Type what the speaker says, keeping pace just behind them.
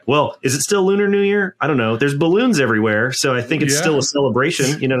Well, is it still Lunar New Year? I don't know. There's balloons everywhere, so I think it's still a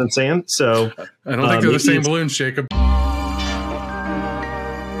celebration. You know what I'm saying? So I don't think they're the same balloons, Jacob. All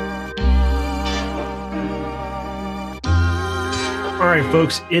right,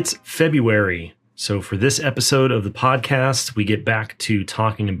 folks, it's February. So for this episode of the podcast, we get back to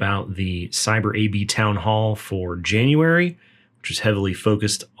talking about the Cyber AB Town Hall for January, which is heavily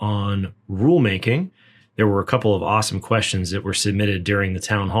focused on rulemaking. There were a couple of awesome questions that were submitted during the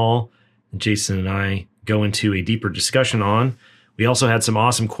town hall, and Jason and I go into a deeper discussion on. We also had some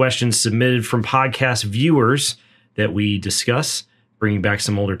awesome questions submitted from podcast viewers that we discuss, bringing back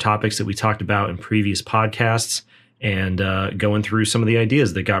some older topics that we talked about in previous podcasts, and going through some of the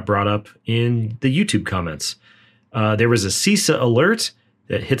ideas that got brought up in the YouTube comments. There was a CISA alert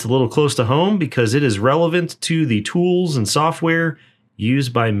that hits a little close to home because it is relevant to the tools and software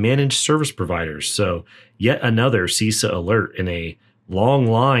used by managed service providers. So yet another CISA alert in a long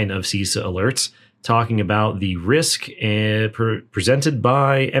line of CISA alerts talking about the risk presented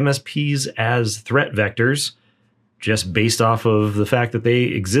by MSPs as threat vectors, just based off of the fact that they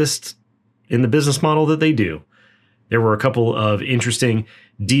exist in the business model that they do. There were a couple of interesting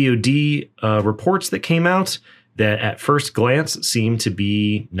DoD reports that came out that at first glance seemed to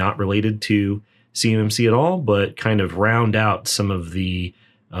be not related to CMMC at all, but kind of round out some of the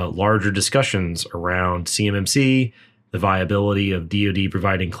larger discussions around CMMC, the viability of DoD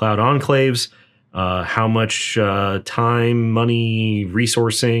providing cloud enclaves, how much time, money,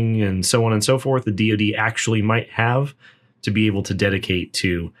 resourcing, and so on and so forth the DoD actually might have to be able to dedicate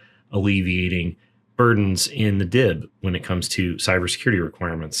to alleviating burdens in the DIB when it comes to cybersecurity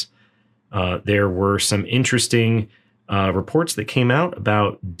requirements. There were some interesting reports that came out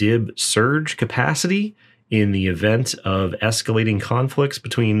about DIB surge capacity in the event of escalating conflicts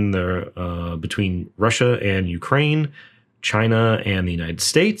between Russia and Ukraine, China and the United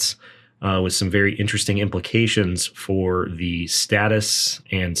States, with some very interesting implications for the status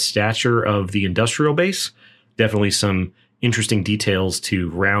and stature of the industrial base. Definitely some interesting details to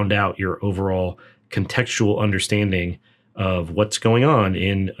round out your overall contextual understanding of what's going on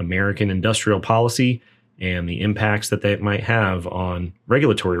in American industrial policy and the impacts that that might have on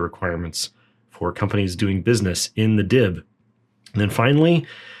regulatory requirements for companies doing business in the DIB. And then finally,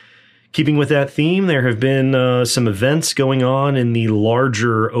 keeping with that theme, there have been some events going on in the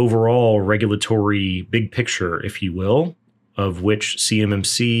larger overall regulatory big picture, if you will, of which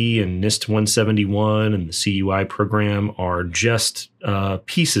CMMC and NIST 171 and the CUI program are just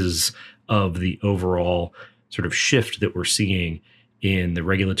pieces of the overall sort of shift that we're seeing in the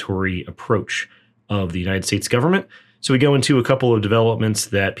regulatory approach of the United States government. So we go into a couple of developments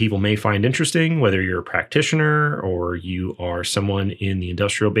that people may find interesting, whether you're a practitioner or you are someone in the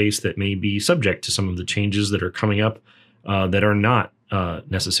industrial base that may be subject to some of the changes that are coming up that are not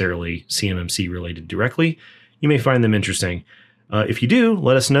necessarily CMMC related directly. You may find them interesting. If you do,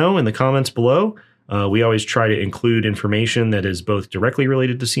 let us know in the comments below. We always try to include information that is both directly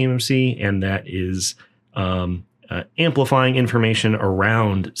related to CMMC and that is amplifying information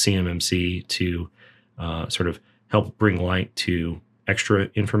around CMMC to sort of help bring light to extra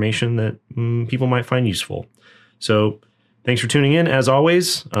information that people might find useful. So thanks for tuning in. As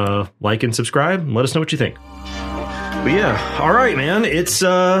always, like and subscribe and let us know what you think. But yeah, all right, man. It's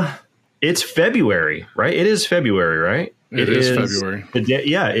February, right? It is February, right? It is February.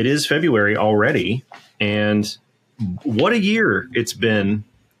 It is February already. And what a year it's been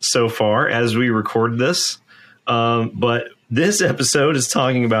so far as we record this. But this episode is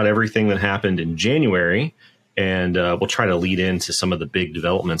talking about everything that happened in January. And we'll try to lead into some of the big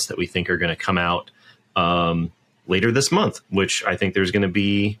developments that we think are going to come out later this month, which I think it's going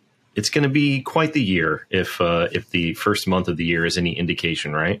to be quite the year if the first month of the year is any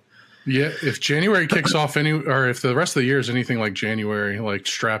indication, right? Yeah, if January kicks off or if the rest of the year is anything like January, like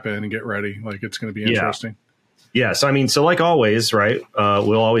strap in and get ready, like it's going to be interesting. Yeah, so like always, right,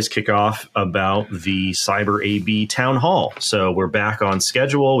 we'll always kick off about the Cyber AB Town Hall. So we're back on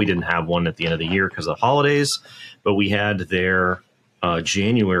schedule. We didn't have one at the end of the year because of holidays, but we had their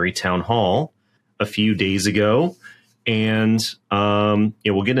January Town Hall a few days ago. And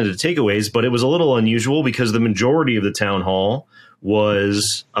we'll get into the takeaways, but it was a little unusual because the majority of the Town Hall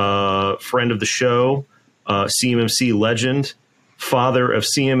was friend of the show, CMMC legend, father of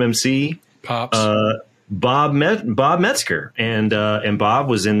CMMC, Pops. Bob Metzger, and Bob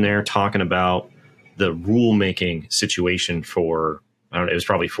was in there talking about the rulemaking situation for, I don't know, it was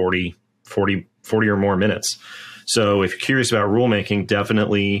probably 40 or more minutes. So if you're curious about rulemaking,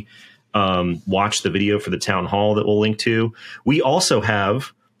 definitely watch the video for the town hall that we'll link to. We also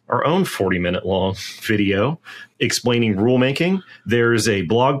have our own 40-minute long video explaining rulemaking. There's a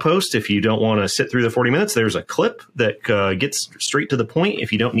blog post. If you don't want to sit through the 40 minutes, there's a clip that gets straight to the point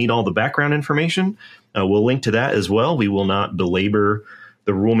if you don't need all the background information. We'll link to that as well. We will not belabor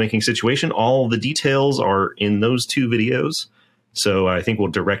the rulemaking situation. All the details are in those 2 videos. So I think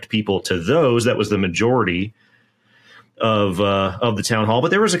we'll direct people to those. That was the majority of the town hall,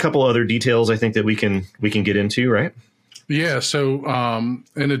 but there was a couple other details I think that we can get into, right? Yeah. So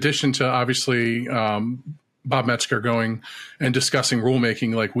in addition to obviously Bob Metzger going and discussing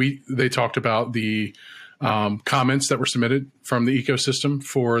rulemaking, like they talked about the comments that were submitted from the ecosystem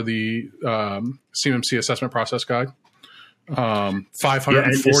for the CMMC assessment process guide.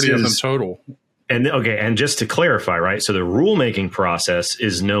 540 of them total. And just to clarify, right? So the rulemaking process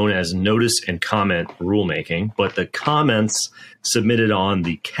is known as notice and comment rulemaking, but the comments submitted on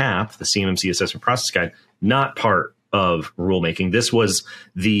the CAP, the CMMC assessment process guide, not part of rulemaking. This was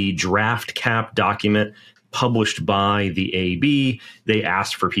the draft CAP document published by the AB. They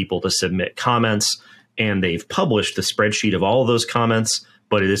asked for people to submit comments, and they've published the spreadsheet of all of those comments,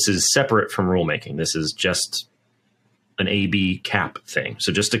 but this is separate from rulemaking. This is just an AB CAP thing.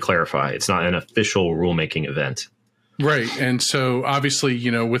 So just to clarify, it's not an official rulemaking event. Right. And so obviously,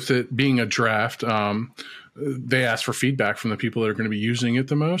 with it being a draft, they asked for feedback from the people that are going to be using it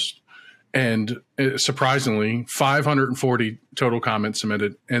the most. And surprisingly, 540 total comments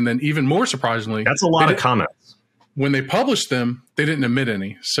submitted. And then even more surprisingly, that's a lot of comments. When they published them, they didn't admit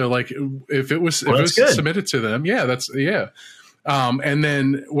any. So like if it was submitted to them, and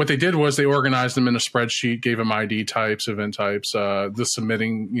then what they did was they organized them in a spreadsheet, gave them ID types, event types, the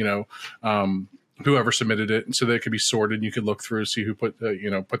submitting, whoever submitted it, and so they could be sorted. You could look through, see who put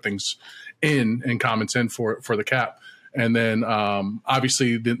things in and comments in for the CAP. And then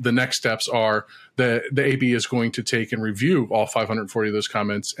obviously the next steps are the AB is going to take and review all 540 of those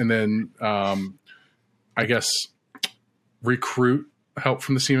comments, and then I guess recruit help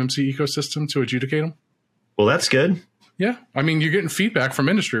from the CMMC ecosystem to adjudicate them. Well, that's good. Yeah, I mean, you're getting feedback from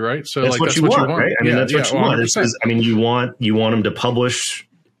industry, right? So that's what you want, right? I mean, that's what you want. You want them to publish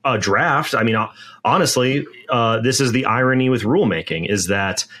a draft. I mean, honestly, this is the irony with rulemaking, is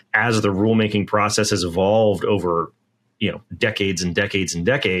that as the rulemaking process has evolved over decades and decades and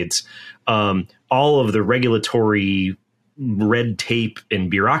decades, all of the regulatory red tape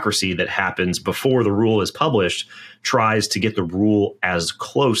and bureaucracy that happens before the rule is published tries to get the rule as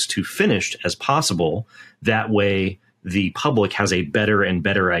close to finished as possible. That way, the public has a better and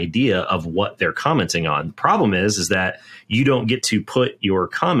better idea of what they're commenting on. The problem is that you don't get to put your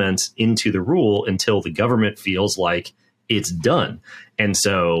comments into the rule until the government feels like it's done. And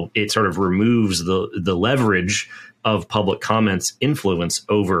so it sort of removes the leverage of public comments influence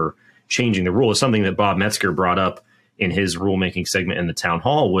over changing the rule. Is something that Bob Metzger brought up in his rulemaking segment in the town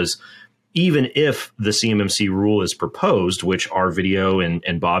hall, was even if the CMMC rule is proposed, which our video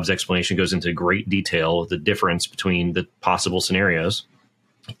and Bob's explanation goes into great detail, the difference between the possible scenarios,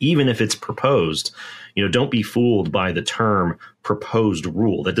 even if it's proposed, don't be fooled by the term proposed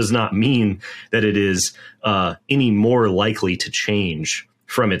rule. That does not mean that it is any more likely to change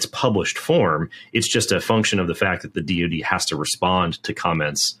from its published form. It's just a function of the fact that the DoD has to respond to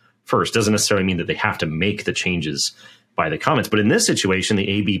comments first. Doesn't necessarily mean that they have to make the changes by the comments. But in this situation, the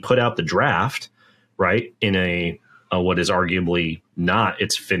AB put out the draft, right, in a what is arguably not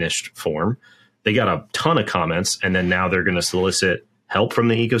its finished form. They got a ton of comments, and then now they're going to solicit help from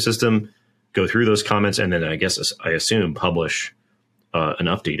the ecosystem, go through those comments, and then I assume publish an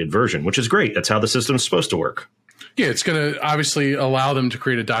updated version, which is great. That's how the system's supposed to work. Yeah, it's going to obviously allow them to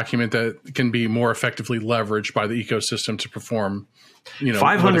create a document that can be more effectively leveraged by the ecosystem to perform,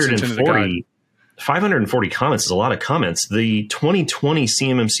 540 comments is a lot of comments. The 2020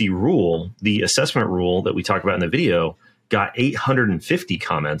 CMMC rule, the assessment rule that we talked about in the video, got 850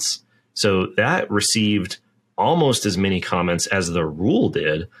 comments. So that received almost as many comments as the rule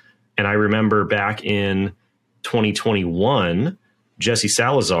did. And I remember back in 2021, Jesse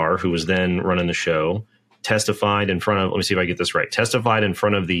Salazar, who was then running the show, testified in front of, let me see if I get this right, testified in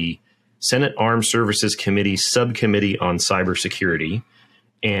front of the Senate Armed Services Committee Subcommittee on Cybersecurity.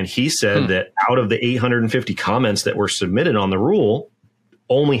 And he said that out of the 850 comments that were submitted on the rule,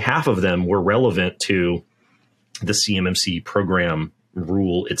 only half of them were relevant to the CMMC program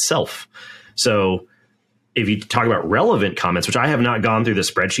rule itself. So if you talk about relevant comments, which I have not gone through the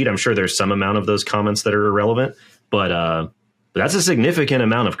spreadsheet, I'm sure there's some amount of those comments that are irrelevant, but that's a significant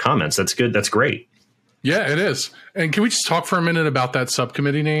amount of comments. That's good. That's great. Yeah, it is. And can we just talk for a minute about that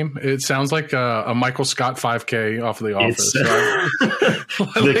subcommittee name? It sounds like a Michael Scott 5K off of The Office.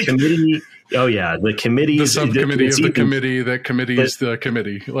 The Oh yeah, the committee, the subcommittee of the committee that committees the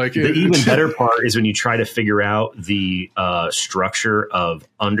committee. Like the even better part is when you try to figure out the structure of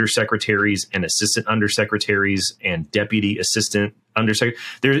undersecretaries and assistant undersecretaries and deputy assistant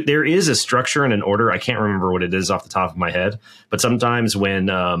undersecretary. There is a structure and an order. I can't remember what it is off the top of my head, but sometimes when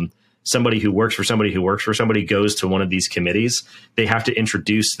somebody who works for somebody goes to one of these committees, they have to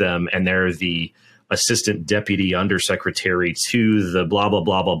introduce them, and they're the assistant deputy undersecretary to the blah, blah,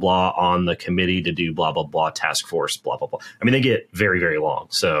 blah, blah, blah on the committee to do blah, blah, blah, task force, blah, blah, blah. I mean, they get very, very long.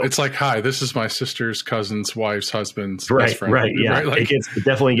 So it's like, hi, this is my sister's cousin's wife's husband's best friend. Right. Yeah. Right? Like, it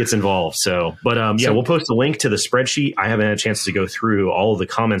definitely gets involved. So, but we'll post a link to the spreadsheet. I haven't had a chance to go through all of the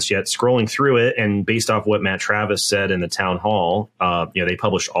comments yet, scrolling through it. And based off what Matt Travis said in the town hall, they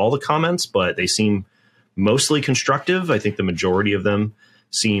published all the comments, but they seem mostly constructive. I think the majority of them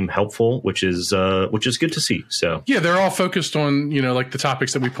seem helpful, which is good to see. So yeah, they're all focused on, like the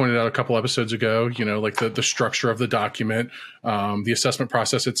topics that we pointed out a couple episodes ago, like the structure of the document, the assessment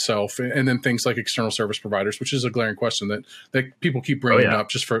process itself, and then things like external service providers, which is a glaring question that people keep bringing up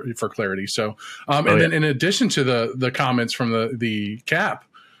just for clarity. So, then in addition to the comments from the CAP,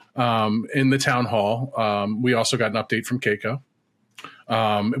 in the town hall, we also got an update from Keiko.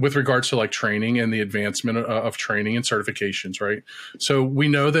 With regards to like training and the advancement of training and certifications, right? So we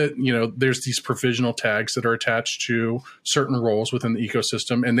know that, there's these provisional tags that are attached to certain roles within the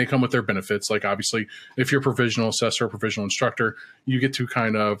ecosystem, and they come with their benefits. Like obviously, if you're a provisional assessor or provisional instructor, you get to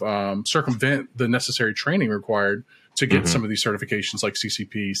kind of circumvent the necessary training required to get some of these certifications like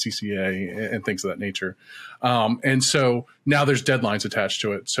CCP, CCA, and things of that nature. And so now there's deadlines attached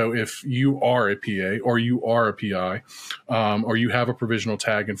to it. So if you are a PA or you are a PI, or you have a provisional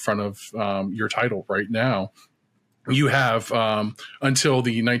tag in front of your title right now, you have until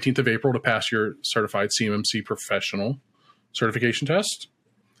the 19th of April to pass your certified CMMC professional certification test.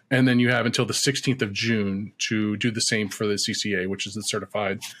 And then you have until the 16th of June to do the same for the CCA, which is the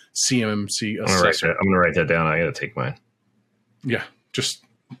certified CMMC assessor. I'm going to write that down. I got to take mine. Yeah, just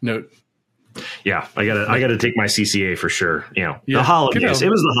note. Yeah, I got to take my CCA for sure. The holidays. It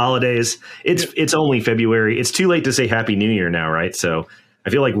was the holidays. It's only February. It's too late to say Happy New Year now, right? So I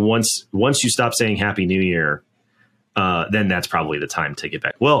feel like once you stop saying Happy New Year, then that's probably the time to get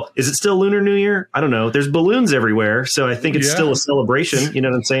back. Well, is it still Lunar New Year? I don't know. There's balloons everywhere, so I think it's still a celebration. You know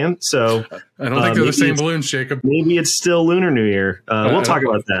what I'm saying? So I don't think they're the same balloons, Jacob. Maybe it's still Lunar New Year. We'll talk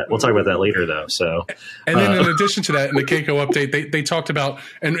about that. We'll talk about that later, though. So, and then in addition to that, in the Keiko update, they talked about,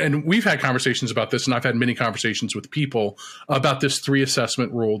 and we've had conversations about this, and I've had many conversations with people about this 3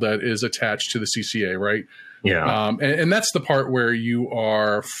 assessment rule that is attached to the CCA, right? Yeah. And that's the part where you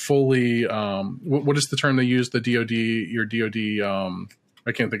are fully, what is the term they use? The DOD, your DOD,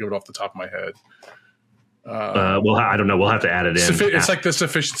 I can't think of it off the top of my head. Well, I don't know. We'll have to add it in. It's like the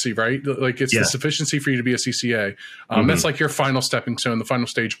sufficiency, right? Like it's the sufficiency for you to be a CCA. That's like your final stepping stone. The final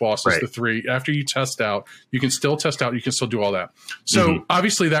stage boss is the 3. After you test out, you can still test out. You can still do all that. So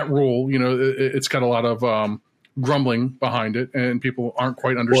obviously that rule, it's got a lot of, grumbling behind it, and people aren't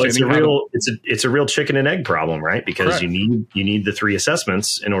quite understanding. Well, it's a real chicken and egg problem, right? Because you need the 3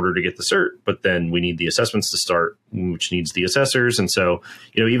 assessments in order to get the cert, but then we need the assessments to start, which needs the assessors. And so,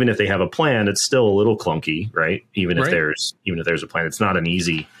 even if they have a plan, it's still a little clunky, right? Even if there's a plan, it's not an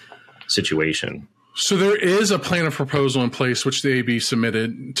easy situation. So there is a plan of proposal in place, which the AB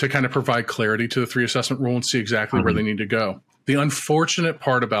submitted to kind of provide clarity to the 3 assessment rule and see exactly where they need to go. The unfortunate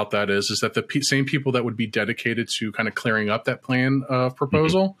part about that is that the same people that would be dedicated to kind of clearing up that plan of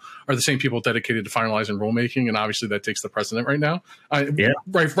proposal are the same people dedicated to finalizing rulemaking, and obviously that takes the precedent right now.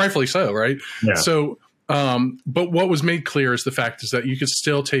 Rightfully so, right? Yeah. So, but what was made clear is the fact is that you can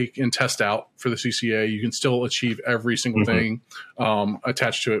still take and test out for the CCA. You can still achieve every single thing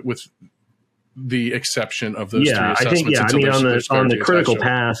attached to it with the exception of those 3 assessments. I think, on the critical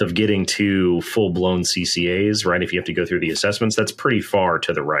path of getting to full-blown CCAs, right, if you have to go through the assessments, that's pretty far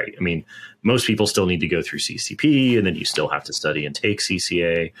to the right. I mean, most people still need to go through CCP, and then you still have to study and take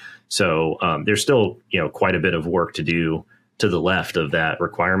CCA. So there's still, quite a bit of work to do to the left of that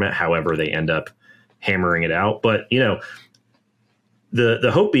requirement, however they end up hammering it out. But,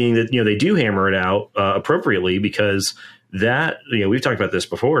 the hope being that, they do hammer it out appropriately, because that, we've talked about this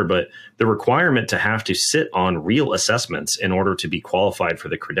before, but the requirement to have to sit on real assessments in order to be qualified for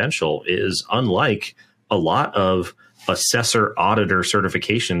the credential is unlike a lot of assessor auditor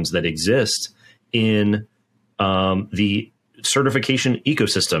certifications that exist in the certification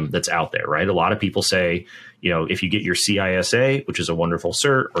ecosystem that's out there, right? A lot of people say, if you get your CISA, which is a wonderful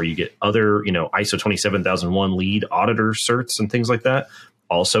cert, or you get other, ISO 27001 lead auditor certs and things like that,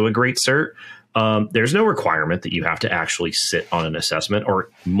 also a great cert. There's no requirement that you have to actually sit on an assessment or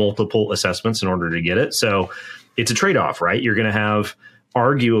multiple assessments in order to get it. So it's a trade-off, right? You're going to have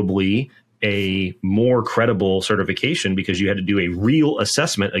arguably a more credible certification because you had to do a real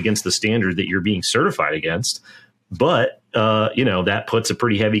assessment against the standard that you're being certified against. But, that puts a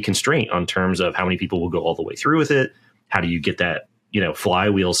pretty heavy constraint on terms of how many people will go all the way through with it. How do you get that,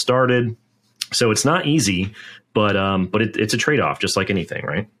 flywheel started? So it's not easy, but it's a trade-off, just like anything,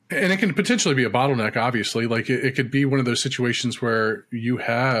 right? And it can potentially be a bottleneck, obviously. Like it could be one of those situations where you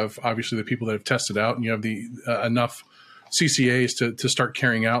have, obviously, the people that have tested out and you have the enough CCAs to start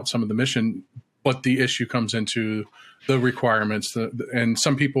carrying out some of the mission, but the issue comes into the requirements. And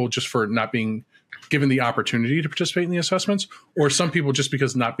some people just for not being given the opportunity to participate in the assessments, or some people just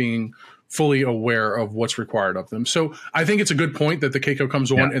because not being fully aware of what's required of them. So I think it's a good point that the CAICO comes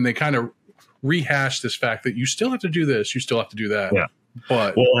on and they kind of rehash this fact that you still have to do this, you still have to do that. Yeah.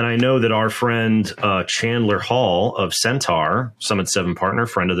 But and I know that our friend Chandler Hall of Centaur, Summit 7 partner,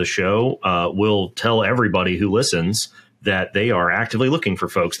 friend of the show, will tell everybody who listens that they are actively looking for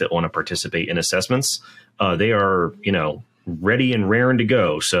folks that want to participate in assessments. They are, ready and raring to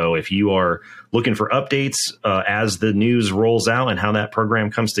go. So if you are looking for updates as the news rolls out and how that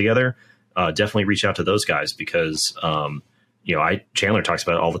program comes together, definitely reach out to those guys because, Chandler talks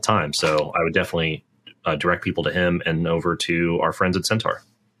about it all the time. So I would definitely direct people to him and over to our friends at Centaur.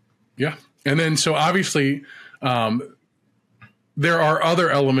 Yeah. And then, so obviously, there are other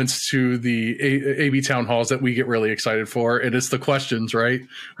elements to the AB town halls that we get really excited for. And it's the questions, right?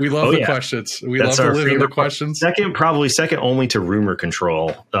 We love the questions. We love to live in the questions. Second only to rumor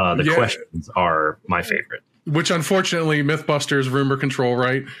control. The questions are my favorite. Which unfortunately, Mythbusters rumor control,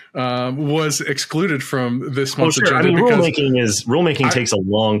 right, was excluded from this month's agenda. I mean, rulemaking takes a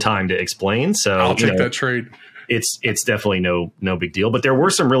long time to explain. So I'll take that trade. It's definitely no big deal. But there were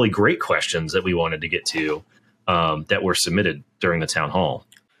some really great questions that we wanted to get to that were submitted during the town hall.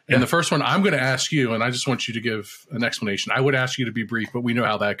 And the first one I'm going to ask you, and I just want you to give an explanation. I would ask you to be brief, but we know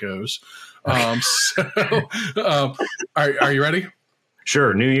how that goes. Are you ready?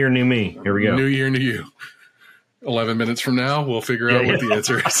 Sure. New year, new me. Here we go. New year, new you. 11 minutes from now, we'll figure out what the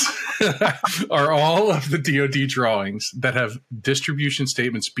answer is. Are all of the DoD drawings that have distribution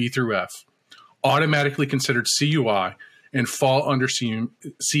statements B through F automatically considered CUI and fall under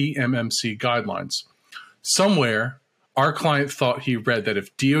CMMC guidelines? Somewhere, our client thought he read that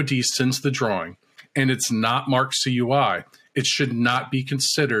if DoD sends the drawing and it's not marked CUI, it should not be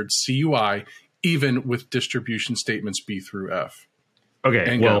considered CUI, even with distribution statements B through F.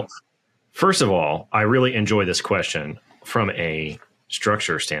 Okay, first of all, I really enjoy this question from a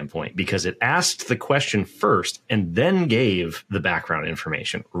structure standpoint because it asked the question first and then gave the background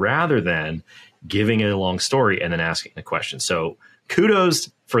information rather than giving a long story and then asking the question. So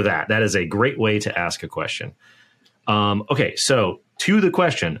kudos for that. That is a great way to ask a question. Okay, so to the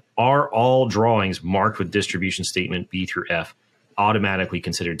question, are all drawings marked with distribution statement B through F automatically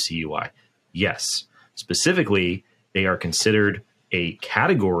considered CUI? Yes. Specifically, they are considered a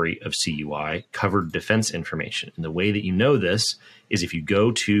category of CUI, covered defense information. And the way that you know this is if you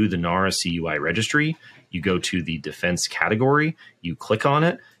go to the NARA CUI registry, you go to the defense category, you click on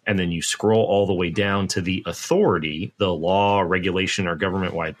it, and then you scroll all the way down to the authority, the law, regulation, or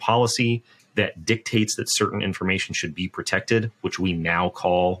government-wide policy that dictates that certain information should be protected, which we now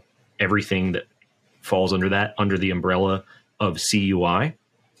call everything that falls under that, under the umbrella of CUI.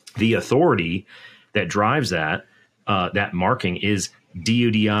 The authority that drives that marking is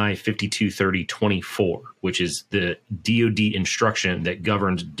DODI 5230-24, which is the DOD instruction that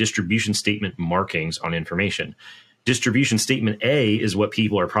governs distribution statement markings on information. Distribution statement A is what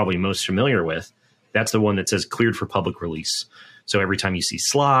people are probably most familiar with. That's the one that says cleared for public release. So every time you see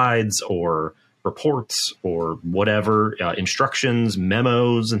slides or reports or whatever, instructions,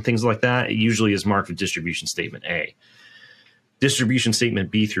 memos, and things like that, it usually is marked with distribution statement A. Distribution statement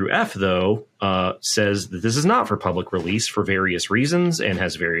B through F, though, says that this is not for public release for various reasons and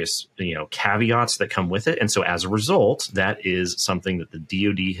has various caveats that come with it. And so as a result, that is something that the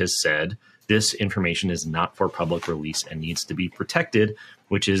DoD has said this information is not for public release and needs to be protected,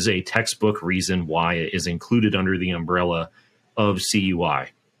 which is a textbook reason why it is included under the umbrella of CUI.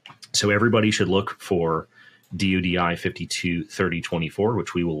 So everybody should look for DODI 5230-24,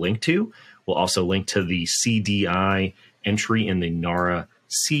 which we will link to. We'll also link to the CDI entry in the NARA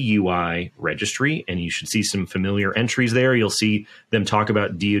CUI registry, and you should see some familiar entries there. You'll see them talk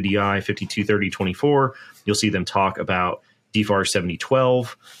about DODI 5230-24. You'll see them talk about DFARS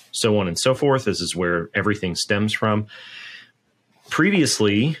 7012, so on and so forth. This is where everything stems from.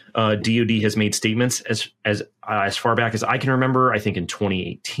 Previously, DoD has made statements as far back as I can remember, I think in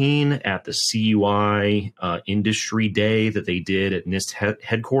 2018 at the CUI industry day that they did at NIST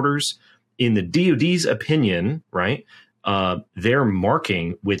headquarters. In the DoD's opinion, right, their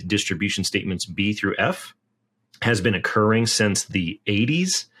marking with distribution statements B through F has been occurring since the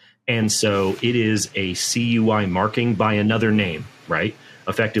 80s. And so it is a CUI marking by another name, right?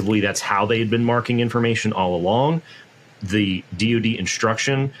 Effectively, that's how they had been marking information all along. The DoD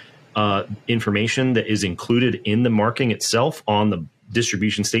instruction information that is included in the marking itself on the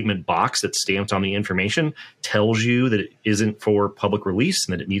distribution statement box that's stamped on the information tells you that it isn't for public release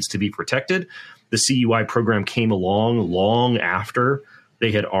and that it needs to be protected. The CUI program came along long after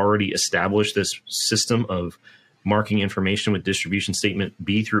they had already established this system of marking information with distribution statement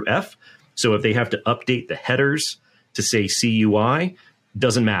B through F. So if they have to update the headers to say CUI,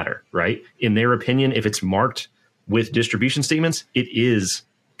 doesn't matter, right? In their opinion, if it's marked with distribution statements, it is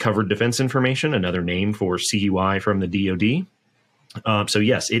covered defense information, another name for CUI from the DoD. So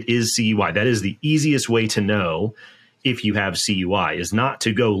yes, it is CUI. That is the easiest way to know if you have CUI, is not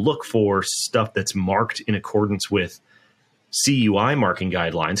to go look for stuff that's marked in accordance with CUI marking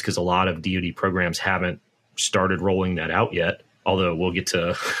guidelines, because a lot of DoD programs haven't started rolling that out yet. Although we'll get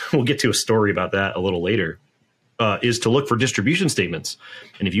to a story about that a little later. Is to look for distribution statements.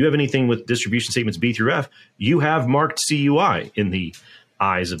 And if you have anything with distribution statements B through F, you have marked CUI in the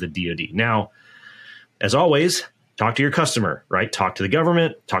eyes of the DoD. Now, as always, talk to your customer, right? Talk to the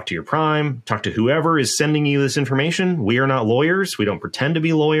government, talk to your prime, talk to whoever is sending you this information. We are not lawyers. We don't pretend to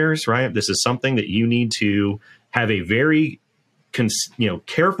be lawyers, right? This is something that you need to have a very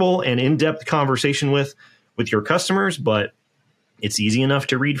careful and in-depth conversation with your customers, but it's easy enough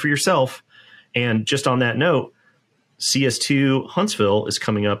to read for yourself. And just on that note, CS2 Huntsville is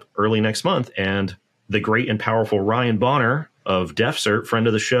coming up early next month, and the great and powerful Ryan Bonner of DefCert, friend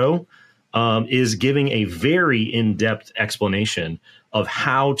of the show, is giving a very in-depth explanation of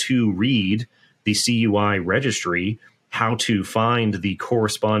how to read the CUI registry, how to find the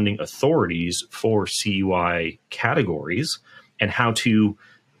corresponding authorities for CUI categories, and how to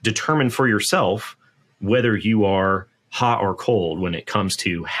determine for yourself whether you are hot or cold when it comes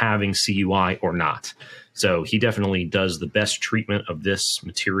to having CUI or not. So he definitely does the best treatment of this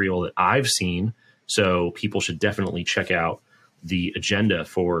material that I've seen. So people should definitely check out the agenda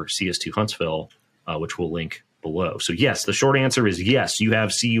for CS2 Huntsville, which we'll link below. So yes, the short answer is yes, you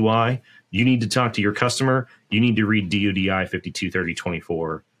have CUI. You need to talk to your customer. You need to read DODI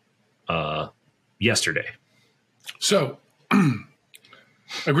 523024 yesterday. So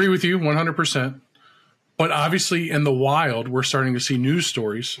agree with you 100%. But obviously in the wild, we're starting to see news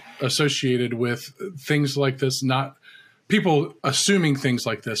stories associated with things like this, not people assuming things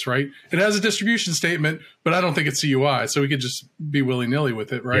like this, right? It has a distribution statement, but I don't think it's CUI, so we could just be willy-nilly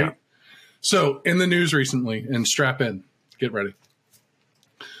with it, right? Yeah. So in the news recently, and strap in, get ready.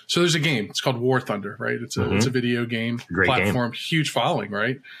 So there's a game. It's called War Thunder, right? It's a video game, great platform, game. Huge following,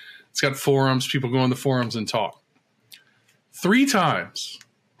 right? It's got forums. People go on the forums and talk. 3 times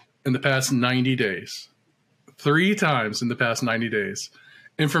in the past 90 days,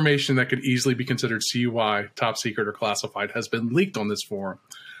 information that could easily be considered CUI, top secret, or classified has been leaked on this forum.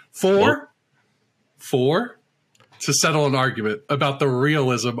 Four, to settle an argument about the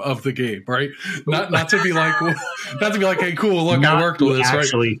realism of the game, right? Not to be like, hey, cool, look, I worked on this, right?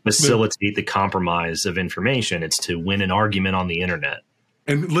 Actually facilitate the compromise of information. It's to win an argument on the internet.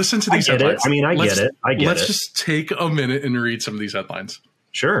 And listen to these headlines. I get it. Let's just take a minute and read some of these headlines.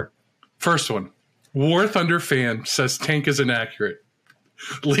 Sure. First one. War Thunder fan says tank is inaccurate.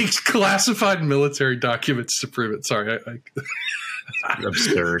 Leaks classified military documents to prove it. Sorry.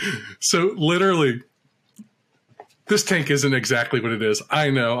 Absurd. So literally, this tank isn't exactly what it is. I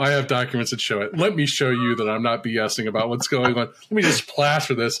know. I have documents that show it. Let me show you that I'm not BSing about what's going on. Let me just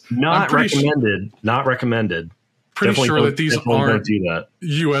plaster this. Not recommended. Not recommended. Pretty sure that these aren't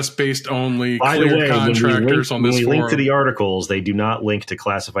U.S.-based only clear contractors on this forum. When we link to the articles, they do not link to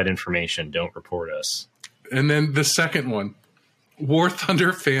classified information. Don't report us. And then the second one, War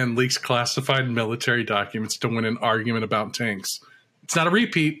Thunder fan leaks classified military documents to win an argument about tanks. It's not a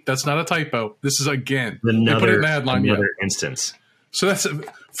repeat. That's not a typo. This is, again, they put it in the headline. Another instance. So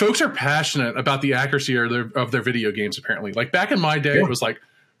folks are passionate about the accuracy of their video games, apparently. Like back in my day, It was like,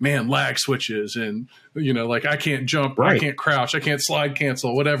 man, lag switches and, like I can't jump, right. I can't crouch, I can't slide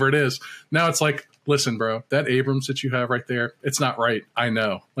cancel, whatever it is. Now it's like, listen, bro, that Abrams that you have right there, it's not right. I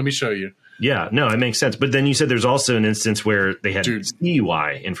know. Let me show you. Yeah, no, it makes sense. But then you said there's also an instance where they had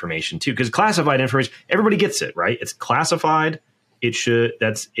CUI information too, because classified information, everybody gets it, right? It's classified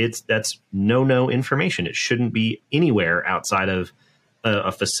that's no information. It shouldn't be anywhere outside of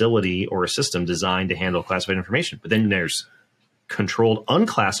a facility or a system designed to handle classified information. But then there's controlled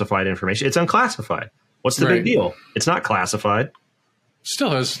unclassified information. It's unclassified. What's the big deal? It's not classified.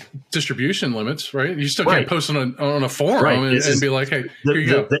 Still has distribution limits, right? You still can't post on a forum and be like, hey, here you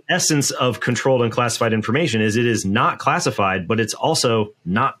go. The essence of controlled unclassified information is it is not classified, but it's also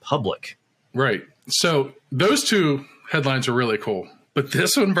not public. Right. So those two headlines are really cool. But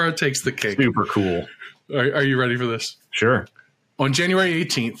this one, bro, takes the cake. Super cool. Are you ready for this? Sure. On January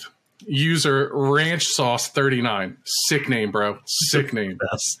 18th, user Ranch Sauce 39, sick name, bro, sick name.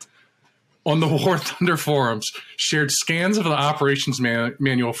 Best. On the War Thunder forums, shared scans of the operations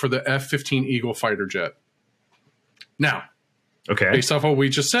manual for the F-15 Eagle fighter jet. Now, based off what we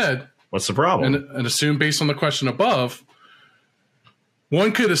just said, what's the problem? And assume based on the question above,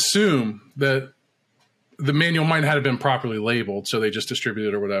 one could assume that the manual might not have been properly labeled, so they just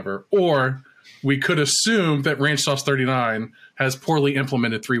distributed it or whatever. Or we could assume that Ranch Sauce 39 has poorly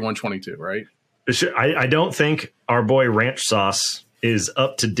implemented 3.122, right? I don't think our boy Ranch Sauce is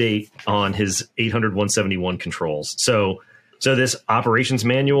up to date on his 800.171 controls. So this operations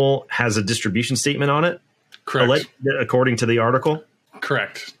manual has a distribution statement on it? Correct. According to the article?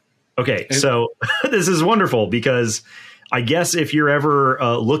 Correct. Okay, so this is wonderful because I guess if you're ever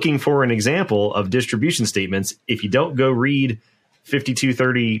looking for an example of distribution statements, if you don't go read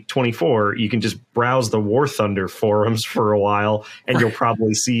 5230.24, you can just browse the War Thunder forums for a while, and you'll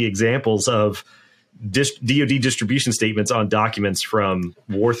probably see examples of DoD distribution statements on documents from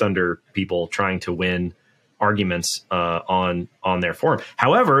War Thunder people trying to win arguments on their forum.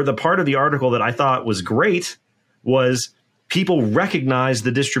 However, the part of the article that I thought was great was people recognize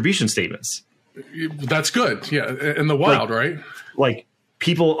the distribution statements. That's good. Yeah. In the wild, right? Like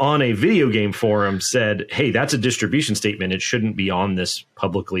people on a video game forum said, hey, that's a distribution statement. It shouldn't be on this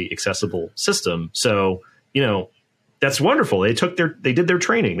publicly accessible system. So, that's wonderful. They did their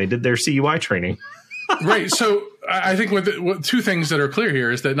training. They did their CUI training. Right. So I think what two things that are clear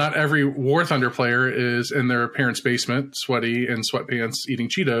here is that not every War Thunder player is in their parents' basement, sweaty in sweatpants, eating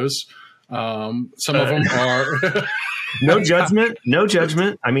Cheetos. Some of them are. No judgment. No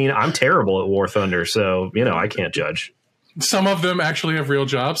judgment. I mean, I'm terrible at War Thunder, so, I can't judge. Some of them actually have real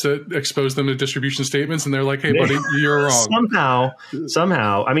jobs that expose them to distribution statements, and they're like, hey, buddy, you're wrong.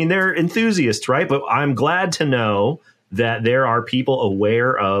 Somehow. I mean, they're enthusiasts, right? But I'm glad to know that there are people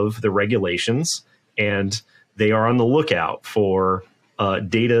aware of the regulations, and they are on the lookout for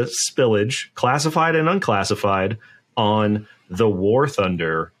data spillage, classified and unclassified, on the War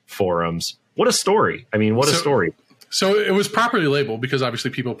Thunder forums. What a story. I mean, what a story. So it was properly labeled because obviously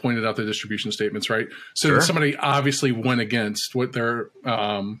people pointed out the distribution statements, right? So somebody obviously went against what their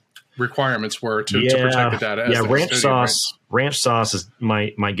requirements were to protect the data. Yeah, Ranch Sauce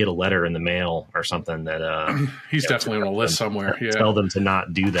might get a letter in the mail or something that he's definitely on a list somewhere. Yeah, tell them to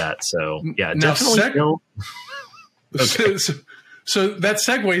not do that. So yeah, now, definitely. Okay. So that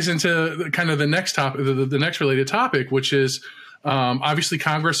segues into kind of the next topic, the next related topic, which is obviously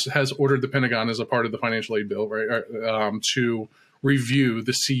Congress has ordered the Pentagon as a part of the financial aid bill, right, to review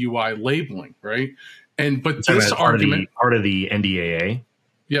the CUI labeling, right? But this argument part of the NDAA.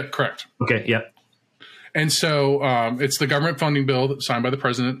 Yeah, correct. Okay, yeah. And so it's the government funding bill that's signed by the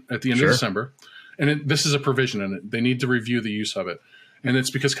president at the end of December. And this is a provision in it. They need to review the use of it. And it's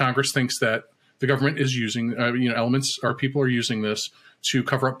because Congress thinks that the government is using, elements or people are using this to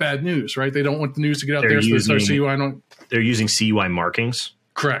cover up bad news, right? They don't want the news to get out there. So CUI they're using CUI markings?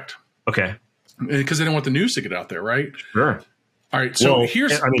 Correct. Okay. Because they don't want the news to get out there, right? Sure. All right. So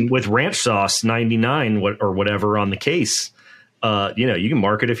with Ranch Sauce 99 or whatever on the case, you can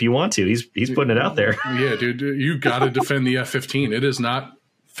mark it if you want to. He's putting it out there. Yeah, dude, you got to defend the F-15. It is not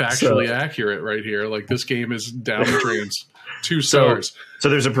factually accurate right here. Like, this game is down the drains. 2 stars. So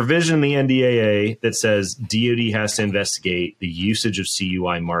there's a provision in the NDAA that says DoD has to investigate the usage of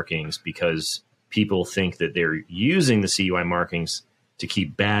CUI markings because people think that they're using the CUI markings to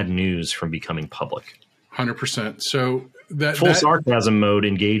keep bad news from becoming public. 100%. So full sarcasm mode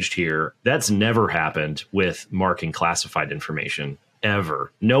engaged here. That's never happened with marking classified information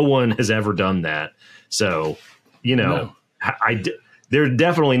ever. No one has ever done that. So, they're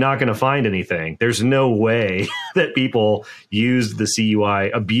definitely not going to find anything. There's no way that people abused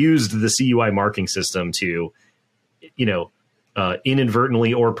the CUI marking system to,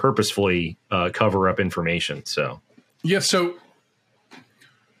 inadvertently or purposefully cover up information. So, yeah. So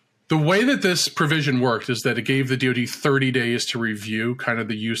the way that this provision worked is that it gave the DoD 30 days to review kind of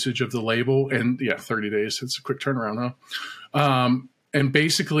the usage of the label. And 30 days. It's a quick turnaround, huh? And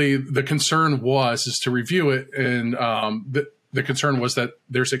basically the concern is to review it. And the concern was that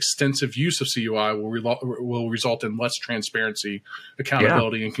there's extensive use of CUI will result in less transparency,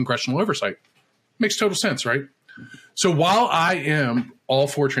 accountability, and congressional oversight. Makes total sense, right? So while I am all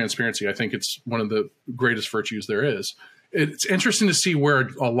for transparency, I think it's one of the greatest virtues there is. It's interesting to see where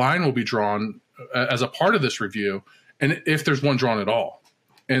a line will be drawn as a part of this review, and if there's one drawn at all.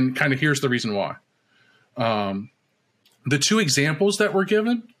 And kind of here's the reason why. The two examples that were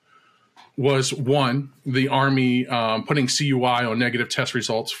given was, one, the Army putting CUI on negative test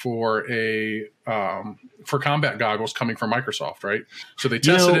results for combat goggles coming from Microsoft, right? So they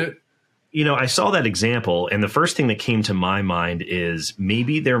tested it. I saw that example, and the first thing that came to my mind is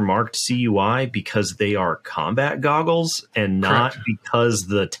maybe they're marked CUI because they are combat goggles and not because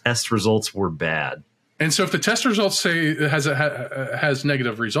the test results were bad. And so if the test results say it has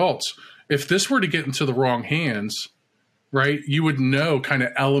negative results, if this were to get into the wrong hands, right, you would know kind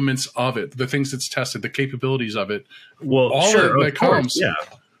of elements of it, the things it's tested, the capabilities of it. Well, all that comes. Yeah.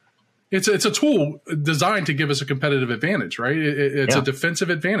 It's a tool designed to give us a competitive advantage, right? It's a defensive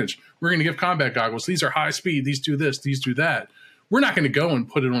advantage. We're going to give combat goggles. These are high speed. These do this. These do that. We're not going to go and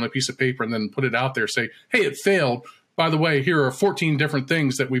put it on a piece of paper and then put it out there, say, hey, it failed. By the way, here are 14 different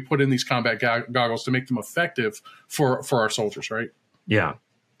things that we put in these combat goggles to make them effective for our soldiers, right? Yeah.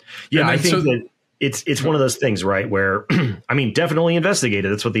 Yeah, I think that it's one of those things, right, where, I mean, definitely investigate it.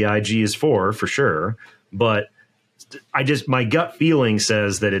 That's what the IG is for sure. But my gut feeling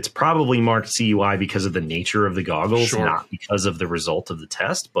says that it's probably marked CUI because of the nature of the goggles, not because of the result of the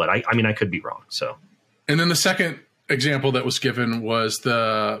test. But I mean, I could be wrong. So, and then the second example that was given was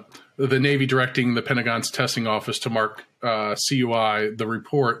the Navy directing the Pentagon's testing office to mark CUI the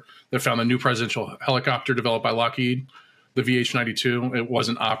report that found a new presidential helicopter developed by Lockheed, the VH-92. It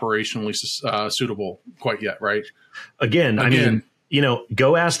wasn't operationally suitable quite yet, right? Again, I mean,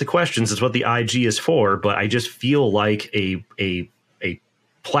 go ask the questions. It's what the IG is for. But I just feel like a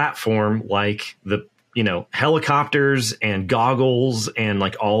platform like the helicopters and goggles and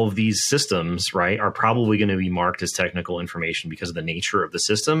like all of these systems, right, are probably going to be marked as technical information because of the nature of the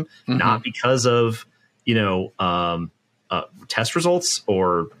system, not because of test results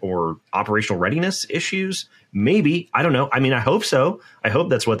or operational readiness issues. Maybe, I don't know. I mean, I hope so. I hope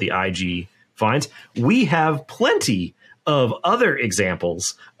that's what the IG finds. We have plenty of other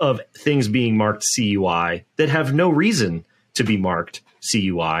examples of things being marked CUI that have no reason to be marked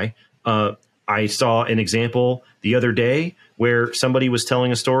CUI. I saw an example the other day where somebody was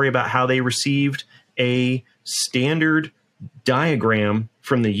telling a story about how they received a standard diagram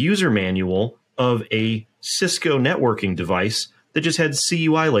from the user manual of a Cisco networking device that just had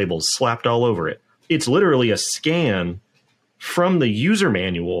CUI labels slapped all over it. It's literally a scan from the user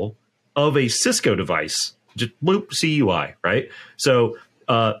manual of a Cisco device. Just bloop, CUI, right? So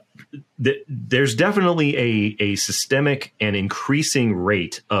there's definitely a systemic and increasing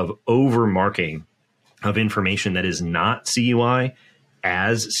rate of over-marking of information that is not CUI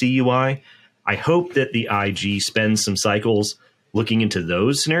as CUI. I hope that the IG spends some cycles looking into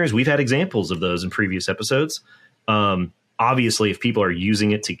those scenarios. We've had examples of those in previous episodes. Obviously, if people are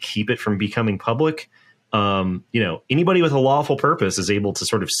using it to keep it from becoming public, anybody with a lawful purpose is able to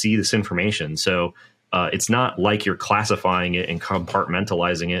sort of see this information. So it's not like you're classifying it and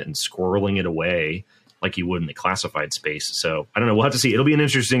compartmentalizing it and squirreling it away like you would in the classified space. So I don't know. We'll have to see. It'll be an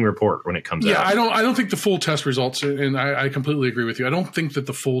interesting report when it comes out. Yeah, I don't think the full test results, and I completely agree with you. I don't think that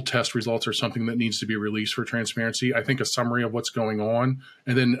the full test results are something that needs to be released for transparency. I think a summary of what's going on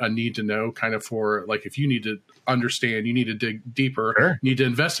and then a need to know kind of for like if you need to understand, you need to dig deeper, need to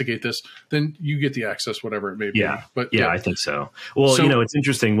investigate this, then you get the access, whatever it may be. But I think so. Well, it's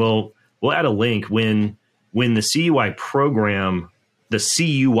interesting. We'll add a link when the CUI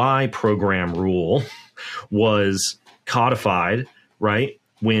program rule was codified, right?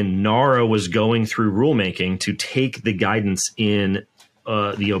 When NARA was going through rulemaking to take the guidance in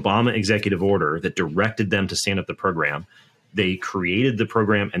the Obama executive order that directed them to stand up the program, they created the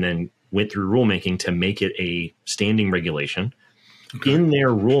program and then went through rulemaking to make it a standing regulation. Okay. In their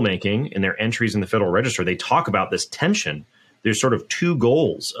rulemaking, in their entries in the Federal Register, they talk about this tension. There's sort of two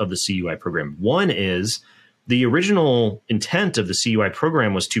goals of the CUI program. One is the original intent of the CUI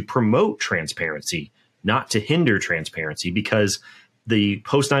program was to promote transparency, not to hinder transparency, because the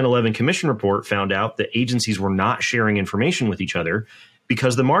post 9/11 commission report found out that agencies were not sharing information with each other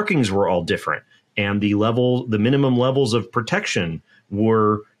because the markings were all different and the minimum levels of protection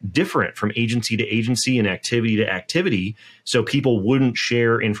were different from agency to agency and activity to activity. So people wouldn't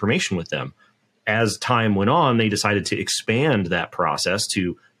share information with them. As time went on, they decided to expand that process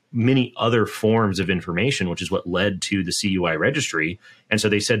to many other forms of information, which is what led to the CUI registry. And so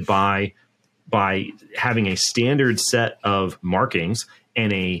they said by by having a standard set of markings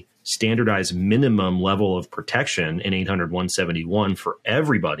and a standardized minimum level of protection in 800-171 for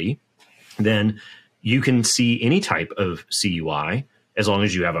everybody, then you can see any type of CUI as long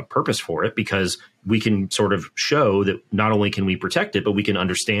as you have a purpose for it, because we can sort of show that not only can we protect it, but we can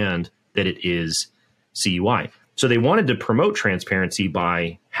understand that it is CUI. So they wanted to promote transparency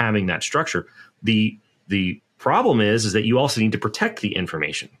by having that structure. The problem is that you also need to protect the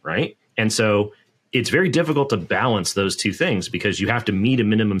information, right? And so it's very difficult to balance those two things, because you have to meet a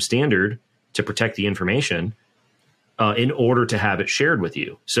minimum standard to protect the information in order to have it shared with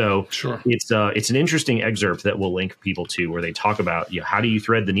you. So sure. It's an interesting excerpt that we'll link people to, where they talk about, how do you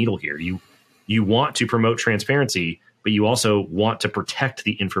thread the needle here? You want to promote transparency, but you also want to protect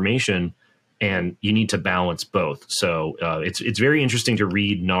the information, and you need to balance both. So it's very interesting to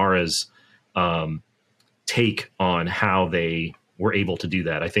read NARA's take on how they were able to do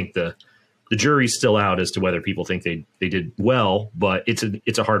that. I think the jury's still out as to whether people think they did well, but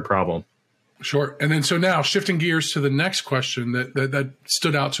it's a hard problem. Sure. And then so now shifting gears to the next question that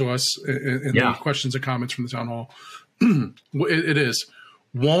stood out to us in the questions and comments from the town hall. It is,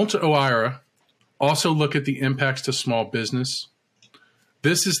 won't OIRA also look at the impacts to small business?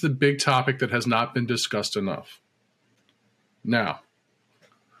 This is the big topic that has not been discussed enough. Now,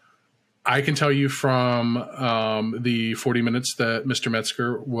 I can tell you from the 40 minutes that Mr.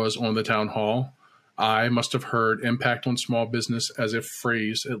 Metzger was on the town hall, I must have heard impact on small business as a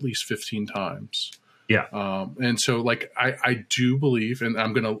phrase at least 15 times. Yeah. And so I do believe, and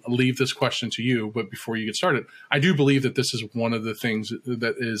I'm going to leave this question to you, but before you get started, I do believe that this is one of the things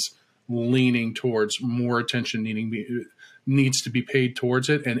that is leaning towards more attention needs to be paid towards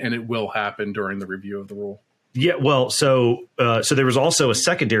it. And it will happen during the review of the rule. Yeah, well, so there was also a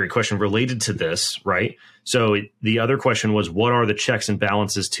secondary question related to this, right? So the other question was, what are the checks and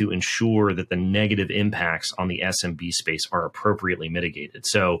balances to ensure that the negative impacts on the SMB space are appropriately mitigated?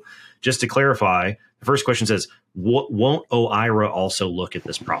 So just to clarify, the first question says, won't OIRA also look at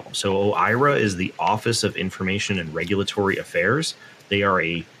this problem? So OIRA is the Office of Information and Regulatory Affairs. They are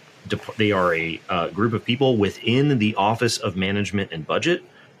a group of people within the Office of Management and Budget,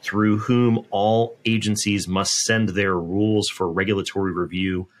 through whom all agencies must send their rules for regulatory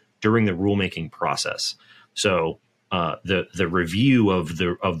review during the rulemaking process. So the review of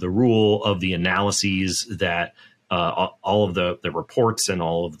the rule, of the analyses that all of the reports and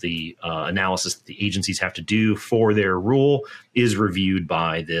all of the analysis that the agencies have to do for their rule is reviewed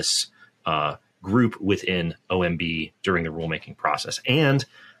by this group within OMB during the rulemaking process. And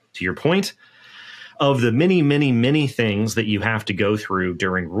to your point, of the many, many, many things that you have to go through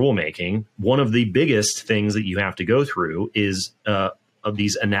during rulemaking, one of the biggest things that you have to go through is of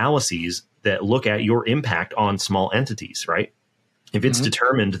these analyses that look at your impact on small entities, right? If it's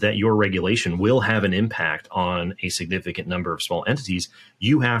determined that your regulation will have an impact on a significant number of small entities,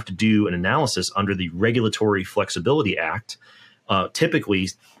 you have to do an analysis under the Regulatory Flexibility Act, typically,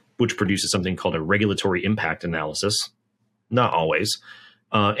 which produces something called a regulatory impact analysis. Not always.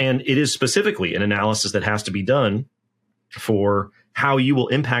 And it is specifically an analysis that has to be done for how you will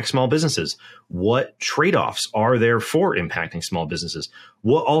impact small businesses. What trade-offs are there for impacting small businesses?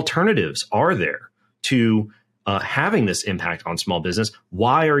 What alternatives are there to having this impact on small business?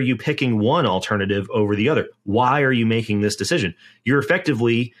 Why are you picking one alternative over the other? Why are you making this decision? You're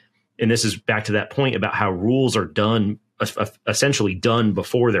effectively, and this is back to that point about how rules are done, essentially done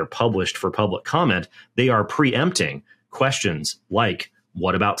before they're published for public comment. They are preempting questions like,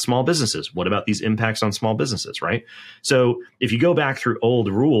 what about small businesses? What about these impacts on small businesses, right? So if you go back through old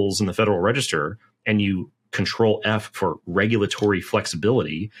rules in the Federal Register and you Control F for regulatory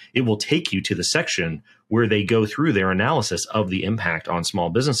flexibility, it will take you to the section where they go through their analysis of the impact on small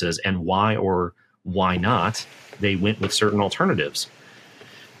businesses and why or why not they went with certain alternatives.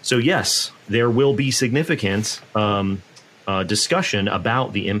 So yes, there will be significant discussion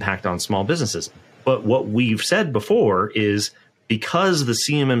about the impact on small businesses. But what we've said before is, because the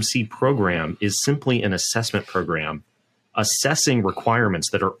CMMC program is simply an assessment program assessing requirements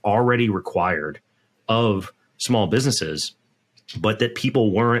that are already required of small businesses, but that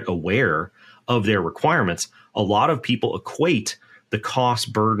people weren't aware of their requirements, a lot of people equate the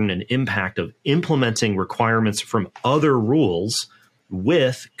cost, burden, and impact of implementing requirements from other rules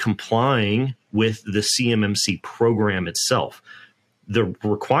with complying with the CMMC program itself. The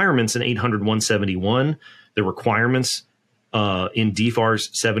requirements in 800-171, the requirements in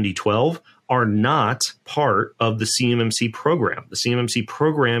DFARS 7012 are not part of the CMMC program. The CMMC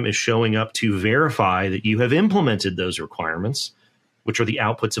program is showing up to verify that you have implemented those requirements, which are the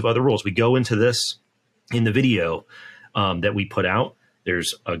outputs of other rules. We go into this in the video that we put out.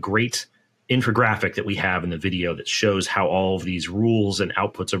 There's a great infographic that we have in the video that shows how all of these rules and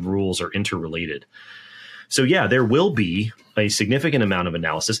outputs of rules are interrelated. So yeah, there will be a significant amount of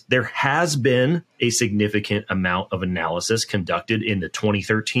analysis. There has been a significant amount of analysis conducted in the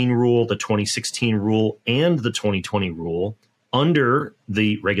 2013 rule, the 2016 rule, and the 2020 rule under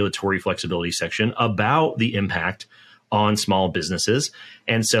the regulatory flexibility section about the impact on small businesses.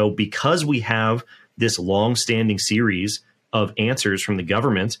 And so because we have this long-standing series of answers from the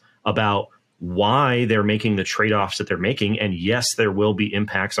government about why they're making the trade-offs that they're making, and yes, there will be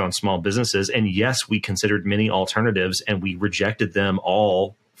impacts on small businesses, and yes, we considered many alternatives and we rejected them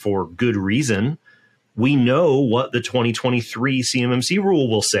all for good reason, we know what the 2023 CMMC rule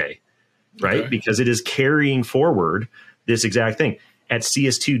will say, right? Okay. Because it is carrying forward this exact thing. At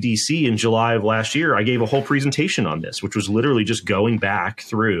CS2 DC in July of last year, I gave a whole presentation on this, which was literally just going back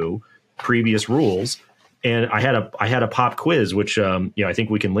through previous rules. And I had a pop quiz, which I think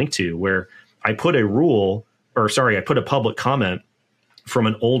we can link to, where I put a public comment from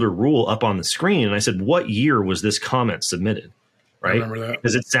an older rule up on the screen. And I said, what year was this comment submitted? Right? I remember that.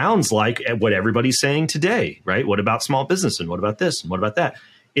 Because it sounds like what everybody's saying today, right? What about small business? And what about this? And what about that?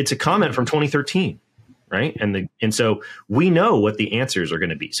 It's a comment from 2013. Right. And so we know what the answers are going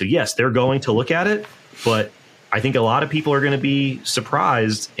to be. So, yes, they're going to look at it. But I think a lot of people are going to be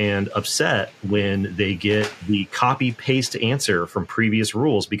surprised and upset when they get the copy paste answer from previous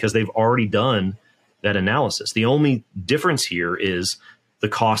rules because they've already done that analysis. The only difference here is the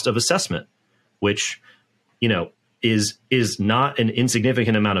cost of assessment, which, is not an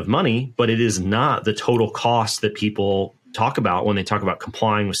insignificant amount of money, but it is not the total cost that people talk about when they talk about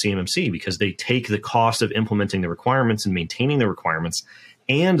complying with CMMC, because they take the cost of implementing the requirements and maintaining the requirements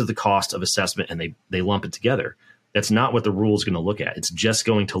and the cost of assessment and they lump it together. That's not what the rule is going to look at. It's just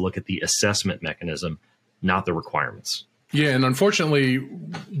going to look at the assessment mechanism, not the requirements. Yeah, and unfortunately,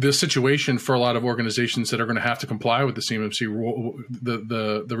 the situation for a lot of organizations that are going to have to comply with the CMMC rule,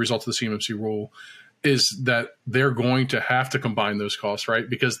 the result of the CMMC rule, is that they're going to have to combine those costs, right?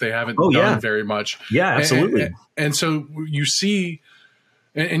 Because they haven't done very much. Yeah, absolutely. And so you see,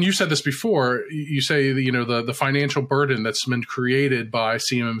 and you said this before, you say, the financial burden that's been created by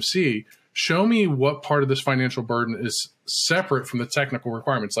CMMC. Show me what part of this financial burden is separate from the technical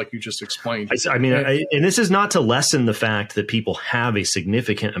requirements, like you just explained. And this is not to lessen the fact that people have a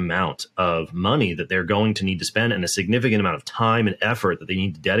significant amount of money that they're going to need to spend and a significant amount of time and effort that they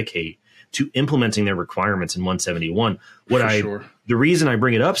need to dedicate to implementing their requirements in 171. The reason I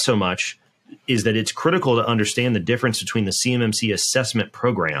bring it up so much is that it's critical to understand the difference between the CMMC assessment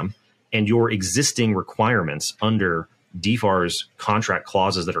program and your existing requirements under DFARS contract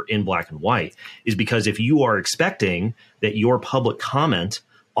clauses that are in black and white, is because if you are expecting that your public comment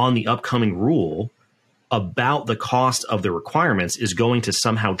on the upcoming rule about the cost of the requirements is going to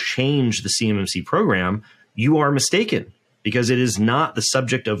somehow change the CMMC program, you are mistaken, because it is not the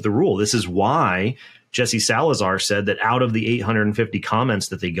subject of the rule. This is why Jesse Salazar said that out of the 850 comments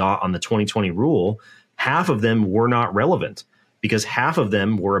that they got on the 2020 rule, half of them were not relevant because half of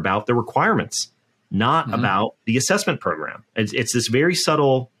them were about the requirements, not about the assessment program. It's this very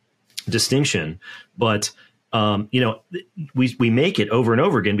subtle distinction, but we make it over and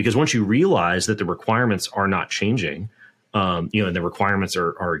over again because once you realize that the requirements are not changing, and the requirements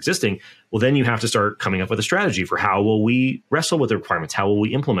are existing, well, then you have to start coming up with a strategy for how will we wrestle with the requirements? How will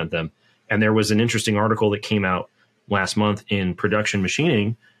we implement them? And there was an interesting article that came out last month in Production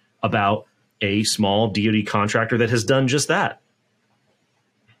Machining about a small DoD contractor that has done just that.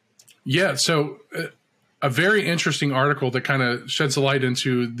 Yeah, so a very interesting article that kind of sheds a light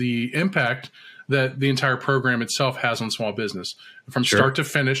into the impact that the entire program itself has on small business from start to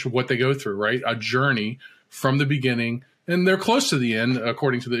finish, what they go through, right? A journey from the beginning, and they're close to the end,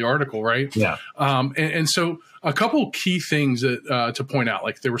 according to the article, right? Yeah. And so a couple key things that, to point out,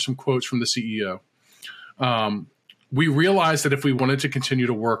 like there were some quotes from the CEO. We realized that if we wanted to continue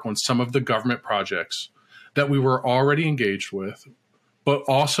to work on some of the government projects that we were already engaged with, but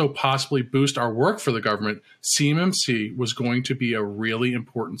also possibly boost our work for the government, CMMC was going to be a really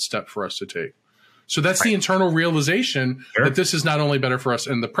important step for us to take. So that's the internal realization that this is not only better for us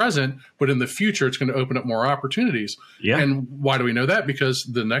in the present, but in the future, it's going to open up more opportunities. Yeah. And why do we know that? Because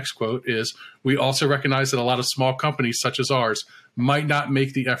the next quote is, we also recognize that a lot of small companies such as ours might not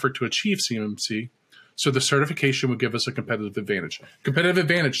make the effort to achieve CMMC. So the certification would give us a competitive advantage. Competitive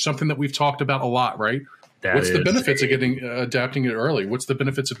advantage, something that we've talked about a lot, right? What's the benefits of adapting it early? What's the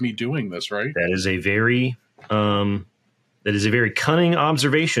benefits of me doing this, right? That is a very cunning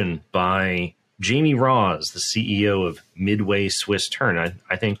observation by Jamie Ross, the CEO of Midway Swiss Turn.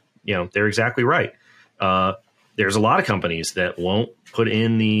 I think they're exactly right. there's a lot of companies that won't put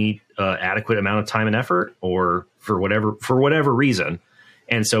in the adequate amount of time and effort, or for whatever reason.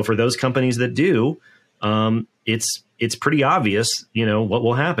 And so for those companies that do, it's pretty obvious, what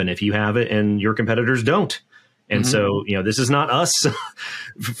will happen if you have it and your competitors don't. And so, this is not us,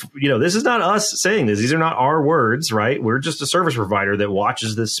 this is not us saying this. These are not our words, right? We're just a service provider that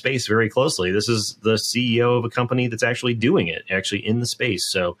watches this space very closely. This is the CEO of a company that's actually doing it, actually in the space.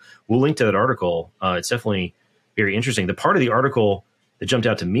 So we'll link to that article. It's definitely very interesting. The part of the article that jumped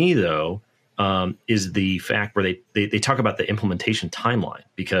out to me, though, is the fact where they talk about the implementation timeline,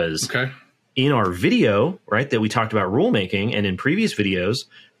 because in our video, right, that we talked about rulemaking, and in previous videos,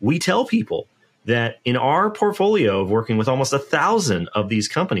 we tell people that in our portfolio of working with almost 1,000 of these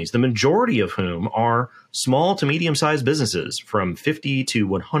companies, the majority of whom are small to medium-sized businesses from 50 to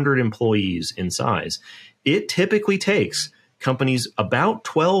 100 employees in size, it typically takes companies about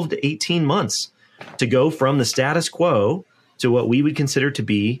 12 to 18 months to go from the status quo to what we would consider to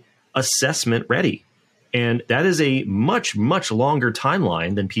be assessment ready. And that is a much, much longer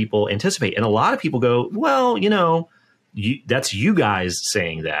timeline than people anticipate. And a lot of people go, well, that's you guys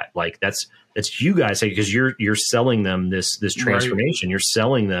saying that. Like that's you guys saying, because you're selling them this transformation, right. You're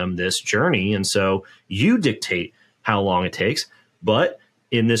selling them this journey. And so you dictate how long it takes. But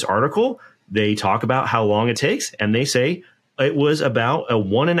in this article, they talk about how long it takes, and they say it was about a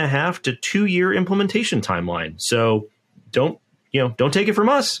 1.5 to 2 year implementation timeline. So don't take it from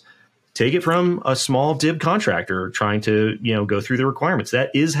us. Take it from a small DIB contractor trying to, go through the requirements.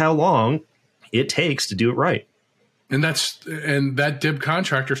 That is how long it takes to do it right. And that DIB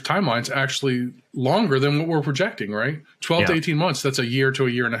contractor's timeline's actually longer than what we're projecting, right? 12 to 18 months. That's a year to a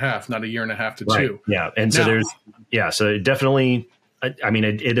year and a half, not a year and a half to two. Yeah. And so so it definitely,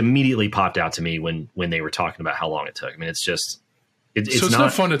 it immediately popped out to me when they were talking about how long it took. I mean, it's just, it's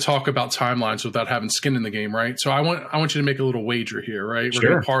not fun to talk about timelines without having skin in the game, right? So I want you to make a little wager here, right? We're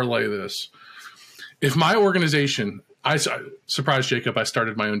going to parlay this. If my organization, I surprised Jacob, I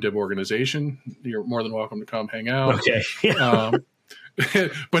started my own DIB organization. You're more than welcome to come hang out. Okay.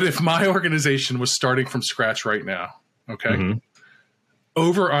 But if my organization was starting from scratch right now,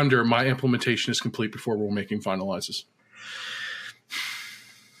 over under my implementation is complete before rulemaking finalizes.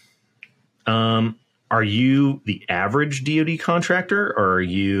 Are you the average DoD contractor, or are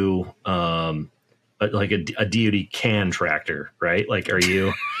you like a DoD contractor, right? Like, are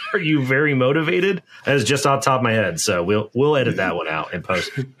you very motivated? That's just off the top of my head, so we'll edit that one out and post.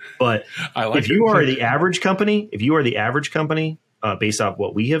 But if you are the average company, based off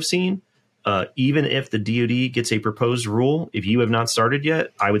what we have seen, even if the DoD gets a proposed rule, if you have not started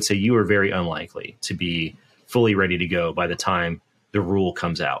yet, I would say you are very unlikely to be fully ready to go by the time the rule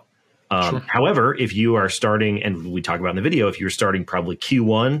comes out. However, if you are starting, and we talk about in the video, if you're starting probably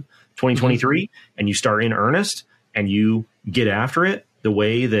Q1 2023 and you start in earnest and you get after it the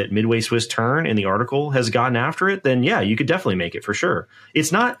way that Midway Swiss Turn in the article has gotten after it, then yeah, you could definitely make it for sure.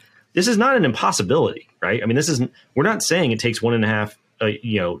 This is not an impossibility, right? I mean, we're not saying it takes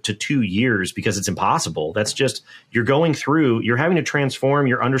 1.5 to 2 years because it's impossible. That's just, you're having to transform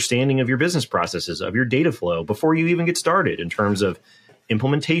your understanding of your business processes, of your data flow before you even get started in terms of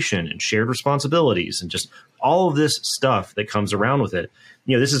implementation and shared responsibilities and just all of this stuff that comes around with it.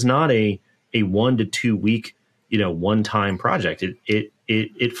 This is not a 1 to 2 week, one-time project.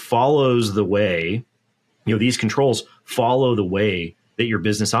 It follows the way, these controls follow the way that your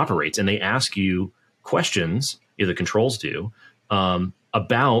business operates, and they ask you questions, the controls do,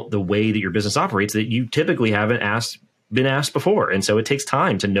 about the way that your business operates that you typically haven't been asked before. And so it takes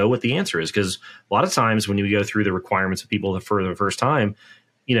time to know what the answer is, because a lot of times when you go through the requirements of people for the first time,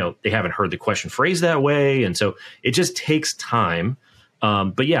 they haven't heard the question phrased that way. And so it just takes time.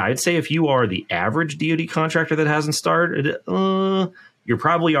 But yeah, I'd say if you are the average DoD contractor that hasn't started, you're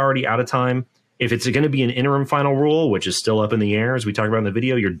probably already out of time. If it's going to be an interim final rule, which is still up in the air, as we talked about in the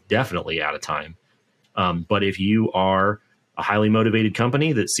video, you're definitely out of time. But if you are a highly motivated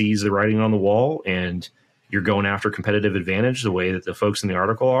company that sees the writing on the wall and you're going after competitive advantage the way that the folks in the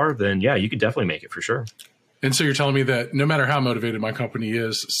article are, then yeah, you could definitely make it for sure. And so you're telling me that no matter how motivated my company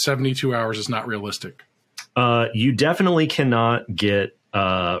is, 72 hours is not realistic. You definitely cannot get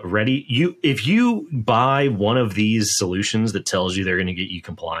ready. If you buy one of these solutions that tells you they're going to get you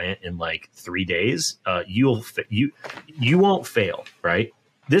compliant in like 3 days, you won't fail, right?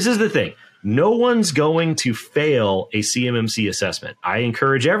 This is the thing. No one's going to fail a CMMC assessment. I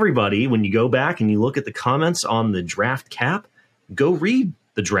encourage everybody, when you go back and you look at the comments on the draft cap, go read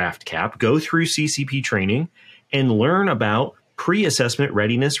the draft cap, go through CCP training, and learn about pre-assessment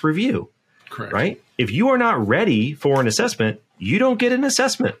readiness review. Correct. Right? If you are not ready for an assessment, you don't get an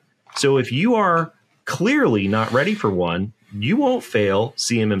assessment. So if you are clearly not ready for one, you won't fail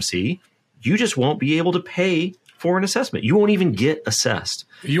CMMC. You just won't be able to pay for an assessment. You won't even get assessed.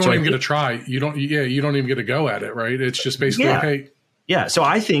 You won't even get a try. You don't even get a go at it, right? It's just basically, okay. Yeah. So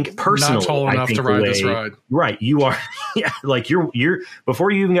I think personally, not tall enough to ride this ride. Right. You are. Yeah. Like you're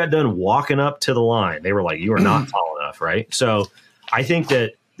before you even got done walking up to the line, they were like, you are not tall enough. Right. So I think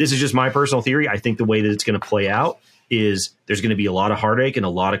that this is just my personal theory. I think the way that it's going to play out is there's going to be a lot of heartache and a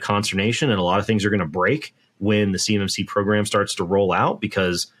lot of consternation, and a lot of things are going to break when the CMMC program starts to roll out,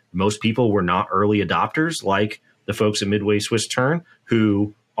 because most people were not early adopters like the folks at Midway Swiss Turn,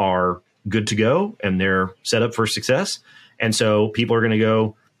 who are good to go and they're set up for success. And so people are going to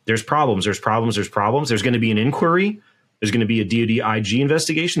go, there's problems. There's going to be an inquiry. There's going to be a DoD IG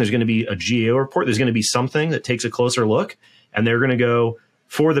investigation. There's going to be a GAO report. There's going to be something that takes a closer look. And they're going to go,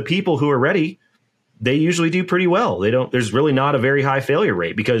 for the people who are ready, they usually do pretty well. There's really not a very high failure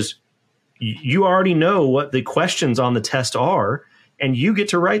rate, because you already know what the questions on the test are and you get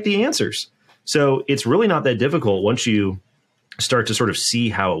to write the answers. So it's really not that difficult once you start to sort of see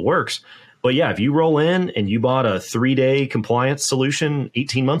how it works. But yeah, if you roll in and you bought a 3-day compliance solution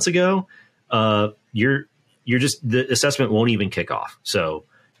 18 months ago, you're just, the assessment won't even kick off. So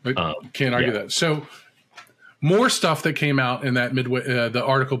can't argue that. So more stuff that came out in that Midway, the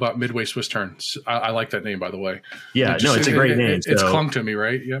article about Midway Swiss Turns. I like that name, by the way. Yeah, it's a great name. It's clung to me,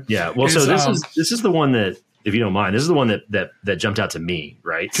 right? Yeah. Yeah. Well, so this is the one that, if you don't mind, this is the one that jumped out to me,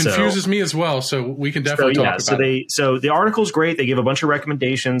 right? Confuses me as well. So we can definitely talk about it. So the article's great. They give a bunch of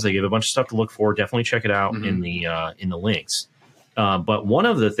recommendations. They give a bunch of stuff to look for. Definitely check it out in the links. But one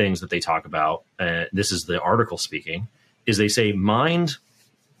of the things that they talk about, this is the article speaking, is they say mind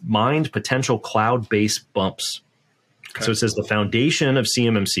potential cloud-based bumps. Okay. So it says the foundation of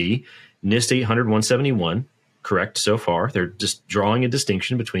CMMC, NIST 800-171, correct so far. They're just drawing a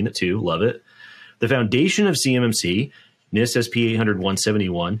distinction between the two. Love it. The foundation of CMMC, NIST SP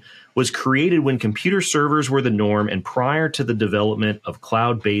 800-171, was created when computer servers were the norm and prior to the development of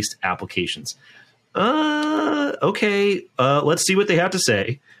cloud-based applications. Okay, let's see what they have to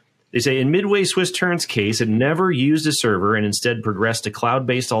say. They say, in Midway Swiss Turn's case, it never used a server and instead progressed to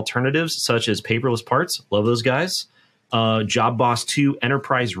cloud-based alternatives such as paperless parts. Love those guys. Job Boss 2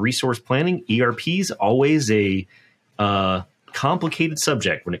 Enterprise Resource Planning, ERPs, always a complicated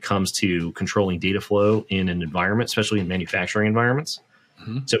subject when it comes to controlling data flow in an environment, especially in manufacturing environments.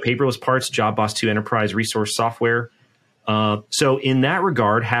 So paperless parts, Job Boss 2 Enterprise Resource Software. So in that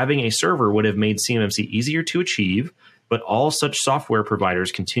regard, having a server would have made CMMC easier to achieve, but all such software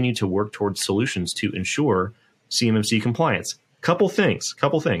providers continue to work towards solutions to ensure CMMC compliance. Couple things.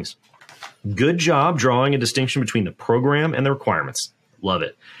 Good job drawing a distinction between the program and the requirements. Love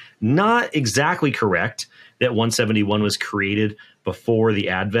it. Not exactly correct that 171 was created before the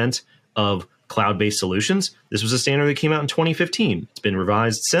advent of cloud-based solutions. This was a standard that came out in 2015. It's been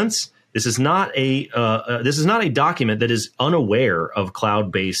revised since. This is not a document that is unaware of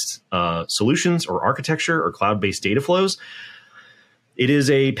cloud-based solutions or architecture or cloud-based data flows. It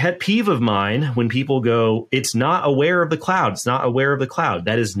is a pet peeve of mine when people go, it's not aware of the cloud. It's not aware of the cloud.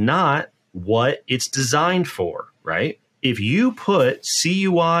 That is not what it's designed for, right? If you put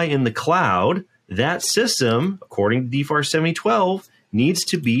CUI in the cloud, that system, according to DFARS 7012, needs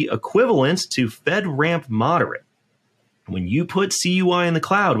to be equivalent to FedRAMP moderate. When you put CUI in the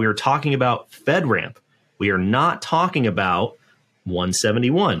cloud, we are talking about FedRAMP. We are not talking about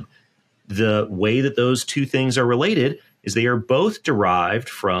 171. The way that those two things are related is they are both derived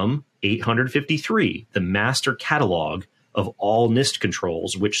from 853, the master catalog of all NIST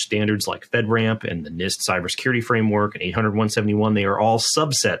controls, which standards like FedRAMP and the NIST cybersecurity framework and 800-171, they are all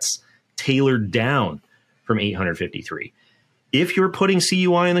subsets tailored down from 853. If you're putting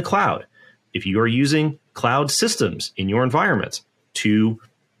CUI in the cloud, if you are using cloud systems in your environment to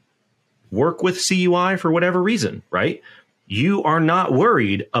work with CUI for whatever reason, right? You are not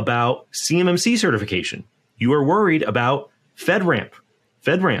worried about CMMC certification. You are worried about FedRAMP.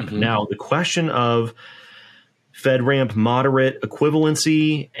 Now, the question of FedRAMP moderate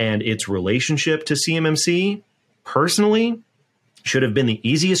equivalency and its relationship to CMMC, personally, should have been the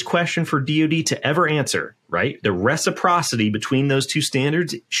easiest question for DoD to ever answer, right? The reciprocity between those two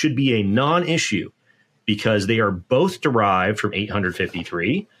standards should be a non-issue because they are both derived from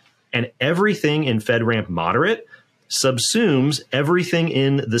 853, and everything in FedRAMP moderate subsumes everything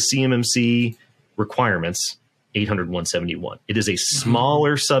in the CMMC requirements, 800-171. It is a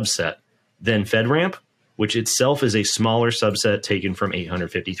smaller subset than FedRAMP, which itself is a smaller subset taken from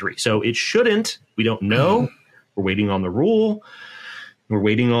 853. So it shouldn't. We don't know. We're waiting on the rule. We're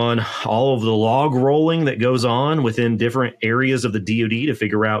waiting on all of the log rolling that goes on within different areas of the DoD to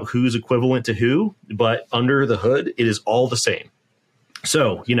figure out who's equivalent to who. But under the hood, it is all the same.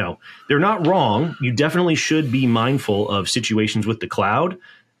 So, they're not wrong. You definitely should be mindful of situations with the cloud.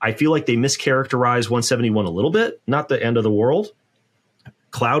 I feel like they mischaracterize 171 a little bit, not the end of the world.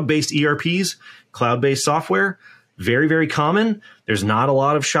 Cloud-based ERPs, cloud-based software, very, very common. There's not a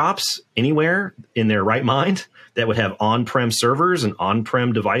lot of shops anywhere in their right mind that would have on-prem servers and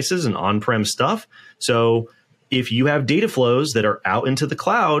on-prem devices and on-prem stuff. So if you have data flows that are out into the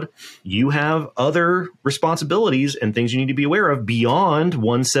cloud, you have other responsibilities and things you need to be aware of beyond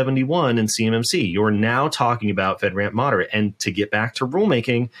 171 and CMMC. You're now talking about FedRAMP moderate. And to get back to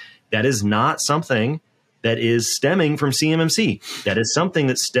rulemaking, that is not something that is stemming from CMMC. That is something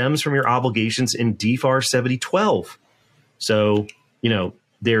that stems from your obligations in DFARS 7012. So,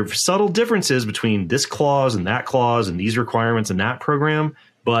 there are subtle differences between this clause and these requirements and that program,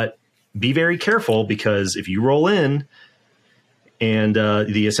 but be very careful, because if you roll in and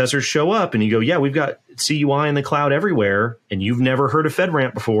the assessors show up and you go, yeah, we've got CUI in the cloud everywhere, and you've never heard of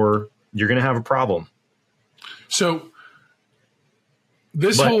FedRAMP before, you're going to have a problem. So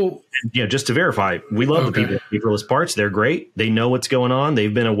just to verify, we love the people at paperless parts. They're great. They know what's going on.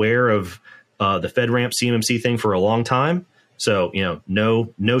 They've been aware of the FedRAMP CMMC thing for a long time. So,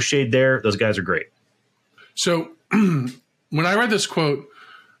 no shade there. Those guys are great. So when I read this quote,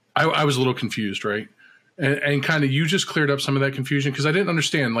 I was a little confused, right? And kind of, you just cleared up some of that confusion, because I didn't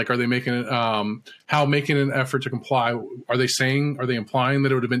understand, like, are they making it, how making an effort to comply? Are they implying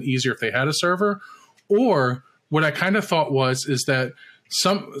that it would have been easier if they had a server? Or what I kind of thought is that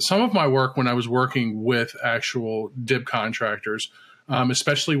some of my work, when I was working with actual DIB contractors,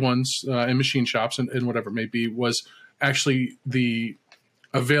 especially ones in machine shops and whatever it may be, was actually the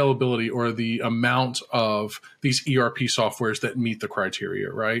availability or the amount of these ERP softwares that meet the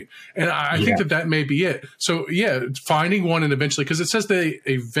criteria, right? And I think that may be it. So finding one, and eventually, because it says they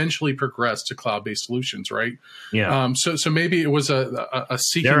eventually progress to cloud-based solutions, right? Yeah. So maybe it was a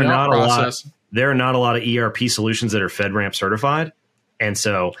seeking out process. There are not a lot of ERP solutions that are FedRAMP certified. And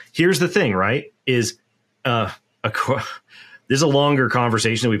so here's the thing, right? Is there's a longer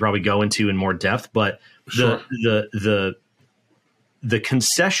conversation that we probably go into in more depth, but the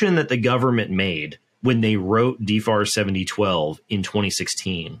concession that the government made when they wrote DFARS 7012 in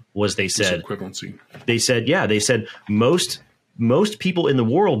 2016 was they said equivalency. They said most people in the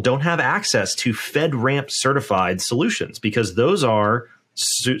world don't have access to FedRAMP certified solutions, because those are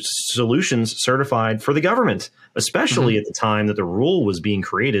solutions certified for the government, especially at the time that the rule was being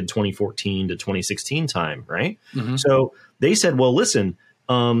created, 2014 to 2016 time, right? So they said, well, listen,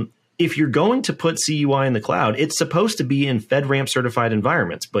 if you're going to put CUI in the cloud, it's supposed to be in FedRAMP certified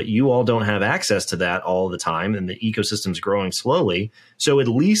environments, but you all don't have access to that all the time, and the ecosystem's growing slowly. So at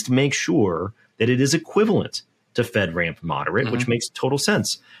least make sure that it is equivalent to FedRAMP moderate, which makes total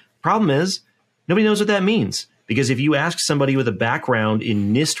sense. Problem is, nobody knows what that means, because if you ask somebody with a background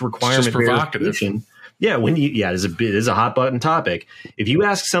in NIST requirement verification, it is a hot button topic. If you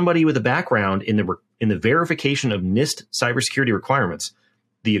ask somebody with a background in the verification of NIST cybersecurity requirements,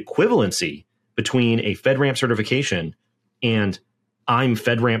 the equivalency between a FedRAMP certification and I'm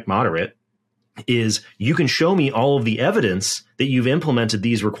FedRAMP moderate is you can show me all of the evidence that you've implemented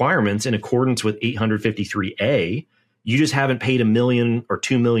these requirements in accordance with 853A. You just haven't paid $1 million or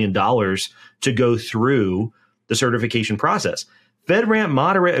 $2 million to go through the certification process. FedRAMP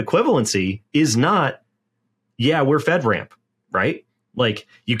moderate equivalency is not, we're FedRAMP, right? Like,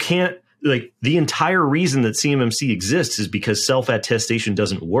 you can't, like, the entire reason that CMMC exists is because self-attestation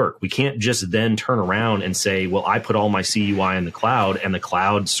doesn't work. We can't just then turn around and say, well, I put all my CUI in the cloud, and the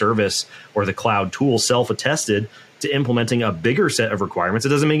cloud service or the cloud tool self-attested to implementing a bigger set of requirements. It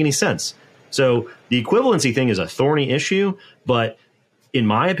doesn't make any sense. So the equivalency thing is a thorny issue, but in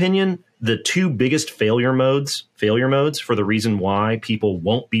my opinion, the two biggest failure modes for the reason why people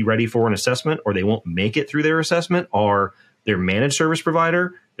won't be ready for an assessment or they won't make it through their assessment are their managed service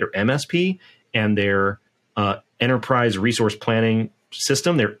provider, their MSP, and their enterprise resource planning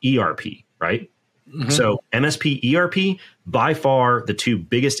system, their ERP, right? So MSP, ERP, by far the two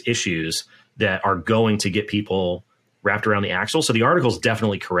biggest issues that are going to get people wrapped around the axle. So the article is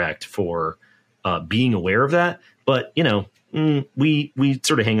definitely correct for being aware of that. But, we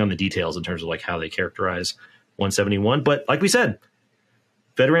sort of hang on the details in terms of like how they characterize 171. But like we said,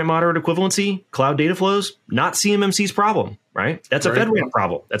 FedRAMP moderate equivalency, cloud data flows, not CMMC's problem, right? That's a FedRAMP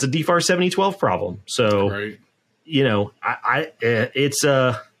problem. That's a DFARS 7012 problem. So, it's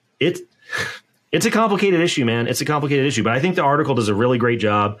a complicated issue, man. It's a complicated issue. But I think the article does a really great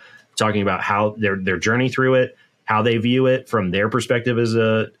job talking about how their journey through it, how they view it from their perspective as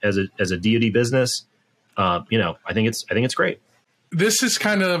a DoD business, I think it's great. This is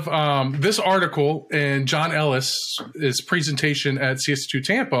kind of this article and John Ellis's presentation at CS2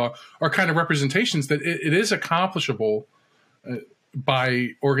 Tampa are kind of representations that it is accomplishable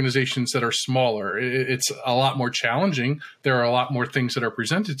by organizations that are smaller. It's a lot more challenging. There are a lot more things that are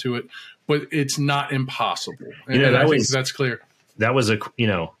presented to it, but it's not impossible. And I think that's clear. That was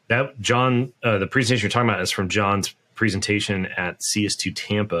that John, the presentation you're talking about is from John's presentation at CS2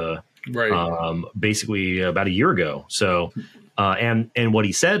 Tampa, right? Basically about a year ago. So, and what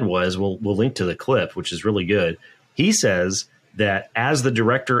he said was, we'll link to the clip, which is really good. He says that as the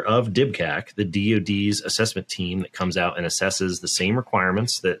director of DIBCAC, the DoD's assessment team that comes out and assesses the same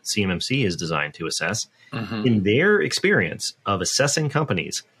requirements that CMMC is designed to assess, in their experience of assessing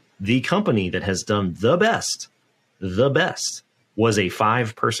companies, the company that has done the best was a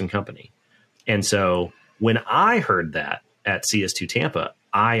 5-person company. And so when I heard that at CS2 Tampa,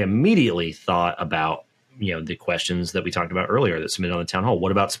 I immediately thought about, the questions that we talked about earlier that submitted on the town hall.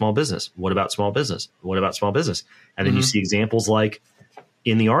 What about small business? What about small business? What about small business? And then you see examples like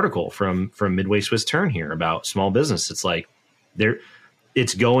in the article from Midway Swiss Turn here about small business. It's like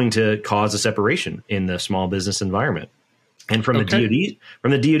it's going to cause a separation in the small business environment. And from the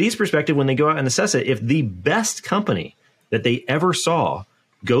DoD's perspective, when they go out and assess it, if the best company that they ever saw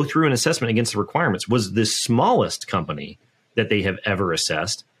go through an assessment against the requirements was the smallest company that they have ever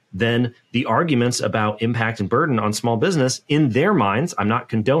assessed, then the arguments about impact and burden on small business in their minds, I'm not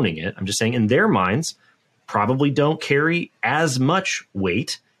condoning it, I'm just saying in their minds, probably don't carry as much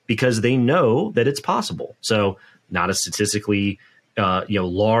weight because they know that it's possible. So not a statistically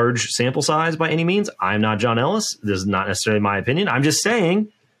large sample size by any means. I'm not John Ellis. This is not necessarily my opinion. I'm just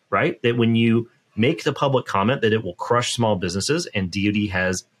saying, right, that when you make the public comment that it will crush small businesses and DoD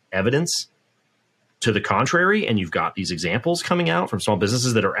has evidence to the contrary, and you've got these examples coming out from small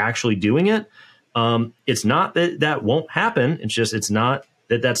businesses that are actually doing it, it's not that won't happen. It's just it's not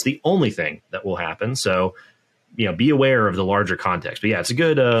that's the only thing that will happen. So, be aware of the larger context. But yeah, it's a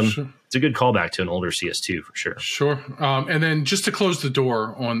good it's a good callback to an older CS2 for sure. Sure. And then just to close the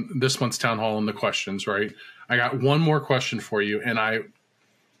door on this month's town hall and the questions, right? I got one more question for you, and I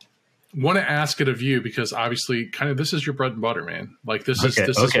want to ask it of you because obviously kind of this is your bread and butter, man. Like this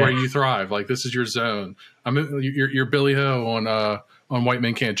is where you thrive. Like this is your zone. You're Billy Ho on White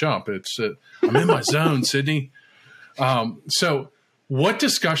Men Can't Jump. I'm in my zone, Sydney. So what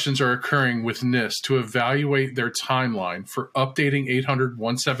discussions are occurring with NIST to evaluate their timeline for updating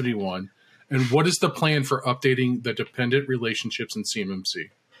 800-171, and what is the plan for updating the dependent relationships in CMMC?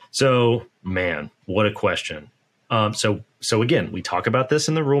 So, man, what a question. So again, we talk about this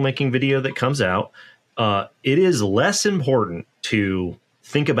in the rulemaking video that comes out. It is less important to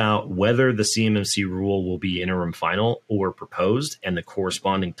think about whether the CMMC rule will be interim final or proposed and the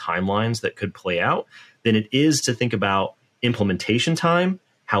corresponding timelines that could play out than it is to think about implementation time,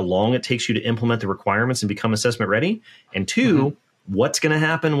 how long it takes you to implement the requirements and become assessment ready, and two, what's going to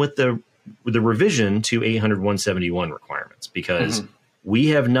happen with the revision to 800-171 requirements, because we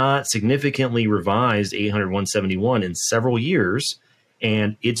have not significantly revised 800-171 in several years,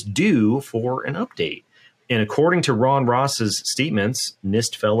 and it's due for an update. And according to Ron Ross's statements,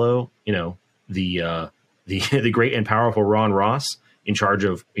 NIST fellow, the great and powerful Ron Ross, in charge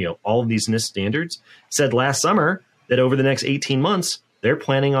of all of these NIST standards, said last summer that over the next 18 months, they're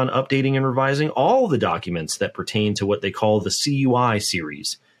planning on updating and revising all the documents that pertain to what they call the CUI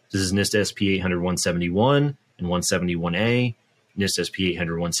series. This is NIST SP 800-171 and 171A. NIST SP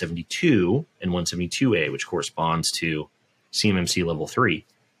 800-172 and 172A, which corresponds to CMMC Level 3.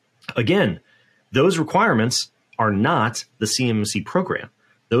 Again, those requirements are not the CMMC program.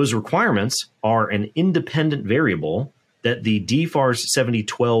 Those requirements are an independent variable that the DFARS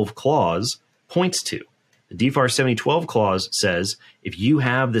 7012 clause points to. The DFARS 7012 clause says if you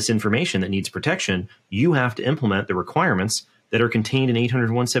have this information that needs protection, you have to implement the requirements that are contained in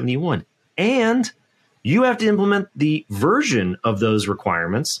 800-171. And you have to implement the version of those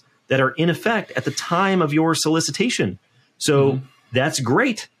requirements that are in effect at the time of your solicitation. So that's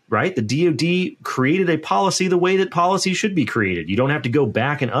great, right? The DoD created a policy the way that policy should be created. You don't have to go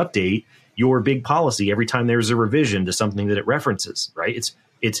back and update your big policy every time there's a revision to something that it references, right?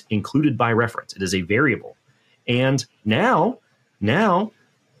 It's included by reference. It is a variable. And now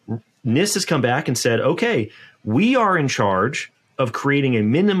NIST has come back and said, okay, we are in charge of creating a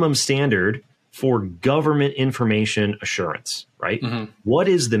minimum standard for government information assurance, right? What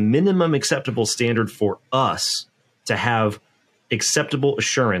is the minimum acceptable standard for us to have acceptable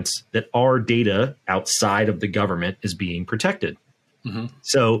assurance that our data outside of the government is being protected?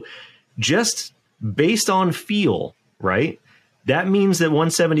 So just based on feel, right? That means that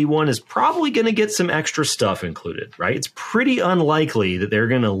 171 is probably going to get some extra stuff included, right? It's pretty unlikely that they're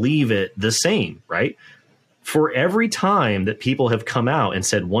going to leave it the same, right? For every time that people have come out and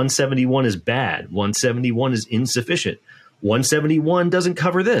said 171 is bad, 171 is insufficient, 171 doesn't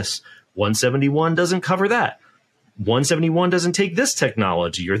cover this, 171 doesn't cover that, 171 doesn't take this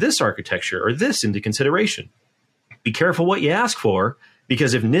technology or this architecture or this into consideration. Be careful what you ask for,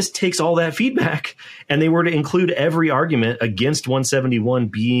 because if NIST takes all that feedback and they were to include every argument against 171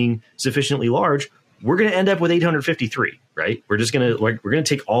 being sufficiently large, we're going to end up with 853, right? We're going to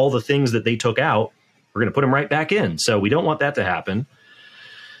take all the things that they took out, we're going to put them right back in. So we don't want that to happen.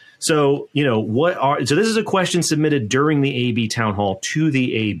 So, so this is a question submitted during the AB town hall to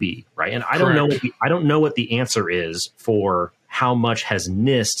the AB, right? And I don't know what the answer is for how much has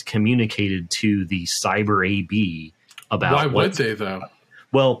NIST communicated to the Cyber AB about. Why would they though?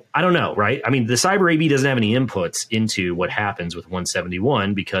 Well, I don't know, right? I mean, the Cyber AB doesn't have any inputs into what happens with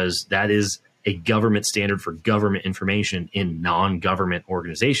 171 because that is a government standard for government information in non-government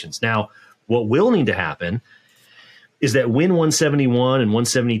organizations. Now, what will need to happen is that when 171 and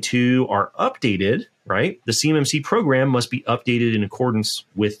 172 are updated, right, the CMMC program must be updated in accordance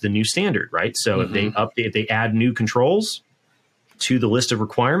with the new standard, right? So if they add new controls to the list of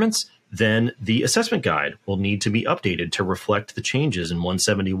requirements, then the assessment guide will need to be updated to reflect the changes in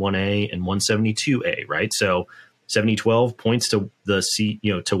 171A and 172A, right? So 7012 points to the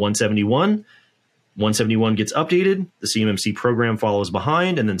to 171. 171 gets updated, the CMMC program follows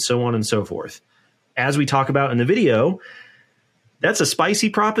behind, and then so on and so forth. As we talk about in the video, that's a spicy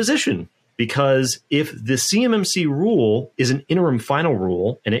proposition, because if the CMMC rule is an interim final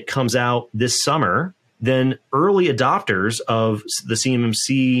rule and it comes out this summer, then early adopters of the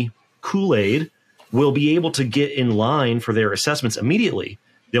CMMC Kool-Aid will be able to get in line for their assessments immediately.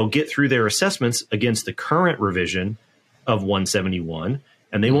 They'll get through their assessments against the current revision of 171,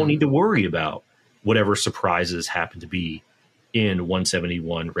 and they won't need to worry about whatever surprises happen to be in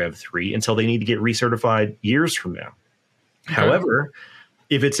 171 Rev 3 until they need to get recertified years from now. Okay. However,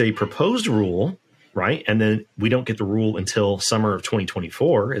 if it's a proposed rule, right, and then we don't get the rule until summer of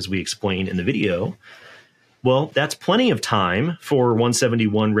 2024, as we explained in the video, well, that's plenty of time for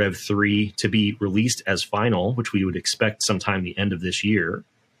 171 Rev 3 to be released as final, which we would expect sometime the end of this year,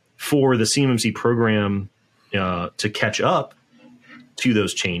 for the CMMC program to catch up to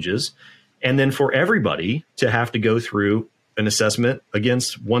those changes, and then for everybody to have to go through an assessment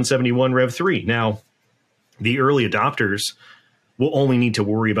against 171 Rev 3. Now, the early adopters will only need to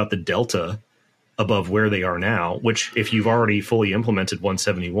worry about the delta above where they are now, which if you've already fully implemented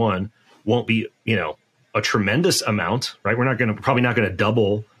 171 won't be, a tremendous amount, right? We're probably not going to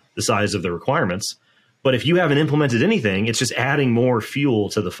double the size of the requirements. But if you haven't implemented anything, it's just adding more fuel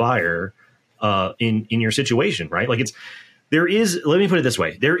to the fire in your situation, right? Let me put it this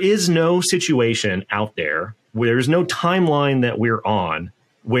way. There is no situation out there where there's no timeline that we're on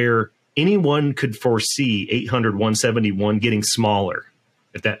where anyone could foresee 800 171 getting smaller,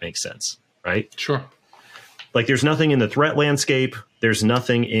 if that makes sense, right? Sure. There's nothing in the threat landscape. There's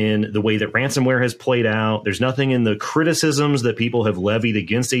nothing in the way that ransomware has played out. There's nothing in the criticisms that people have levied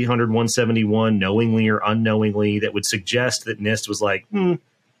against 800 171, knowingly or unknowingly, that would suggest that NIST was like,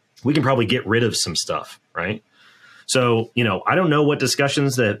 we can probably get rid of some stuff, right? So, I don't know what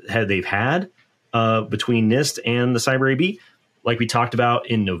discussions that they've had between NIST and the Cyber AB. Like we talked about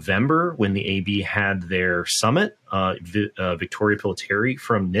in November when the AB had their summit, Victoria Piliteri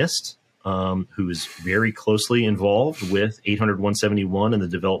from NIST, who is very closely involved with 800 171 and the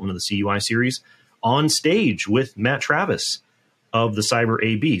development of the CUI series, on stage with Matt Travis of the Cyber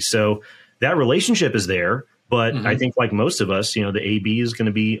AB. So that relationship is there, but I think like most of us, the AB is going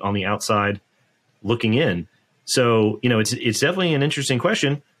to be on the outside looking in. So, it's definitely an interesting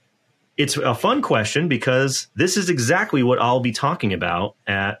question. It's a fun question because this is exactly what I'll be talking about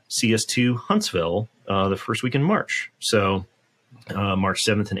at CS2 Huntsville the first week in March. So March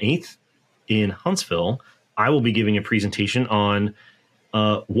 7th and 8th in Huntsville, I will be giving a presentation on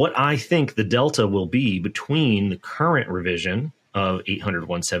what I think the delta will be between the current revision of 800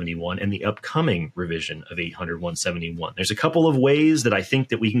 171 and the upcoming revision of 800 171. There's a couple of ways that I think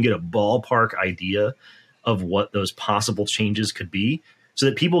that we can get a ballpark idea of what those possible changes could be, so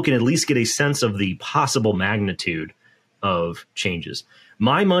that people can at least get a sense of the possible magnitude of changes.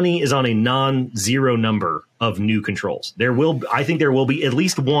 My money is on a non-zero number of new controls. I think there will be at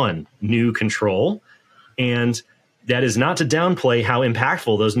least one new control, and that is not to downplay how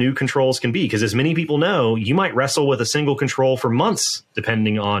impactful those new controls can be, because as many people know, you might wrestle with a single control for months,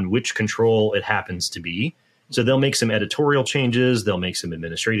 depending on which control it happens to be. So they'll make some editorial changes. They'll make some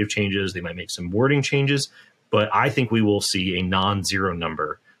administrative changes. They might make some wording changes. But I think we will see a non-zero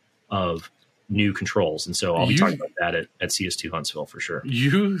number of new controls. And so I'll be talking about that at CS2 Huntsville for sure.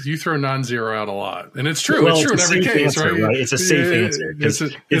 You throw non-zero out a lot. And it's true. Well, it's true in every case, answer, right? It's a safe answer.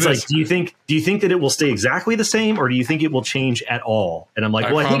 It's like, do you think that it will stay exactly the same, or do you think it will change at all? And I'm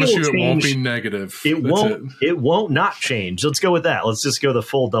like, well, I think it won't be negative. It won't not change. Let's go with that. Let's just go the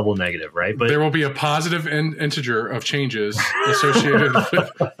full double negative, right? But there will be a positive integer of changes associated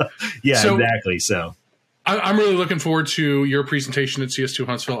with. Yeah, exactly. So I'm really looking forward to your presentation at CS2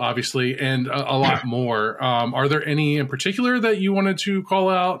 Huntsville, obviously, and a lot more. Are there any in particular that you wanted to call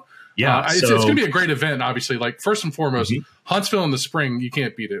out? Yeah, it's going to be a great event, obviously. Like, first and foremost, Huntsville in the spring, you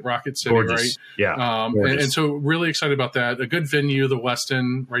can't beat it. Rocket City, gorgeous. Right? Yeah. And so really excited about that. A good venue, the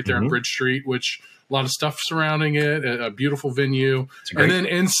Westin, right there on Bridge Street, which a lot of stuff surrounding it, a beautiful venue. And then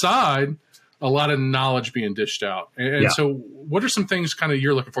inside, a lot of knowledge being dished out. And so what are some things kind of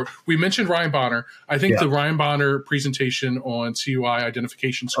you're looking for? We mentioned Ryan Bonner. I think the Ryan Bonner presentation on CUI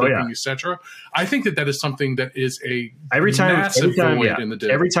identification, scoping, et cetera, I think that is something that is a massive void in the div.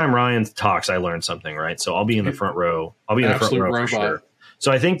 Every time Ryan talks, I learn something, right? So I'll be in the front row. I'll be in the front row for sure.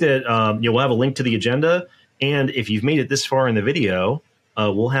 So I think that we'll have a link to the agenda. And if you've made it this far in the video,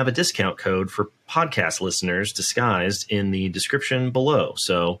 we'll have a discount code for podcast listeners disguised in the description below.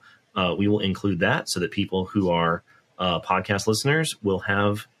 So we will include that so that people who are podcast listeners will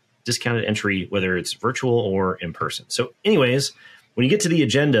have discounted entry, whether it's virtual or in person. So anyways, when you get to the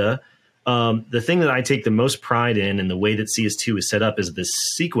agenda, the thing that I take the most pride in and the way that CS2 is set up is the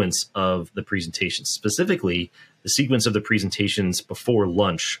sequence of the presentations, specifically the sequence of the presentations before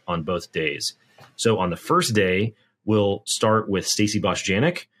lunch on both days. So on the first day, we'll start with Stacy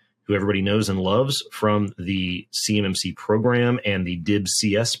Bosch-Janik, who everybody knows and loves from the CMMC program and the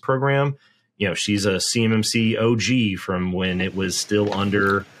DIB-CS program. You know, she's a CMMC OG from when it was still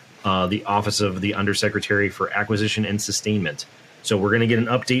under the Office of the Undersecretary for Acquisition and Sustainment. So we're going to get an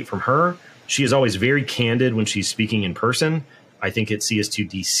update from her. She is always very candid when she's speaking in person. I think at CS2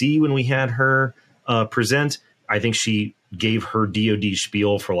 DC when we had her present, I think she gave her DoD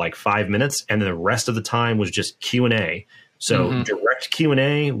spiel for like 5 minutes, and the rest of the time was just Q&A. So direct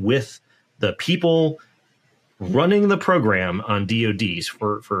Q&A with the people running the program on DoDs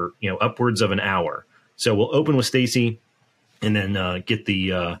for upwards of an hour. So we'll open with Stacy and then get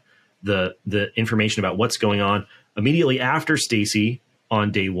the information about what's going on. Immediately after Stacy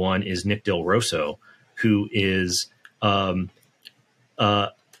on day one is Nick Del Rosso, who is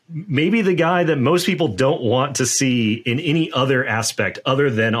maybe the guy that most people don't want to see in any other aspect other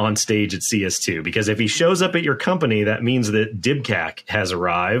than on stage at CS2. Because if he shows up at your company, that means that DIBCAC has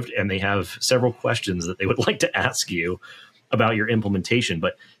arrived and they have several questions that they would like to ask you about your implementation.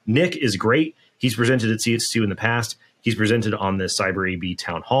 But Nick is great. He's presented at CS2 in the past. He's presented on the Cyber AB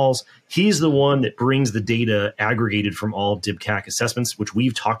town halls. He's the one that brings the data aggregated from all DIBCAC assessments, which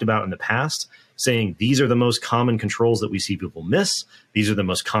we've talked about in the past, saying these are the most common controls that we see people miss. These are the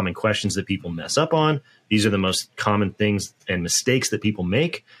most common questions that people mess up on. These are the most common things and mistakes that people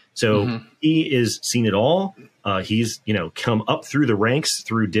make. So he is seen it all. He's come up through the ranks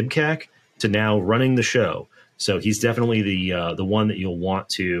through DIBCAC to now running the show. So he's definitely the one that you'll want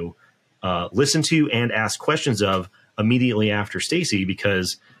to listen to and ask questions of immediately after Stacy,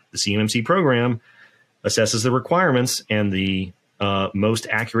 because the CMMC program assesses the requirements, and the most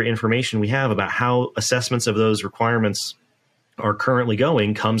accurate information we have about how assessments of those requirements are currently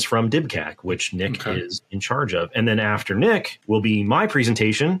going comes from DIBCAC, which Nick is in charge of. And then after Nick will be my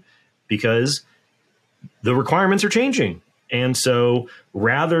presentation, because the requirements are changing. And so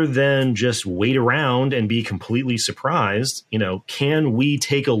rather than just wait around and be completely surprised, can we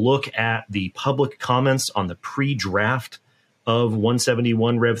take a look at the public comments on the pre-draft of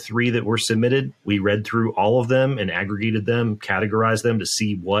 171 Rev 3 that were submitted? We read through all of them and aggregated them, categorized them to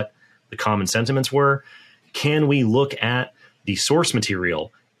see what the common sentiments were. Can we look at the source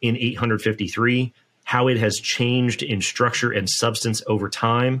material in 853, how it has changed in structure and substance over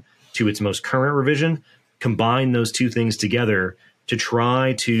time to its most current revision? Combine those two things together to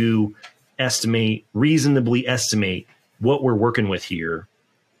try to reasonably estimate what we're working with here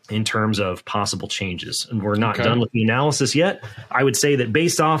in terms of possible changes. And we're not done with the analysis yet. I would say that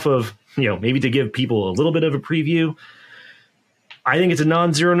based off of, maybe to give people a little bit of a preview, I think it's a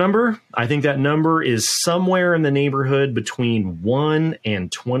non-zero number. I think that number is somewhere in the neighborhood between 1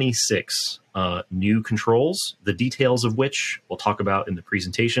 and 26 new controls, the details of which we'll talk about in the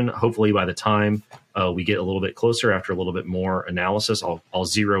presentation. Hopefully by the time we get a little bit closer, after a little bit more analysis, I'll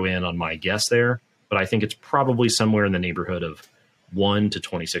zero in on my guess there. But I think it's probably somewhere in the neighborhood of 1 to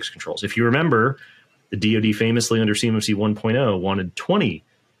 26 controls. If you remember, The DoD famously under CMMC 1.0 wanted 20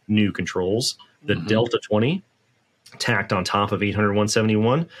 new controls. The Delta 20 tacked on top of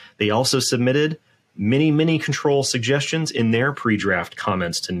 800-171. They also submitted many control suggestions in their pre-draft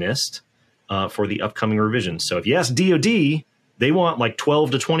comments to NIST for the upcoming revisions. So if you ask DoD, they want like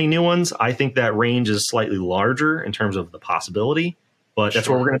 12 to 20 new ones. I think that range is slightly larger in terms of the possibility, but that's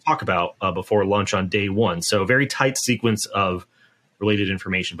what we're going to talk about before lunch on day one. So a very tight sequence of related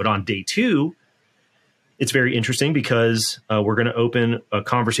information. But on day two, it's very interesting because we're going to open a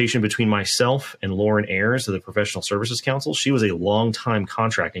conversation between myself and Lauren Ayers of the Professional Services Council. She was a longtime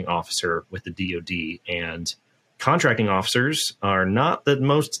contracting officer with the DoD, and contracting officers are not the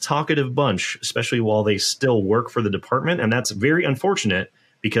most talkative bunch, especially while they still work for the department. And that's very unfortunate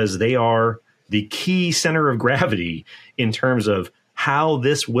because they are the key center of gravity in terms of how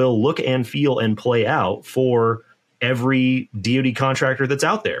this will look and feel and play out for every DoD contractor that's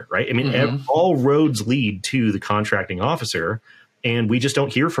out there, right? I mean, all roads lead to the contracting officer, and we just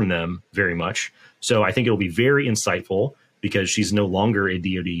don't hear from them very much. So I think it'll be very insightful because she's no longer a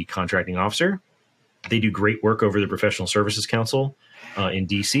DoD contracting officer. They do great work over the Professional Services Council in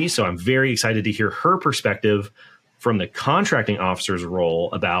DC. So I'm very excited to hear her perspective from the contracting officer's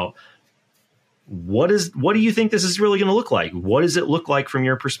role about what do you think this is really going to look like? What does it look like from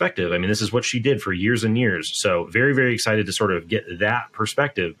your perspective? I mean, this is what she did for years and years. So very excited to sort of get that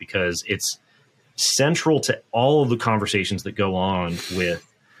perspective because it's central to all of the conversations that go on with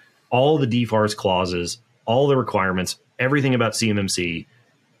all the DFARS clauses, all the requirements, everything about CMMC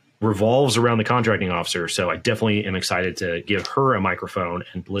revolves around the contracting officer. So I definitely am excited to give her a microphone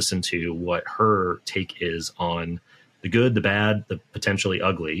and listen to what her take is on the good, the bad, the potentially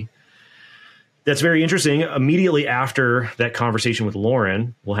ugly. That's very interesting. Immediately after that conversation with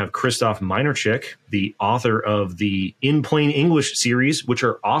Lauren, we'll have Christoph Meinerchik, the author of the In Plain English series, which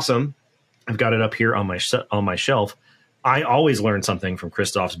are awesome. I've got it up here on my shelf. I always learn something from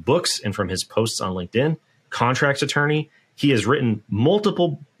Christoph's books and from his posts on LinkedIn. Contracts attorney. He has written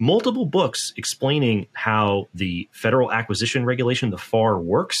multiple books explaining how the federal acquisition regulation, the FAR,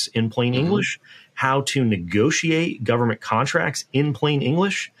 works in plain English, how to negotiate government contracts in plain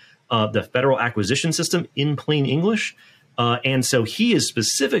English, the federal acquisition system in plain English. And so he is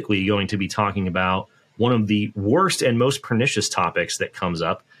specifically going to be talking about one of the worst and most pernicious topics that comes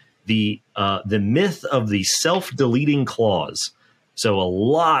up, the myth of the self-deleting clause. So a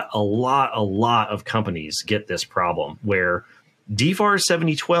lot of companies get this problem where DFARS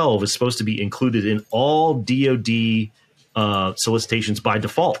 7012 is supposed to be included in all DoD solicitations by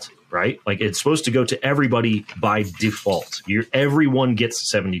default, right? Like it's supposed to go to everybody by default. Everyone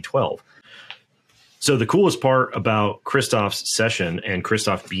gets 7012. So the coolest part about Christoph's session and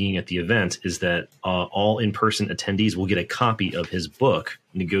Christoph being at the event is that all in-person attendees will get a copy of his book,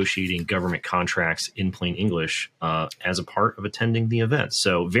 Negotiating Government Contracts in Plain English, as a part of attending the event.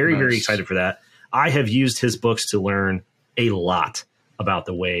 So very excited for that. I have used his books to learn a lot about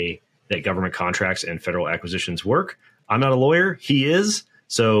the way that government contracts and federal acquisitions work. I'm not a lawyer. He is.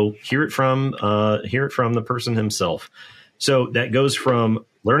 So hear it from the person himself. So that goes from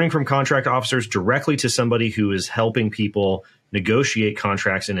learning from contract officers directly to somebody who is helping people negotiate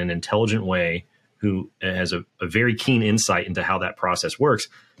contracts in an intelligent way, who has a very keen insight into how that process works.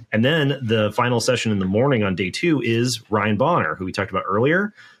 And then the final session in the morning on day two is Ryan Bonner, who we talked about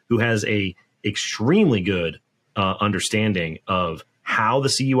earlier, who has a extremely good understanding of how the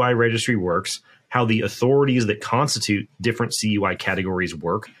CUI registry works, how the authorities that constitute different CUI categories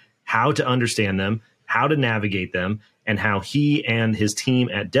work, how to understand them, how to navigate them, and how he and his team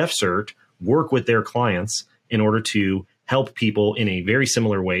at DefCert work with their clients in order to help people in a very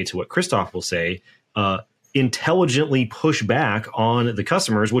similar way to what Christoph will say, intelligently push back on the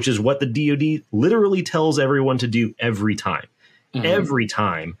customers, which is what the DoD literally tells everyone to do every time. Every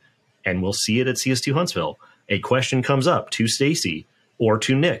time, and we'll see it at CS2 Huntsville, a question comes up to Stacy or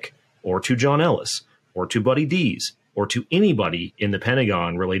to Nick or to John Ellis or to Buddy Dees or to anybody in the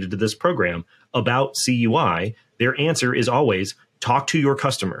Pentagon related to this program about CUI. Their answer is always talk to your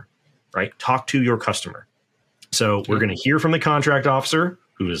customer, right? Talk to your customer. So we're going to hear from the contract officer,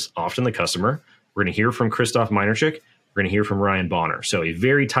 who is often the customer. We're going to hear from Christoph Meinerchik. We're going to hear from Ryan Bonner. So a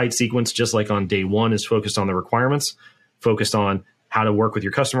very tight sequence, just like on day one, is focused on the requirements, focused on how to work with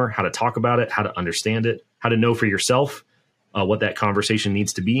your customer, how to talk about it, how to understand it, how to know for yourself what that conversation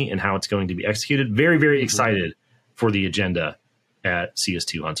needs to be and how it's going to be executed. Very excited for the agenda at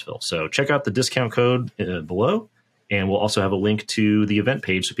CS2 Huntsville. So check out the discount code below, and we'll also have a link to the event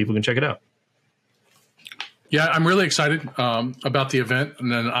page so people can check it out. Yeah, I'm really excited about the event. And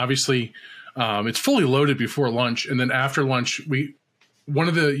then obviously it's fully loaded before lunch. And then after lunch, one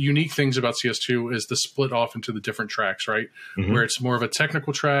of the unique things about CS2 is the split off into the different tracks, right? Mm-hmm. Where it's more of a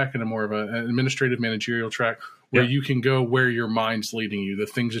technical track and a more of an administrative managerial track, where you can go where your mind's leading you, the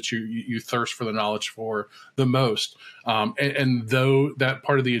things that you thirst for the knowledge for the most. And though that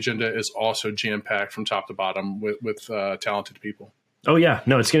part of the agenda is also jam-packed from top to bottom with talented people. Oh, yeah.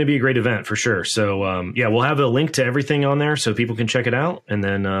 No, it's going to be a great event for sure. So, we'll have a link to everything on there so people can check it out, and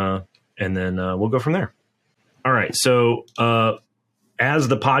then we'll go from there. All right. So, as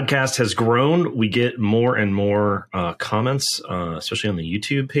the podcast has grown, we get more and more comments, especially on the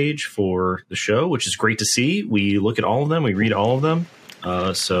YouTube page for the show, which is great to see. We look at all of them. We read all of them.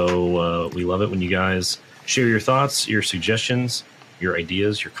 So we love it when you guys share your thoughts, your suggestions, your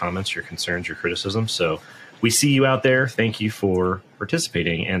ideas, your comments, your concerns, your criticisms. So we see you out there. Thank you for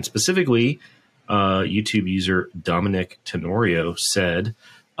participating. And specifically, YouTube user Dominic Tenorio said,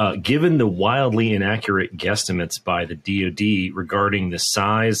 given the wildly inaccurate guesstimates by the DoD regarding the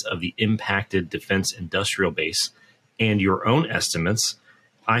size of the impacted defense industrial base and your own estimates,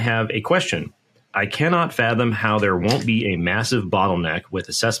 I have a question. I cannot fathom how there won't be a massive bottleneck with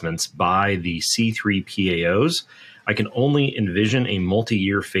assessments by the C3 PAOs. I can only envision a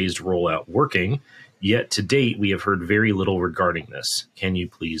multi-year phased rollout working, yet to date we have heard very little regarding this. Can you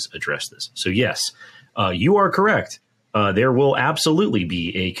please address this? So yes, you are correct. There will absolutely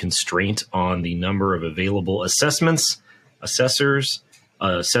be a constraint on the number of available assessments, assessors,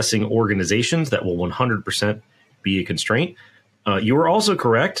 assessing organizations. That will 100% be a constraint. You are also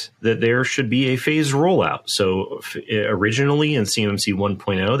correct that there should be a phased rollout. So originally in CMMC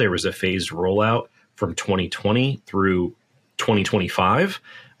 1.0, there was a phased rollout from 2020 through 2025.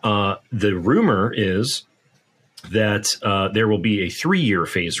 The rumor is that there will be a 3-year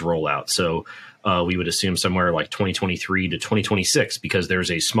phased rollout. So we would assume somewhere like 2023 to 2026, because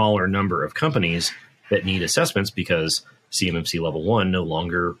there's a smaller number of companies that need assessments because CMMC Level 1 no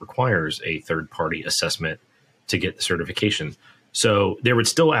longer requires a third-party assessment to get the certification. So there would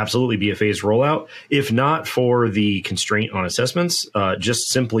still absolutely be a phased rollout, if not for the constraint on assessments, just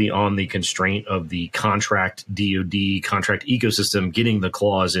simply on the constraint of the contract DoD contract ecosystem getting the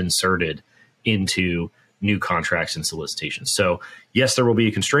clause inserted into new contracts and solicitations. So yes, there will be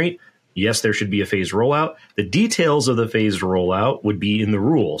a constraint. Yes, there should be a phased rollout. The details of the phased rollout would be in the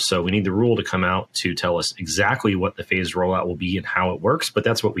rule. So we need the rule to come out to tell us exactly what the phased rollout will be and how it works. But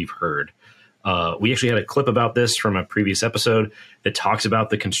that's what we've heard. We actually had a clip about this from a previous episode that talks about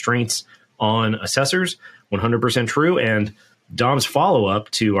the constraints on assessors. 100% true. And Dom's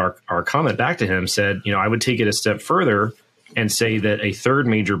follow-up to our comment back to him said, I would take it a step further and say that a third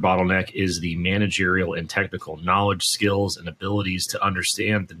major bottleneck is the managerial and technical knowledge, skills, and abilities to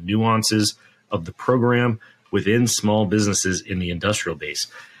understand the nuances of the program within small businesses in the industrial base.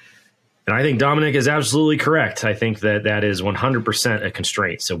 And I think Dominic is absolutely correct. I think that is 100% a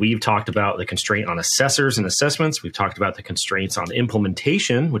constraint. So we've talked about the constraint on assessors and assessments. We've talked about the constraints on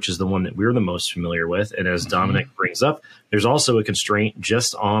implementation, which is the one that we're the most familiar with. And as Dominic brings up, there's also a constraint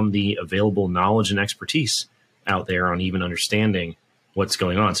just on the available knowledge and expertise out there on even understanding what's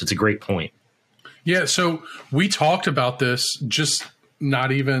going on. So it's a great point. Yeah. So we talked about this just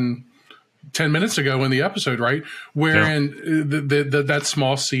not even 10 minutes ago in the episode, right? Wherein that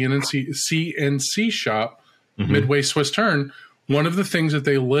small CNC shop, Midway Swiss Turn, one of the things that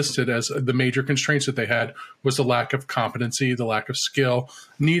they listed as the major constraints that they had was the lack of competency, the lack of skill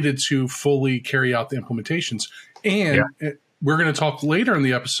needed to fully carry out the implementations. And we're going to talk later in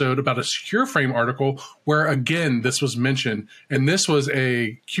the episode about a Secure Frame article where, again, this was mentioned. And this was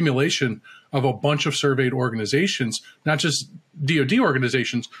a accumulation of a bunch of surveyed organizations, not just DoD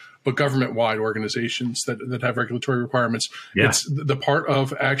organizations, but government-wide organizations that have regulatory requirements. Yeah. It's the part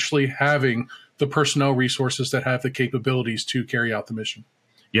of actually having the personnel resources that have the capabilities to carry out the mission.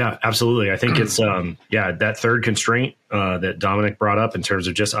 Yeah, absolutely. I think it's that third constraint that Dominic brought up in terms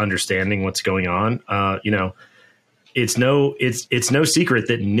of just understanding what's going on. It's no secret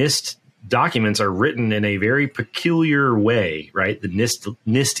that NIST documents are written in a very peculiar way, right? The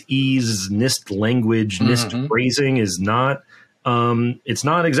NIST-ese, NIST language, NIST phrasing is not it's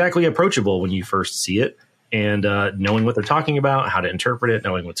not exactly approachable when you first see it. And knowing what they're talking about, how to interpret it,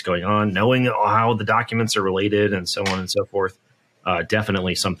 knowing what's going on, knowing how the documents are related, and so on and so forth,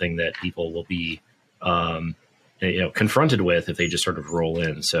 definitely something that people will be confronted with if they just sort of roll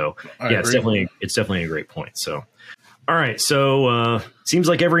in. So it's definitely a great point. So. All right. So seems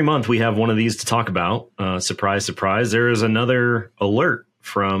like every month we have one of these to talk about. Surprise, surprise. There is another alert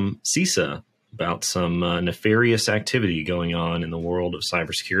from CISA about some nefarious activity going on in the world of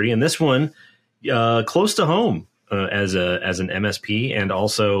cybersecurity. And this one close to home as an MSP. And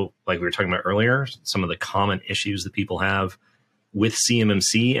also, like we were talking about earlier, some of the common issues that people have with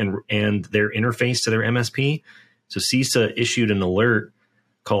CMMC and their interface to their MSP. So CISA issued an alert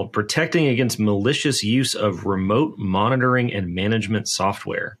called Protecting Against Malicious Use of Remote Monitoring and Management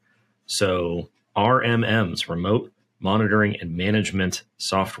Software. So RMMs, Remote Monitoring and Management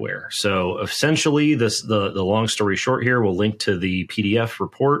Software. So essentially, the long story short here, we'll link to the PDF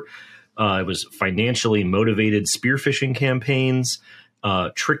report. It was financially motivated spear phishing campaigns,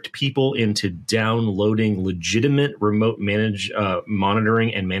 tricked people into downloading legitimate remote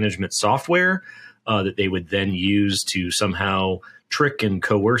monitoring and management software that they would then use to somehow trick and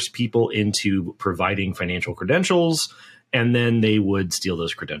coerce people into providing financial credentials. And then they would steal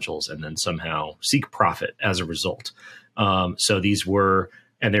those credentials and then somehow seek profit as a result. So these were,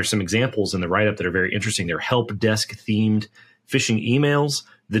 and there's some examples in the write-up that are very interesting. They're help desk themed phishing emails.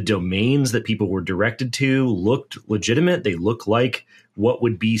 The domains that people were directed to looked legitimate. They look like what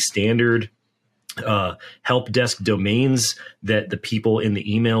would be standard help desk domains that the people in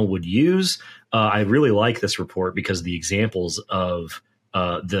the email would use. I really like this report because the examples of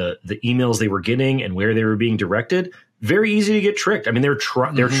the emails they were getting and where they were being directed, very easy to get tricked. I mean, they're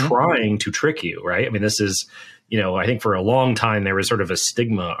trying to trick you, right? I mean, this is, I think for a long time there was sort of a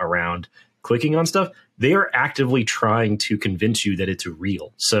stigma around clicking on stuff. They are actively trying to convince you that it's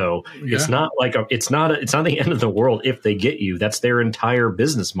real. So it's not like it's not the end of the world if they get you. That's their entire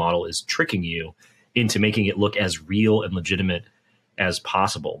business model, is tricking you into making it look as real and legitimate as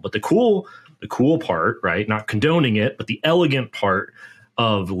possible. But the cool part, right? Not condoning it, but the elegant part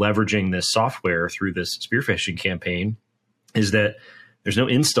of leveraging this software through this spear phishing campaign is that there's no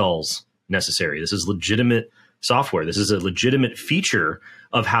installs necessary. This is legitimate software. This is a legitimate feature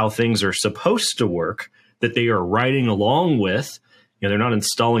of how things are supposed to work that they are writing along with. They're not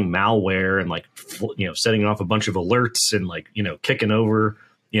installing malware and setting off a bunch of alerts and kicking over,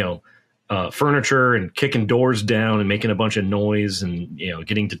 furniture and kicking doors down and making a bunch of noise and,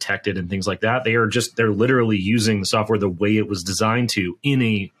 getting detected and things like that. They're literally using the software the way it was designed to in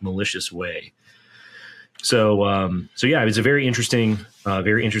a malicious way. So yeah, it's a very interesting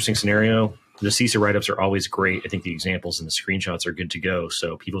scenario. The CISA write-ups are always great. I think the examples and the screenshots are good to go.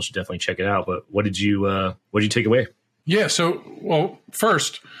 So people should definitely check it out. But what did you take away? Yeah. So, well,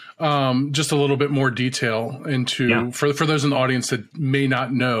 first, just a little bit more detail into for those in the audience that may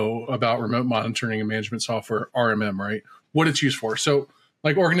not know about remote monitoring and management software, RMM, right? What it's used for. So,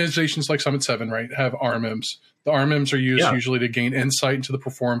 like organizations like Summit 7, right, have RMMs. The RMMs are used usually to gain insight into the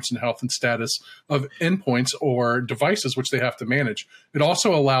performance and health and status of endpoints or devices which they have to manage. It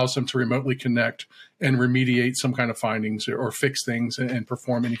also allows them to remotely connect and remediate some kind of findings or fix things and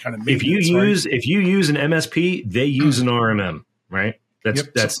perform any kind of maintenance. If you use an MSP, they use an RMM, right?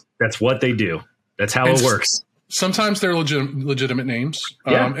 That's what they do. That's how it works. Sometimes they're legitimate names,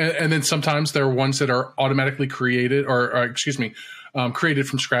 and then sometimes they're ones that are automatically created created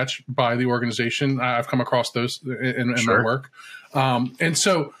from scratch by the organization. I've come across those in my work. And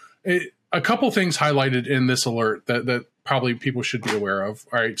so a couple things highlighted in this alert that probably people should be aware of.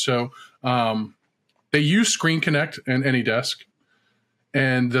 All right. So they use Screen Connect and AnyDesk,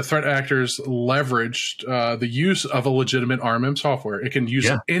 and the threat actors leveraged the use of a legitimate RMM software. It can use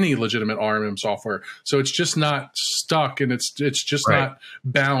any legitimate RMM software. So it's just not stuck, and it's just not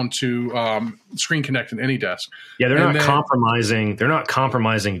bound to Screen Connect and AnyDesk. Yeah, they're not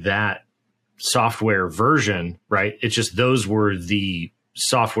compromising that software version, right? It's just those were the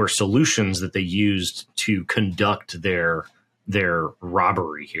software solutions that they used to conduct their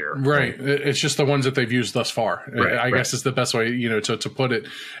robbery here. Right. It's just the ones that they've used thus far. I guess is the best way, to put it.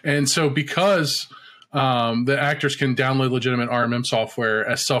 And so because the actors can download legitimate RMM software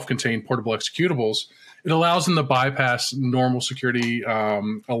as self-contained portable executables, it allows them to bypass normal security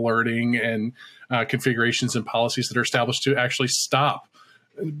alerting and configurations and policies that are established to actually stop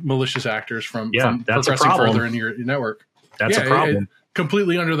malicious actors from progressing further into your network. That's a problem.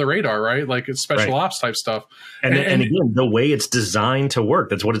 Completely under the radar, right? Like it's special ops type stuff. And again, the way it's designed to work,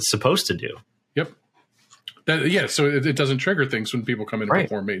 that's what it's supposed to do. Yep. So it doesn't trigger things when people come in and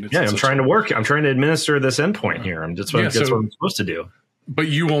perform maintenance. Yeah, I'm trying to administer this endpoint here. That's what I'm supposed to do. But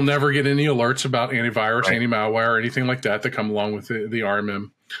you will never get any alerts about antivirus, anti-malware, or anything like that come along with the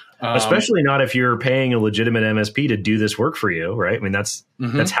RMM. Especially not if you're paying a legitimate MSP to do this work for you, right? I mean, that's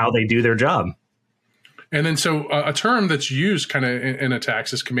how they do their job. And then so a term that's used kind of in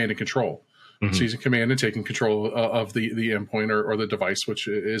attacks is command and control. seizing command and taking control of the endpoint or the device, which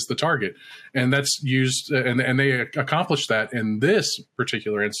is the target. And that's used, and they accomplish that in this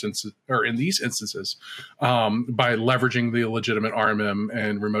particular instance, or in these instances, by leveraging the legitimate RMM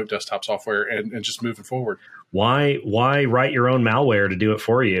and remote desktop software and just moving forward. Why write your own malware to do it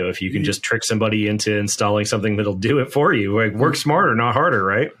for you if you can just trick somebody into installing something that'll do it for you? Like, work smarter, not harder,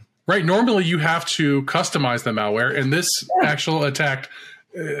 right? Right. Normally, you have to customize the malware, and this actual attack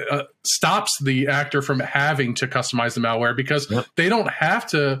stops the actor from having to customize the malware because they don't have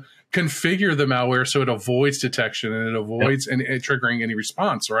to configure the malware so it avoids detection and it avoids triggering any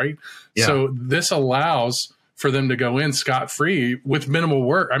response, right? Yeah. So this allows for them to go in scot-free with minimal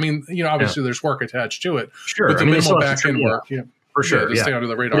work. I mean, obviously there's work attached to it. Sure. But the minimal back-end work, for sure, to stay under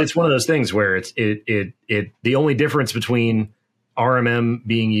the radar. But it's one of those things where the only difference between RMM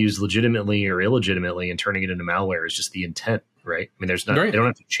being used legitimately or illegitimately and turning it into malware is just the intent, right? I mean, they don't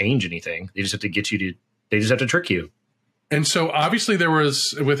have to change anything. They just have to they just have to trick you. And so obviously there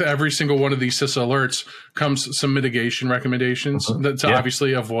was, with every single one of these CISA alerts comes some mitigation recommendations to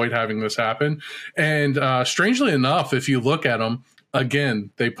obviously avoid having this happen. And strangely enough, if you look at them,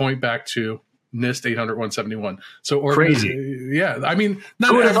 again, they point back to NIST 800-171. So crazy. Yeah. I mean,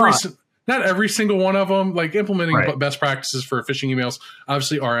 not every single one of them, like implementing best practices for phishing emails,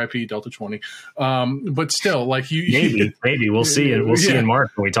 obviously RIP Delta 20. But still, like maybe we'll see it. We'll see in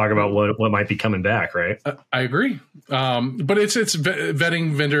March when we talk about what might be coming back. Right. I agree. But it's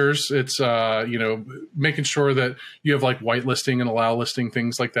vetting vendors. It's, making sure that you have like whitelisting and allow listing,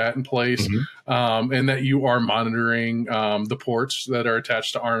 things like that in place. And that you are monitoring the ports that are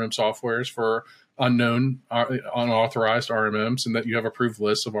attached to RMM softwares for unknown, unauthorized RMMs, and that you have approved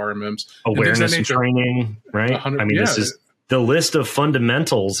lists of RMMs. Awareness and training, right? I mean, this is the list of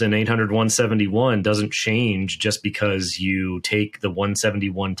fundamentals in 800-171 doesn't change just because you take the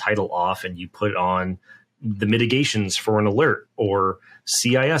 171 title off and you put on the mitigations for an alert or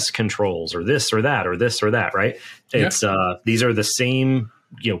CIS controls or this or that or this or that, right? It's these are the same,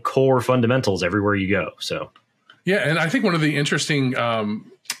 core fundamentals everywhere you go. So, yeah, and I think one of the interesting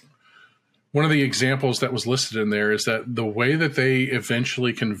one of the examples that was listed in there is that the way that they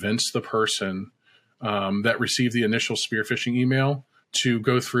eventually convinced the person that received the initial spear phishing email to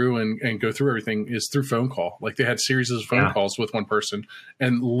go through and go through everything is through phone call. Like they had series of phone calls with one person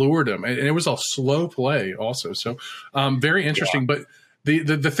and lured them. And it was a slow play also. So very interesting. But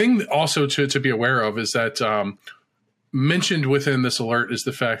the thing also to be aware of is that mentioned within this alert is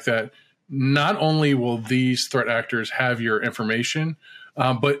the fact that not only will these threat actors have your information,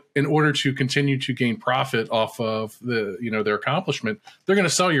 but in order to continue to gain profit off of their accomplishment, they're going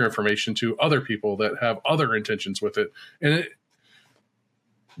to sell your information to other people that have other intentions with it. And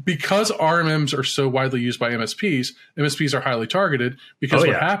because RMMs are so widely used by MSPs are highly targeted because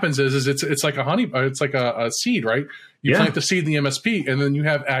what happens is it's like it's like a seed, right? You plant the seed in the MSP, and then you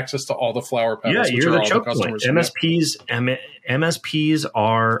have access to all the flower petals. Yeah, you're the choke point. MSPs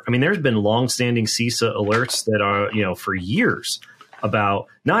are. I mean, there's been long-standing CISA alerts that are for years about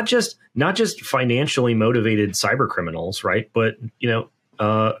not just financially motivated cyber criminals, right? But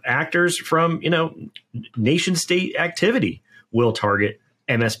actors from nation state activity will target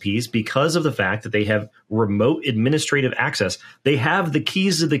MSPs because of the fact that they have remote administrative access. They have the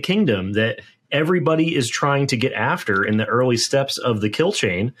keys to the kingdom that everybody is trying to get after in the early steps of the kill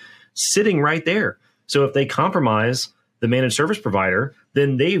chain, sitting right there. So if they compromise the managed service provider,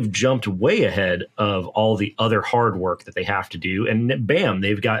 then they've jumped way ahead of all the other hard work that they have to do. And bam,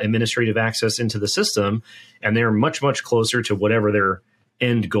 they've got administrative access into the system, and they're much, much closer to whatever their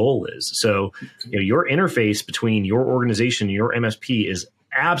end goal is. So your interface between your organization and your MSP is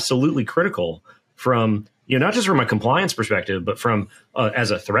absolutely critical from, not just from a compliance perspective, but from as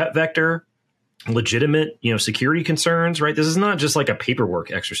a threat vector, legitimate, security concerns, right? This is not just like a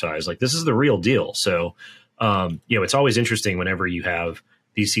paperwork exercise. Like this is the real deal. So, it's always interesting whenever you have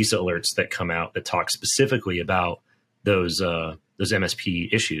these CISA alerts that come out that talk specifically about those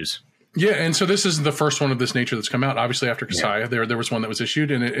MSP issues. Yeah, and so this isn't the first one of this nature that's come out. Obviously, after Kaseya, there was one that was issued,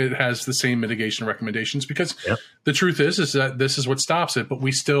 and it has the same mitigation recommendations because the truth is that this is what stops it, but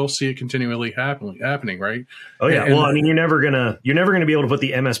we still see it continually happening, right? Oh yeah. Well, I mean, you're never gonna be able to put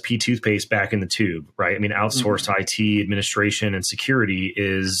the MSP toothpaste back in the tube, right? I mean, outsourced IT administration and security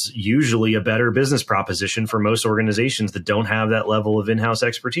is usually a better business proposition for most organizations that don't have that level of in-house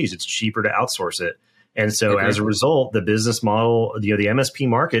expertise. It's cheaper to outsource it. And so as a result, the business model, the MSP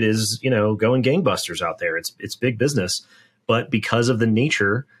market is, going gangbusters out there. It's big business. But because of the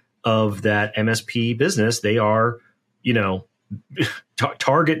nature of that MSP business, they are,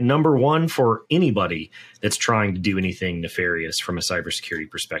 target number one for anybody that's trying to do anything nefarious from a cybersecurity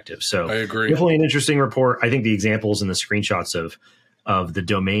perspective. So I agree. Definitely an interesting report. I think the examples and the screenshots of the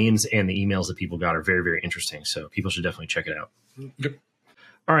domains and the emails that people got are very, very interesting. So people should definitely check it out. Yep.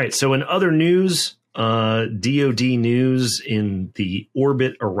 All right. So in other news, DoD news in the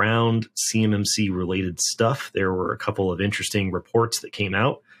orbit around CMMC related stuff, there were a couple of interesting reports that came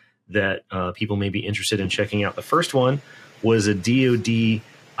out that people may be interested in checking out. The first one was a DoD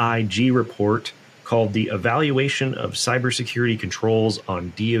IG report called The Evaluation of Cybersecurity Controls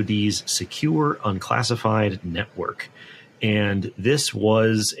on DoD's Secure Unclassified Network. And this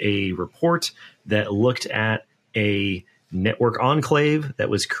was a report that looked at a network enclave that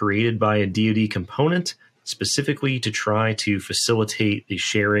was created by a DoD component specifically to try to facilitate the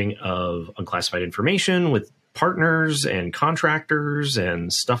sharing of unclassified information with partners and contractors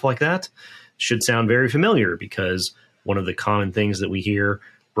and stuff like that. Should sound very familiar because one of the common things that we hear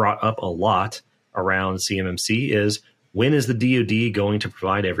brought up a lot around CMMC is, when is the DoD going to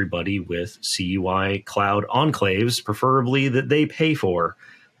provide everybody with CUI cloud enclaves, preferably that they pay for?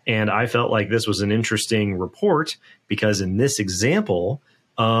 And I felt like this was an interesting report because in this example,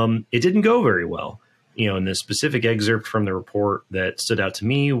 it didn't go very well. In the specific excerpt from the report that stood out to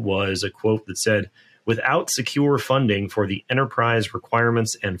me was a quote that said, "Without secure funding for the enterprise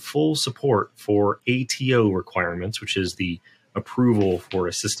requirements and full support for ATO requirements," which is the approval for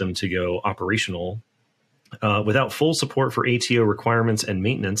a system to go operational, without full support for ATO requirements and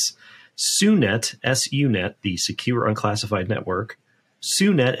maintenance, SUNET, the Secure Unclassified Network,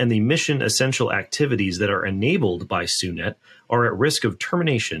 SUNET and the mission essential activities that are enabled by SUNET are at risk of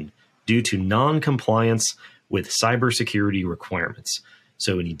termination due to non-compliance with cybersecurity requirements.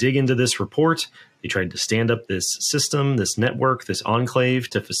 So when you dig into this report, they tried to stand up this system, this network, this enclave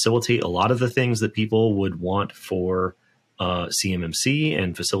to facilitate a lot of the things that people would want for CMMC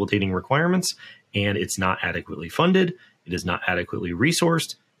and facilitating requirements. And it's not adequately funded. It is not adequately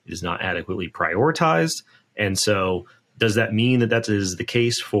resourced. It is not adequately prioritized. And so does that mean that that is the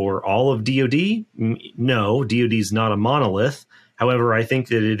case for all of DoD? No, DoD is not a monolith. However, I think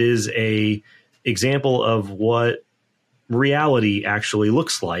that it is a example of what reality actually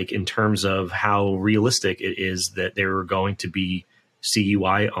looks like in terms of how realistic it is that there are going to be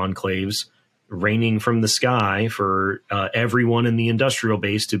CUI enclaves raining from the sky for everyone in the industrial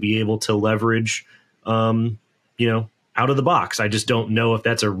base to be able to leverage, out of the box. I just don't know if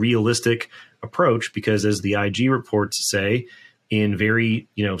that's a realistic approach because, as the IG reports say, in very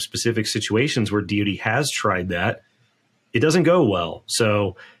specific situations where DoD has tried that, it doesn't go well.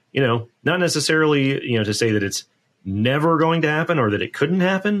 So, not necessarily to say that it's never going to happen or that it couldn't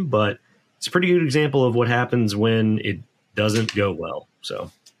happen, but it's a pretty good example of what happens when it doesn't go well.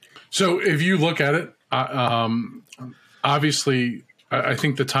 So if you look at it, obviously, I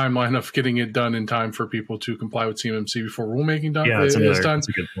think the timeline of getting it done in time for people to comply with CMMC before rulemaking done is done. That's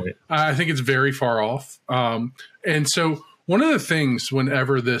a good point. I think it's very far off. And so one of the things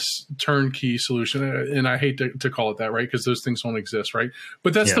whenever this turnkey solution, and I hate to call it that, right, because those things don't exist, right?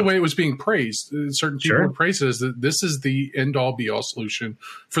 But that's the way it was being praised. Certain people would praise it as that this is the end-all, be-all solution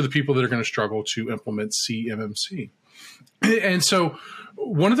for the people that are going to struggle to implement CMMC. And so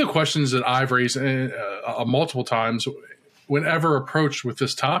one of the questions that I've raised multiple times whenever approached with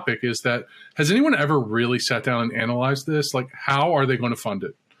this topic is that, has anyone ever really sat down and analyzed this? Like, how are they going to fund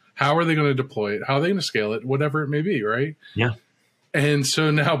it? How are they going to deploy it? How are they going to scale it? Whatever it may be, right? Yeah. And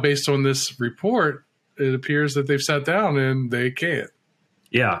so now, based on this report, it appears that they've sat down and they can't.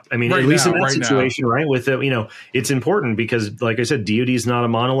 Yeah. I mean, at least in that situation, right? With it, it's important because, like I said, DoD is not a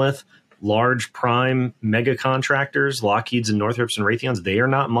monolith. Large prime mega contractors, Lockheed's and Northrop's and Raytheon's, they are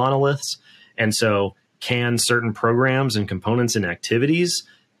not monoliths. And so can certain programs and components and activities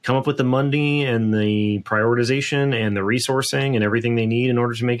come up with the money and the prioritization and the resourcing and everything they need in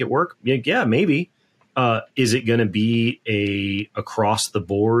order to make it work? Yeah, maybe. Is it going to be a across the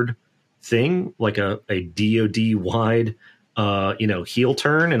board thing, like a DoD wide, heel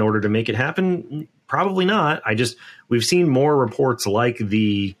turn in order to make it happen? Probably not. We've seen more reports like